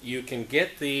black. You can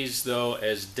get these, though,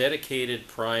 as dedicated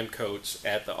prime coats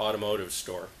at the automotive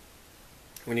store.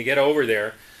 When you get over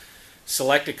there,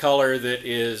 select a color that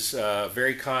is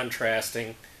very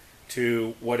contrasting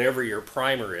to whatever your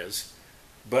primer is.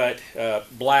 But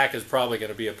black is probably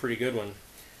going to be a pretty good one.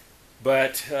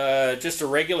 But just a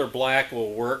regular black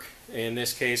will work. In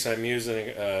this case, I'm using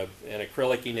an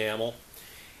acrylic enamel.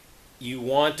 You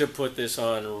want to put this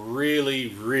on really,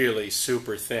 really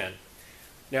super thin.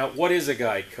 Now, what is a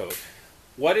guide coat?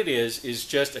 What it is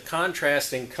just a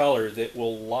contrasting color that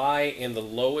will lie in the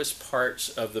lowest parts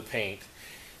of the paint,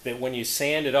 that when you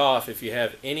sand it off, if you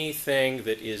have anything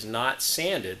that is not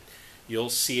sanded, you'll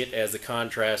see it as a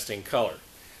contrasting color.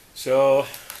 So,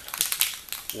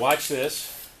 watch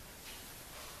this.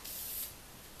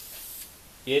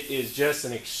 It is just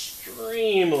an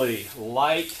extremely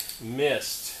light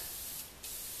mist.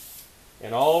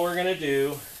 And all we're going to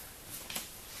do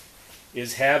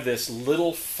is have this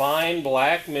little fine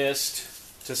black mist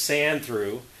to sand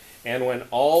through, and when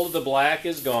all of the black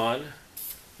is gone,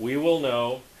 we will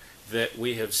know that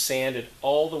we have sanded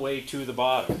all the way to the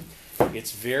bottom.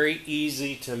 It's very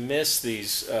easy to miss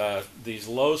these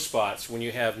low spots when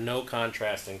you have no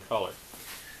contrast in color.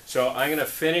 So I'm going to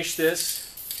finish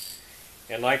this,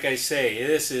 and like I say,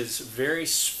 this is very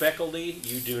speckledy.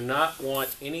 You do not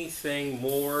want anything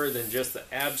more than just the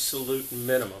absolute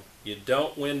minimum. You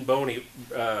don't win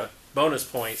bonus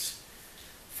points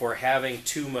for having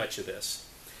too much of this.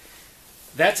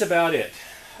 That's about it.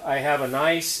 I have a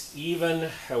nice, even,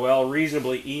 well,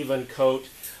 reasonably even coat.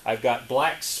 I've got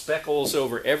black speckles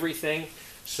over everything,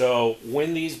 so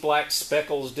when these black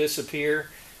speckles disappear,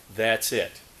 that's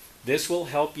it. This will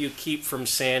help you keep from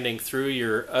sanding through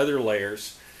your other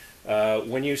layers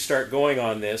when you start going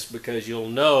on this, because you'll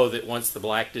know that once the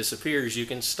black disappears, you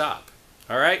can stop.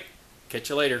 All right, catch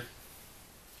you later.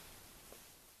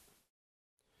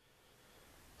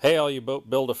 Hey, all you boat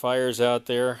build-a-fires out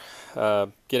there,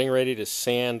 getting ready to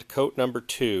sand coat number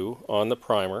 2 on the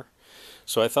primer.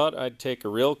 So I thought I'd take a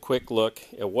real quick look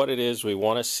at what it is we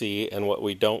want to see and what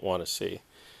we don't want to see.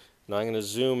 Now I'm going to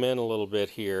zoom in a little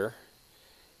bit here,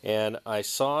 and I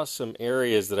saw some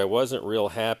areas that I wasn't real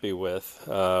happy with.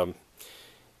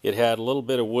 It had a little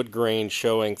bit of wood grain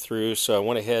showing through, so I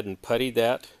went ahead and puttied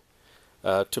that.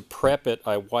 To prep it,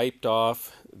 I wiped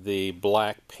off the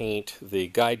black paint, the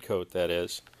guide coat that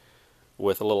is,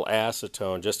 with a little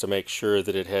acetone just to make sure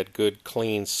that it had good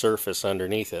clean surface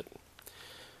underneath it.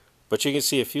 But you can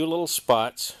see a few little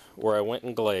spots where I went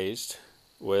and glazed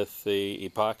with the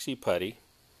epoxy putty.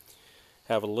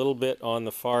 Have a little bit on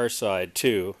the far side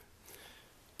too,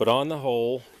 but on the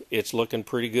whole it's looking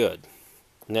pretty good.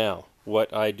 Now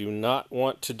what I do not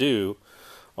want to do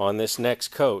on this next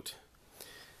coat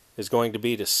is going to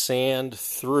be to sand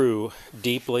through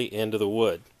deeply into the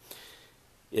wood.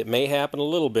 It may happen a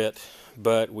little bit,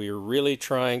 but we're really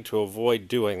trying to avoid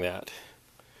doing that.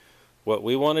 What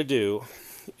we want to do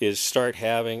is start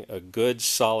having a good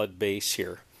solid base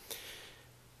here.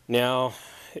 Now,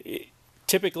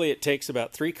 typically it takes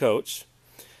about 3 coats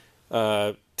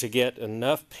to get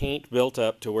enough paint built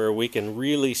up to where we can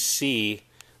really see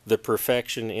the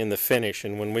perfection in the finish,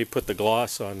 and when we put the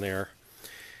gloss on there,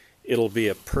 it'll be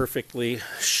a perfectly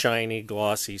shiny,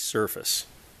 glossy surface.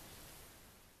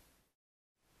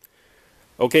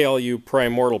 Okay, all you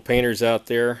primordial painters out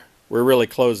there, we're really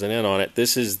closing in on it.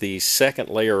 This is the second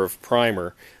layer of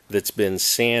primer that's been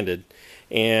sanded,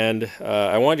 and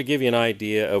I wanted to give you an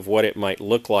idea of what it might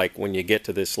look like when you get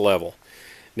to this level.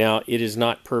 Now, it is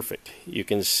not perfect. You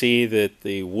can see that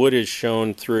the wood is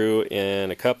shown through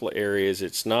in a couple of areas.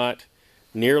 It's not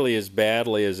nearly as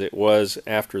badly as it was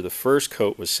after the first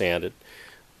coat was sanded,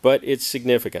 but it's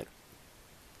significant.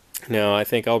 Now, I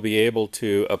think I'll be able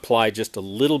to apply just a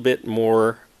little bit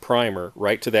more primer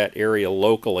right to that area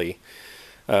locally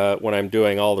when I'm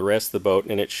doing all the rest of the boat,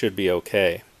 and it should be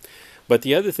okay. But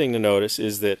the other thing to notice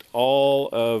is that all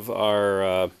of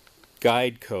our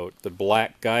guide coat, the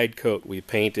black guide coat we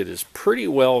painted, is pretty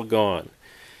well gone.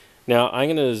 Now I'm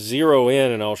going to zero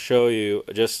in and I'll show you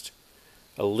just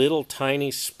a little tiny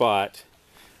spot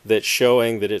that's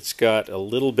showing that it's got a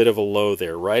little bit of a low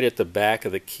there, right at the back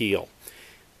of the keel.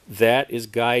 That is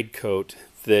guide coat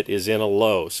that is in a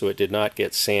low, so it did not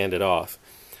get sanded off.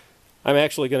 I'm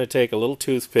actually going to take a little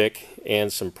toothpick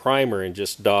and some primer and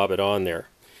just daub it on there.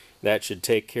 That should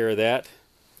take care of that.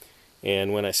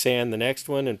 And when I sand the next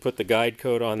one and put the guide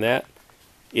coat on that,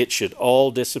 it should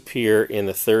all disappear in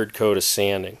the third coat of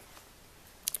sanding.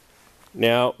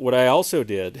 Now, what I also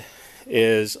did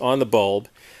is on the bulb,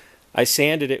 I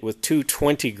sanded it with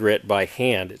 220 grit by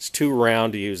hand. It's too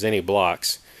round to use any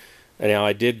blocks. Now,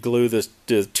 I did glue the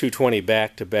 220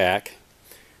 back to back.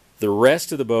 The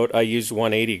rest of the boat I used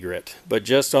 180 grit, but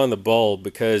just on the bulb,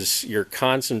 because you're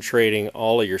concentrating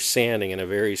all of your sanding in a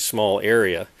very small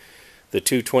area, the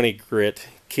 220 grit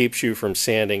keeps you from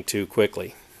sanding too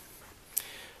quickly.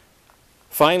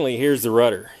 Finally, here's the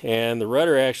rudder, and the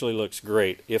rudder actually looks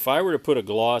great. If I were to put a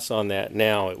gloss on that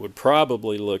now, it would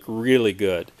probably look really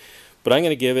good. But I'm going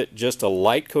to give it just a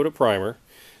light coat of primer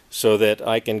so that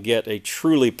I can get a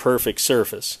truly perfect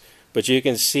surface. But you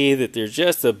can see that there's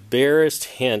just the barest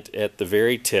hint at the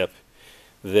very tip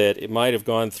that it might have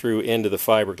gone through into the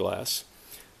fiberglass.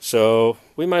 So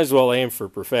we might as well aim for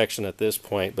perfection at this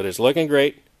point, but it's looking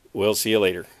great. We'll see you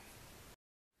later.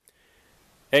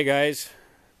 Hey guys,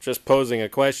 just posing a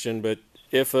question, but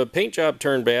if a paint job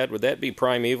turned bad, would that be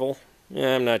primeval?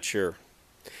 I'm not sure.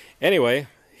 Anyway,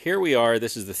 here we are.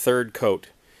 This is the third coat.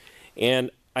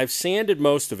 And I've sanded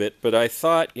most of it, but I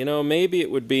thought, maybe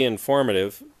it would be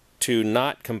informative to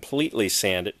not completely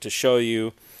sand it to show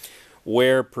you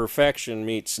where perfection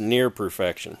meets near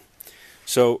perfection.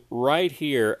 So right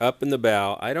here up in the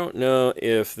bow, I don't know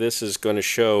if this is going to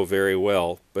show very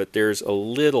well, but there's a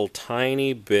little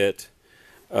tiny bit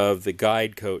of the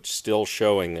guide coat still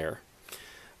showing there.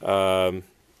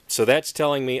 So that's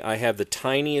telling me I have the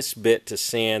tiniest bit to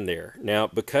sand there. Now,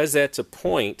 because that's a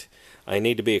point, I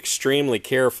need to be extremely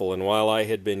careful, and while I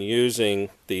had been using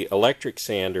the electric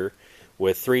sander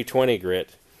with 320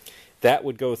 grit, that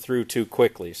would go through too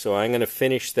quickly. So I'm going to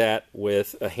finish that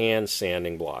with a hand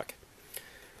sanding block.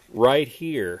 Right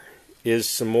here is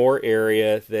some more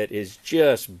area that is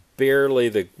just barely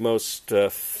the most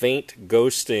faint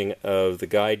ghosting of the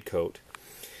guide coat.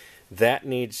 That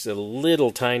needs a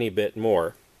little tiny bit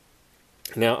more.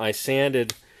 Now I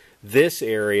sanded this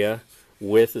area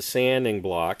with a sanding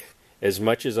block as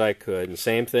much as I could, and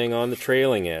same thing on the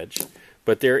trailing edge,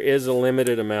 but there is a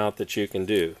limited amount that you can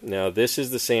do. Now this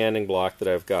is the sanding block that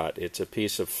I've got. It's a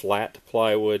piece of flat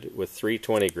plywood with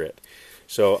 320 grit.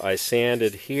 So I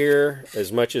sanded here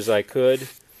as much as I could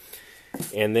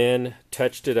and then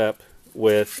touched it up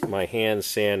with my hand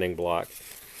sanding block.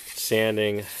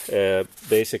 Sanding,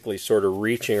 basically sort of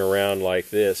reaching around like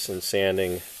this and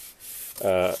sanding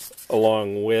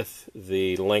along with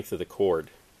the length of the cord.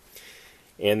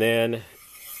 And then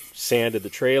sanded the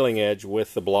trailing edge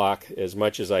with the block as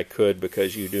much as I could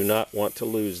because you do not want to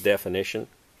lose definition.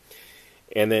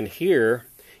 And then here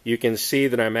you can see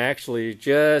that I'm actually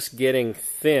just getting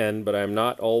thin, but I'm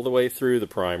not all the way through the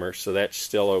primer, so that's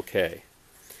still okay.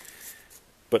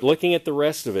 But looking at the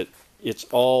rest of it, it's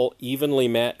all evenly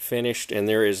matte finished, and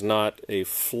there is not a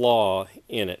flaw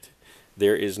in it.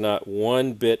 There is not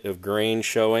one bit of grain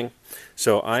showing,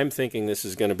 so I'm thinking this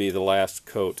is going to be the last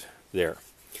coat there.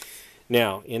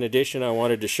 Now, in addition, I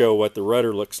wanted to show what the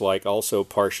rudder looks like, also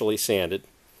partially sanded.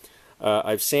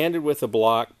 I've sanded with a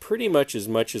block pretty much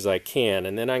as I can,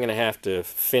 and then I'm going to have to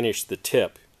finish the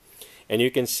tip. And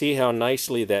you can see how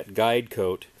nicely that guide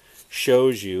coat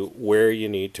shows you where you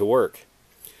need to work.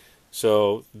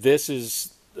 So this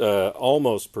is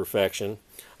almost perfection.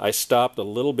 I stopped a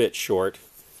little bit short,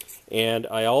 and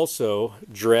I also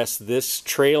dressed this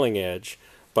trailing edge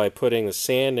by putting the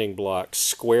sanding block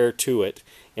square to it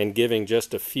and giving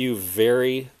just a few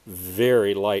very,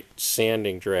 very light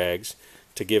sanding drags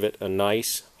to give it a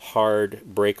nice, hard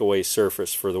breakaway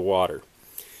surface for the water.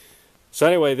 So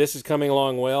anyway, this is coming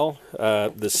along well.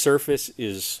 The surface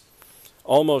is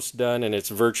almost done and it's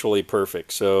virtually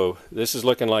perfect. So this is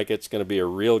looking like it's going to be a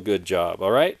real good job.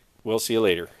 All right, we'll see you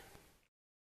later.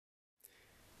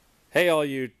 Hey, all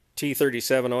you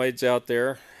T37oids out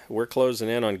there. We're closing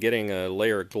in on getting a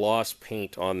layer of gloss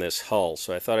paint on this hull.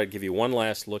 So I thought I'd give you one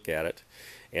last look at it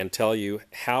and tell you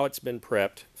how it's been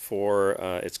prepped for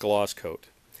its gloss coat.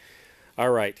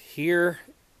 Alright, here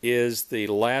is the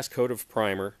last coat of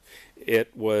primer.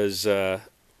 It was, the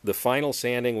final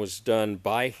sanding was done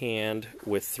by hand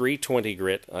with 320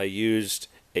 grit. I used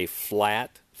a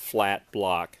flat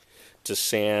block to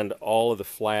sand all of the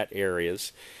flat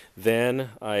areas.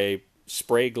 Then I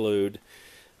spray glued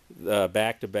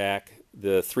back to back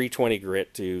the 320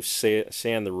 grit to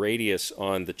sand the radius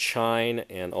on the chine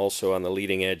and also on the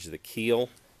leading edge of the keel.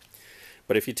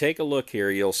 But if you take a look here,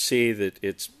 you'll see that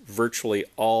it's virtually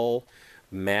all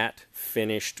matte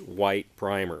finished white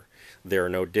primer. There are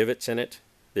no divots in it,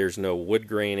 there's no wood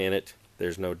grain in it,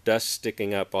 there's no dust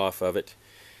sticking up off of it.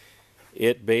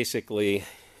 It basically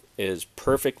is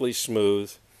perfectly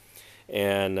smooth,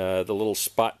 and the little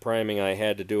spot priming I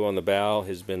had to do on the bow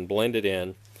has been blended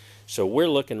in. So we're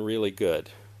looking really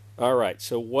good. Alright,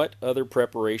 so what other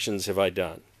preparations have I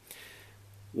done?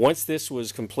 Once this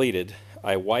was completed,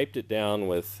 I wiped it down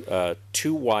with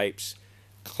 2 wipes,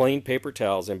 clean paper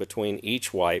towels in between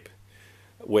each wipe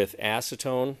with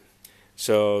acetone.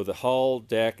 So the hull,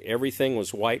 deck, everything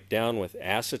was wiped down with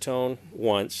acetone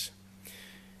once.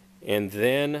 And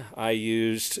then I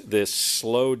used this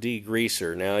slow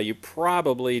degreaser. Now you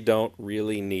probably don't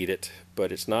really need it,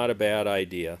 but it's not a bad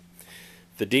idea.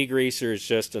 The degreaser is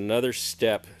just another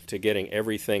step to getting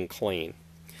everything clean.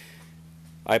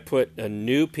 I put a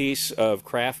new piece of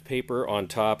craft paper on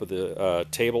top of the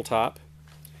tabletop.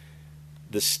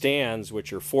 The stands,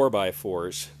 which are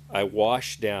 4x4s, I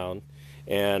washed down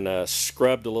and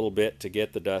scrubbed a little bit to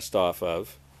get the dust off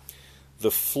of. The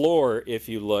floor, if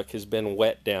you look, has been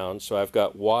wet down, so I've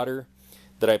got water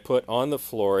that I put on the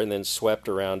floor and then swept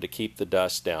around to keep the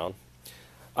dust down.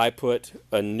 I put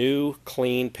a new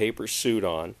clean paper suit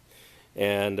on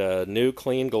and new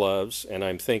clean gloves, and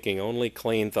I'm thinking only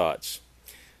clean thoughts.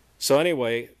 So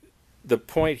anyway, the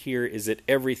point here is that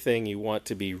everything you want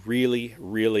to be really,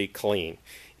 really clean,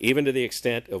 even to the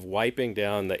extent of wiping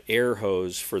down the air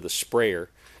hose for the sprayer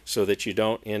so that you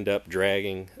don't end up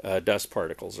dragging dust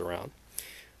particles around.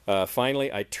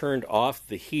 Finally, I turned off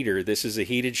the heater. This is a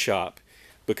heated shop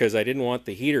because I didn't want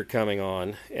the heater coming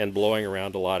on and blowing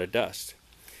around a lot of dust.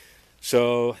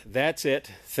 So that's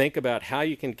it. Think about how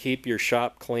you can keep your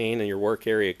shop clean and your work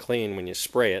area clean when you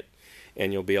spray it,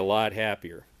 and you'll be a lot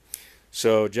happier.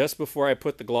 So just before I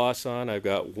put the gloss on, I've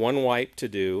got one wipe to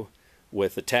do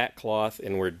with the tack cloth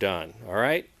and we're done. All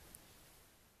right?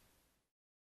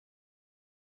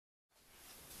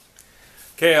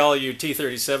 Okay, all you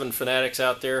T37 fanatics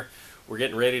out there, we're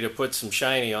getting ready to put some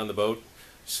shiny on the boat.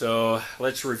 So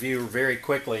let's review very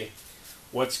quickly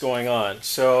what's going on.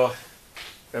 So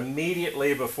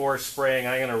immediately before spraying,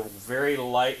 I'm going to very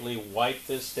lightly wipe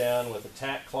this down with a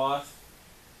tack cloth.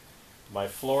 My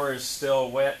floor is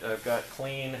still wet. I've got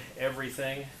clean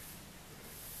everything.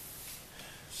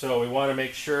 So we want to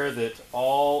make sure that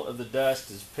all of the dust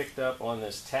is picked up on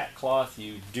this tack cloth.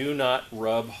 You do not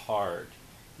rub hard.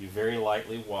 You very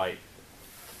lightly wipe.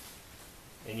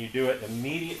 And you do it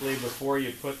immediately before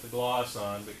you put the gloss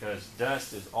on because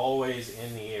dust is always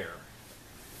in the air.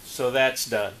 So that's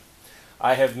done.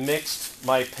 I have mixed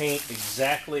my paint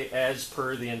exactly as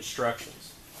per the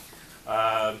instructions.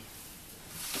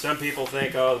 Some people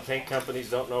think, oh, the paint companies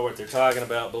don't know what they're talking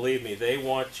about. Believe me, they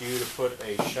want you to put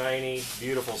a shiny,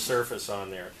 beautiful surface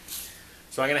on there.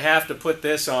 So I'm going to have to put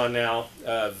this on now.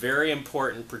 Very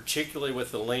important, particularly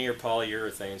with the linear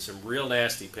polyurethane, some real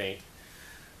nasty paint.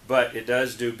 But it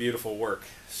does do beautiful work.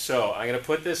 So I'm going to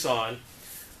put this on.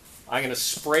 I'm going to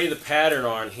spray the pattern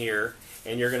on here,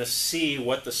 and you're going to see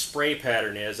what the spray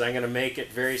pattern is. I'm going to make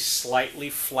it very slightly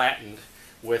flattened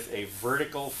with a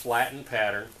vertical flattened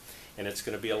pattern, and it's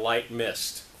going to be a light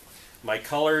mist. My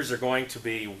colors are going to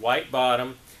be white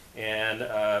bottom, and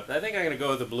I think I'm going to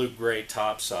go with the blue-gray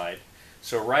top side.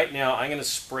 So right now I'm going to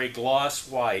spray gloss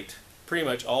white pretty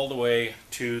much all the way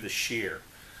to the shear.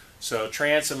 So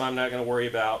transom I'm not going to worry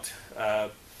about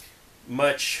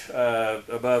much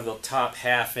above the top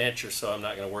 ½ inch or so. I'm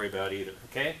not going to worry about either.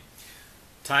 Okay?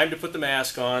 Time to put the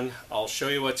mask on. I'll show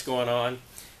you what's going on,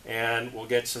 and we'll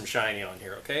get some shiny on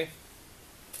here. Okay?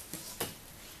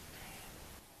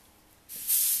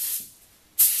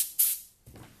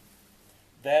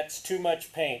 That's too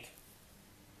much paint.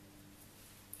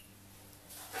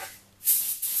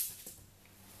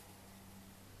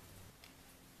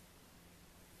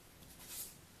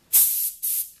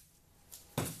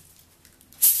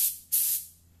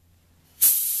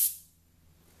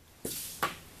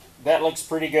 That looks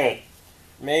pretty good.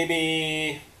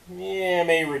 Maybe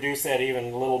reduce that even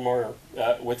a little more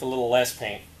with a little less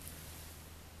paint.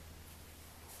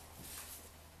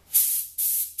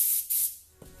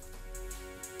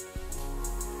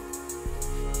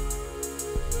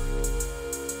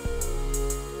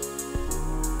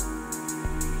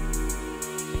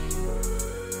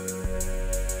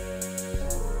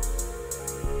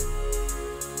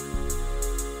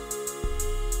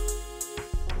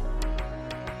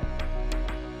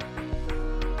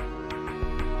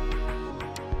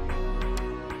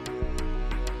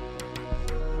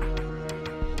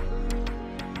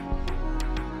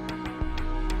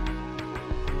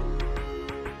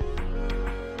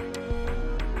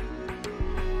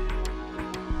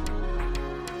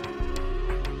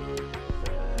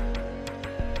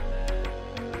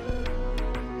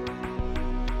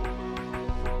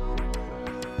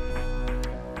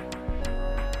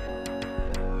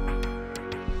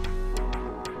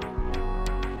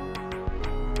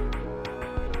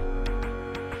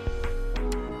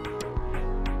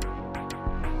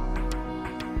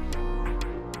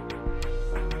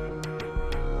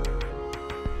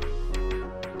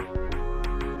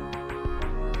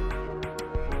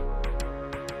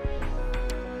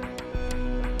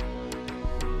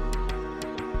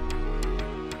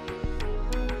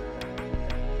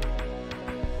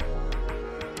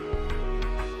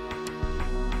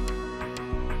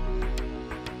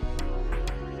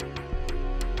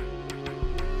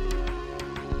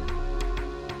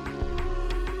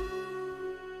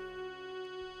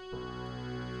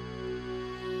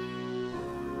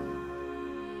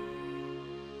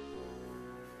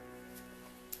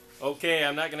 Okay,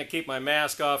 I'm not going to keep my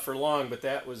mask off for long, but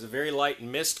that was a very light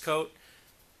mist coat.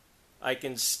 I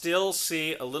can still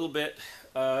see a little bit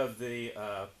of the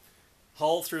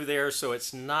hull through there, so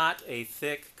it's not a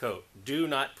thick coat. Do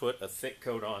not put a thick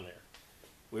coat on there.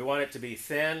 We want it to be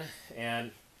thin,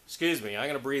 and, excuse me, I'm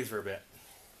going to breathe for a bit.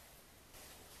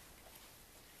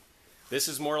 This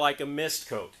is more like a mist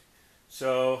coat.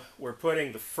 So we're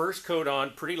putting the first coat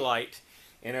on pretty light.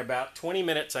 In about 20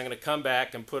 minutes, I'm going to come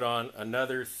back and put on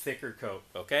another thicker coat,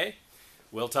 okay?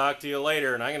 We'll talk to you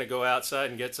later, and I'm going to go outside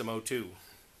and get some O2.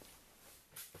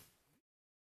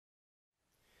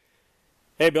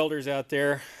 Hey builders out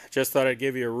there, just thought I'd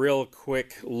give you a real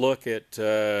quick look at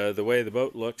the way the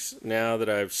boat looks now that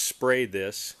I've sprayed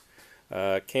this.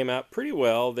 Came out pretty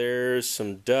well. There's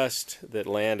some dust that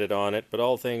landed on it, but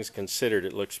all things considered,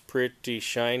 it looks pretty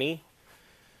shiny.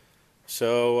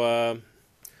 So I'm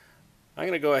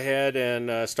going to go ahead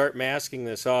and start masking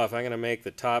this off. I'm going to make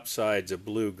the top sides a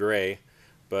blue-gray.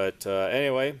 But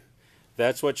anyway,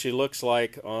 that's what she looks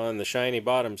like on the shiny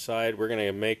bottom side. We're going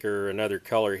to make her another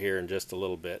color here in just a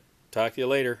little bit. Talk to you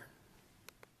later.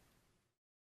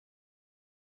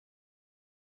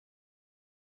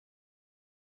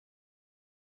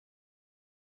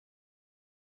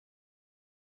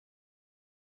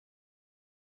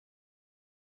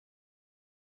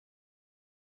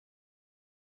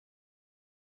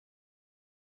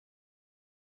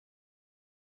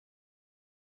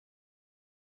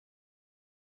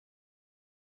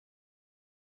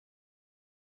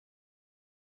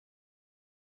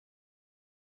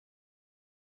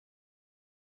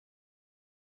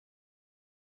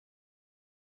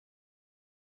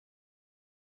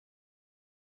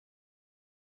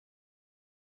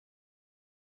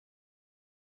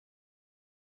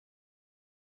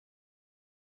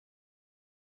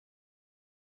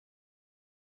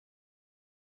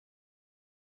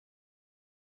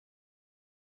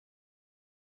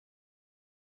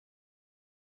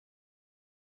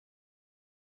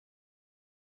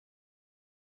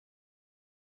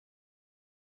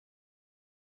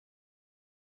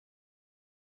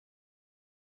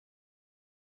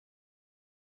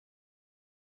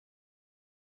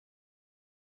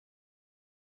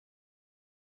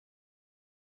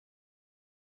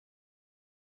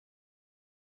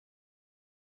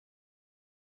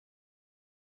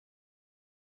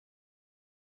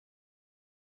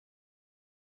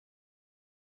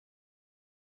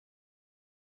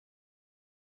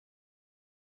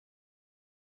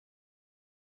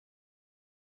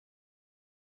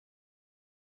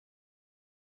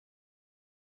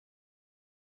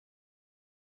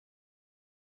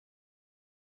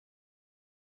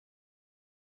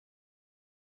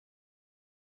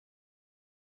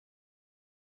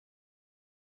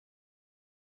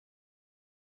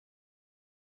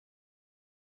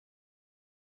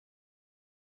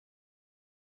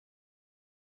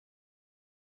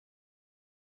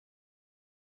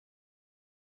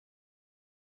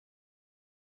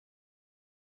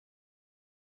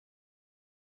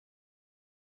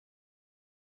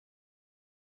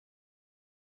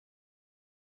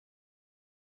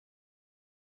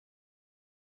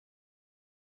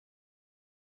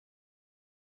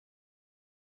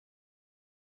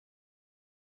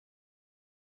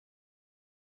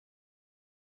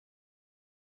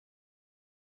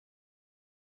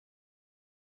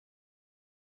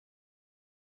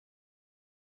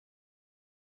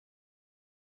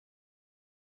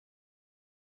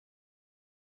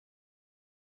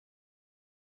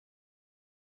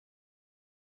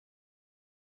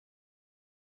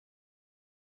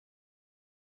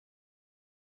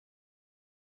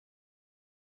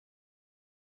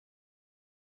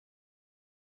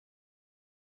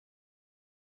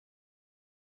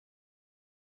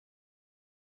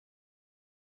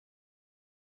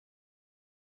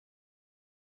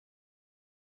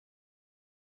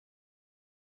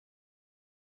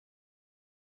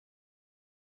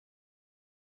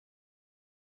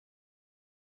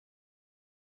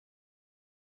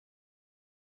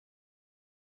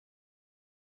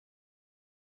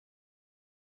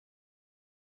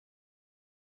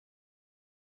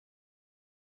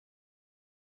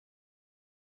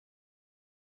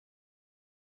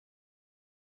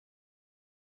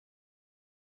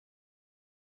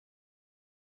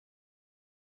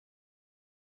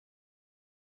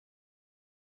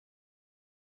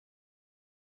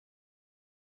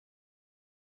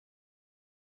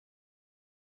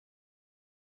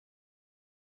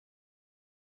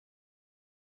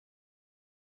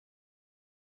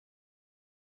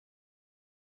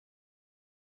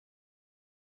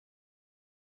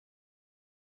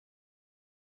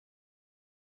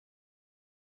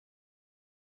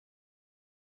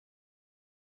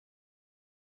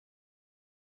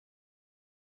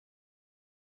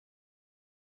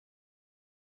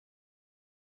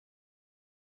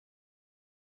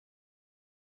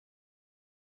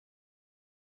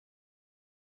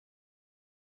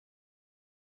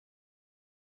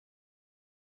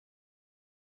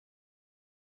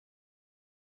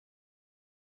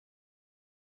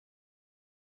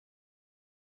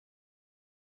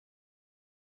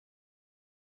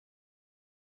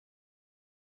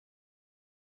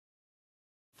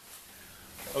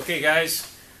 Okay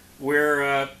guys,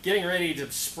 we're getting ready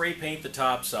to spray paint the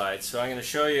top side, so I'm going to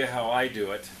show you how I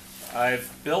do it.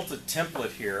 I've built a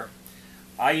template here.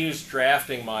 I use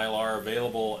drafting mylar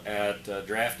available at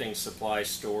drafting supply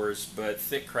stores, but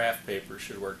thick craft paper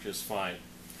should work just fine.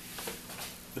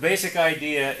 The basic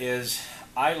idea is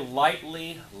I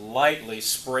lightly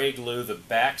spray glue the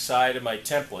back side of my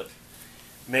template,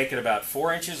 make it about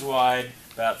 4 inches wide,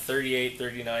 about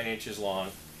 38-39 inches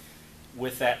long.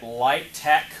 With that light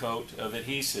tack coat of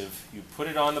adhesive, you put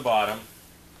it on the bottom,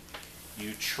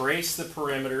 you trace the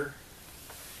perimeter,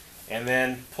 and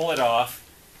then pull it off,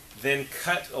 then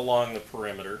cut along the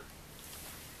perimeter.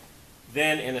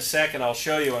 Then in a second I'll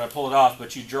show you when I pull it off,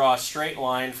 but you draw a straight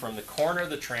line from the corner of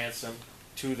the transom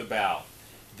to the bow.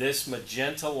 This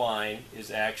magenta line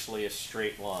is actually a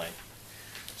straight line.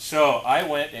 So I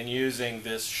went and using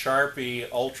this Sharpie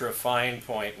ultra fine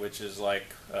point, which is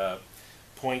like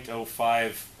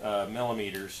 0.05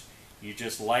 millimeters, you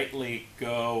just lightly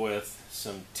go with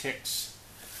some ticks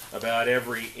about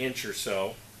every inch or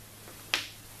so.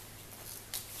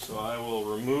 So I will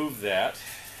remove that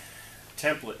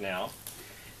template now,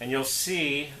 and you'll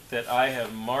see that I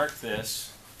have marked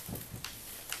this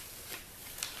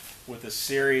with a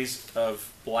series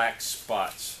of black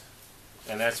spots,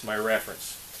 and that's my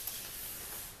reference.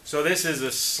 So this is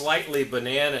a slightly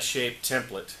banana-shaped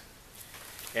template.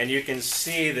 And you can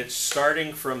see that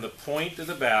starting from the point of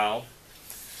the bow,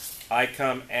 I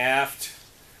come aft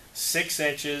 6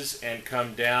 inches and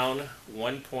come down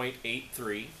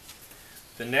 1.83.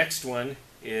 The next one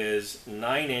is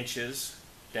 9 inches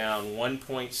down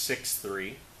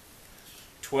 1.63,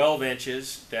 12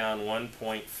 inches down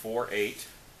 1.48,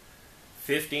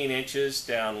 15 inches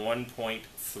down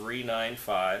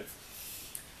 1.395,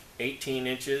 18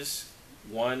 inches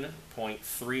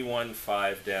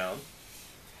 1.315 down,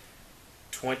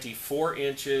 21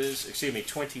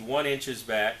 inches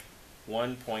back,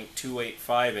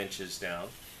 1.285 inches down,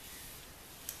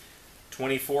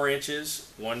 24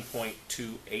 inches,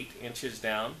 1.28 inches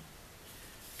down,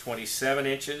 27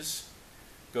 inches,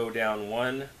 go down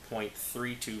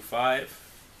 1.325,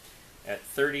 at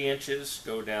 30 inches,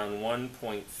 go down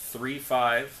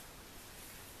 1.35,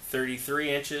 33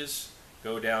 inches,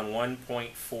 go down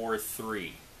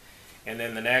 1.43. And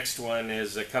then the next one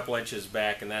is a couple inches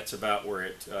back, and that's about where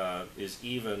it is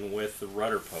even with the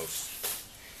rudder post.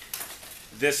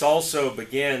 This also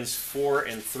begins 4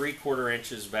 3/4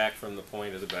 inches back from the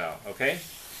point of the bow. Okay?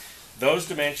 Those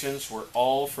dimensions were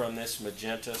all from this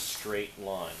magenta straight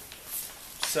line.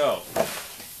 So,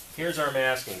 here's our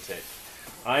masking tape.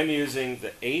 I'm using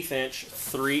the 1/8 inch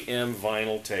 3M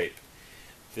vinyl tape.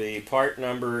 The part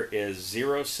number is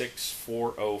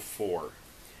 06404.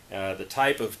 The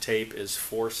type of tape is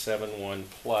 471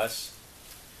 plus,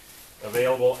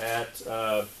 available at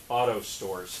auto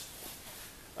stores.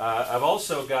 I've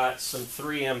also got some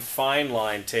 3M fine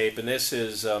line tape, and this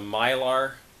is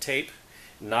mylar tape,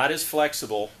 not as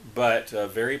flexible but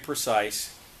very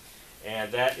precise,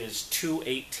 and that is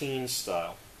 218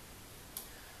 style.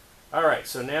 Alright,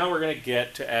 so now we're going to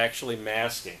get to actually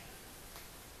masking.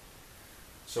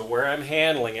 So where I'm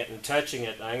handling it and touching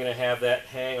it, I'm going to have that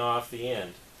hang off the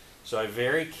end. So I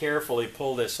very carefully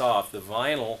pull this off. The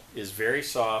vinyl is very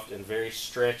soft and very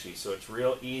stretchy, so it's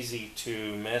real easy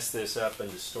to mess this up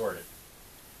and distort it.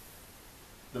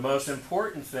 The most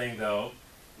important thing, though,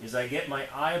 is I get my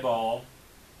eyeball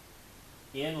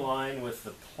in line with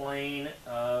the plane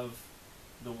of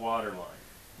the water line.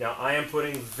 Now I am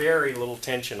putting very little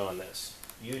tension on this.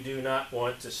 You do not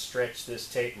want to stretch this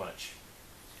tape much.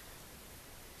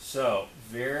 So,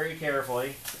 very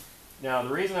carefully. Now, the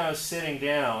reason I was sitting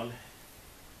down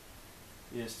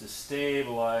is to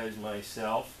stabilize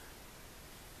myself.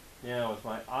 Now, with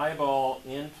my eyeball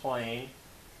in plane,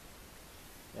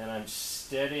 and I'm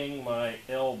steadying my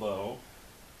elbow,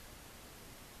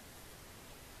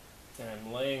 and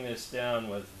I'm laying this down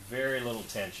with very little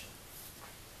tension.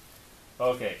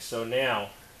 Okay, so now,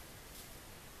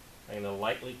 I'm going to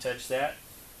lightly touch that.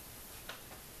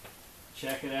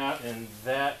 Check it out, and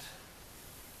that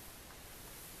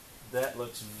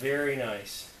looks very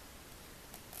nice.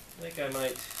 I think I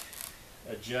might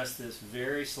adjust this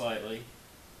very slightly.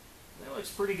 That looks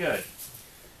pretty good.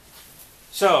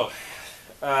 So,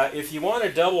 if you want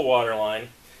a double water line,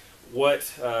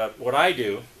 what I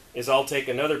do is I'll take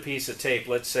another piece of tape.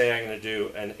 Let's say I'm going to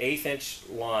do an 1/8 inch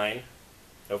line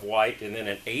of white, and then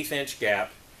an 1/8 inch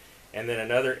gap, and then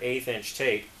another 1/8 inch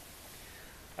tape.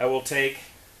 I will take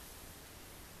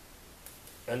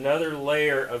another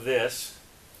layer of this,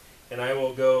 and I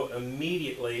will go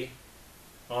immediately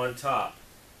on top.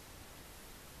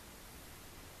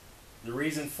 The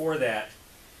reason for that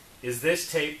is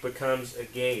this tape becomes a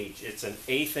gauge. It's an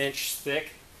 1/8 inch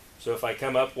thick. So if I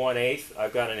come up 1/8,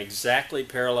 I've got an exactly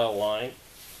parallel line.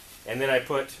 And then I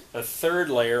put a third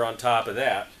layer on top of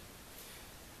that.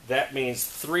 That means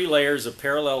 3 layers of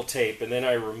parallel tape, and then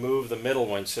I remove the middle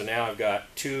one, so now I've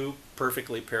got 2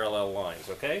 perfectly parallel lines,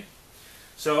 okay?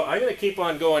 So I'm going to keep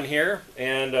on going here,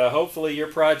 and hopefully your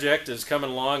project is coming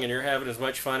along and you're having as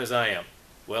much fun as I am.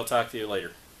 We'll talk to you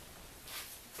later.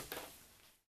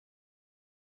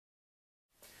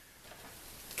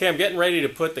 Okay, I'm getting ready to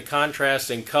put the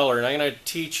contrasting color, and I'm going to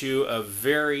teach you a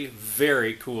very,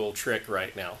 very cool trick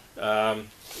right now.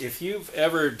 If you've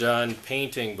ever done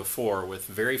painting before with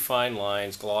very fine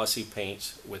lines, glossy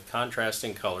paints with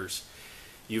contrasting colors,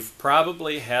 you've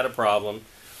probably had a problem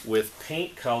with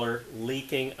paint color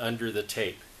leaking under the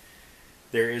tape.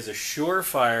 There is a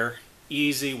surefire,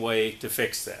 easy way to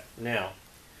fix that. Now,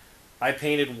 I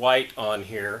painted white on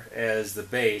here as the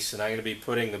base, and I'm going to be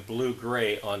putting the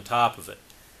blue-gray on top of it.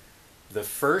 The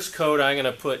first coat I'm going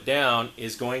to put down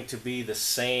is going to be the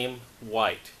same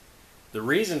white. The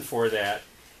reason for that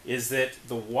is that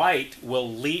the white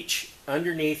will leach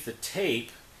underneath the tape,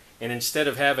 and instead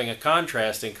of having a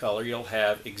contrasting color, you'll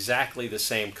have exactly the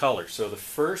same color. So the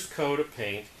first coat of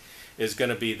paint is going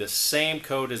to be the same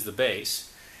coat as the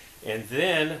base, and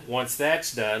then once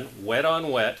that's done, wet on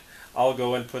wet, I'll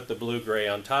go and put the blue-gray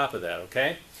on top of that,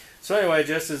 okay? So anyway,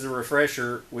 just as a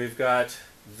refresher, we've got,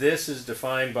 this is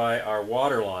defined by our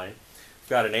water line. We've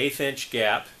got an 1/8 inch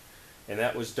gap, and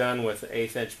that was done with an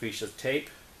 1/8 inch piece of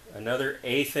tape, another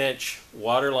 1/8 inch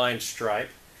waterline stripe,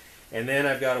 and then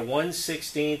I've got a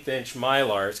 1/16 inch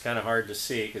mylar. It's kind of hard to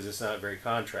see because it's not very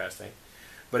contrasting,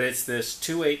 but it's this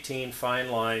 218 fine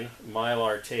line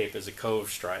mylar tape as a cove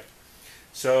stripe.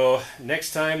 So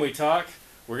next time we talk,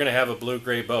 we're going to have a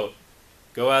blue-gray boat.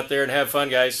 Go out there and have fun,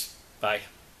 guys. Bye.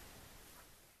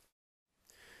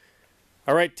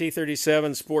 All right,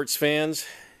 T37 sports fans,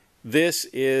 this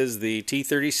is the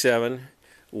T37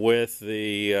 with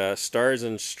the Stars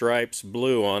and Stripes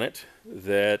blue on it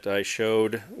that I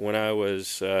showed when I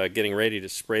was getting ready to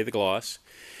spray the gloss.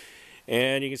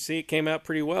 And you can see it came out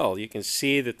pretty well. You can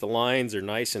see that the lines are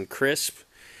nice and crisp,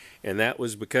 and that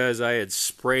was because I had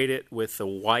sprayed it with the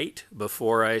white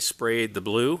before I sprayed the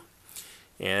blue,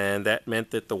 and that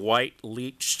meant that the white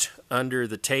leached under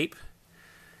the tape.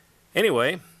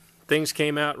 Anyway, things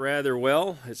came out rather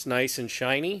well. It's nice and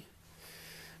shiny,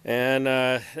 and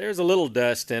there's a little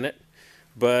dust in it,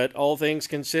 but all things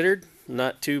considered,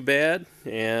 not too bad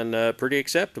and pretty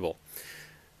acceptable.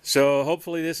 So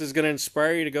hopefully this is going to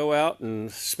inspire you to go out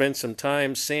and spend some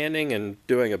time sanding and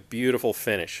doing a beautiful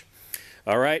finish.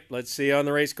 All right, let's see you on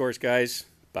the race course, guys.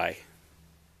 Bye.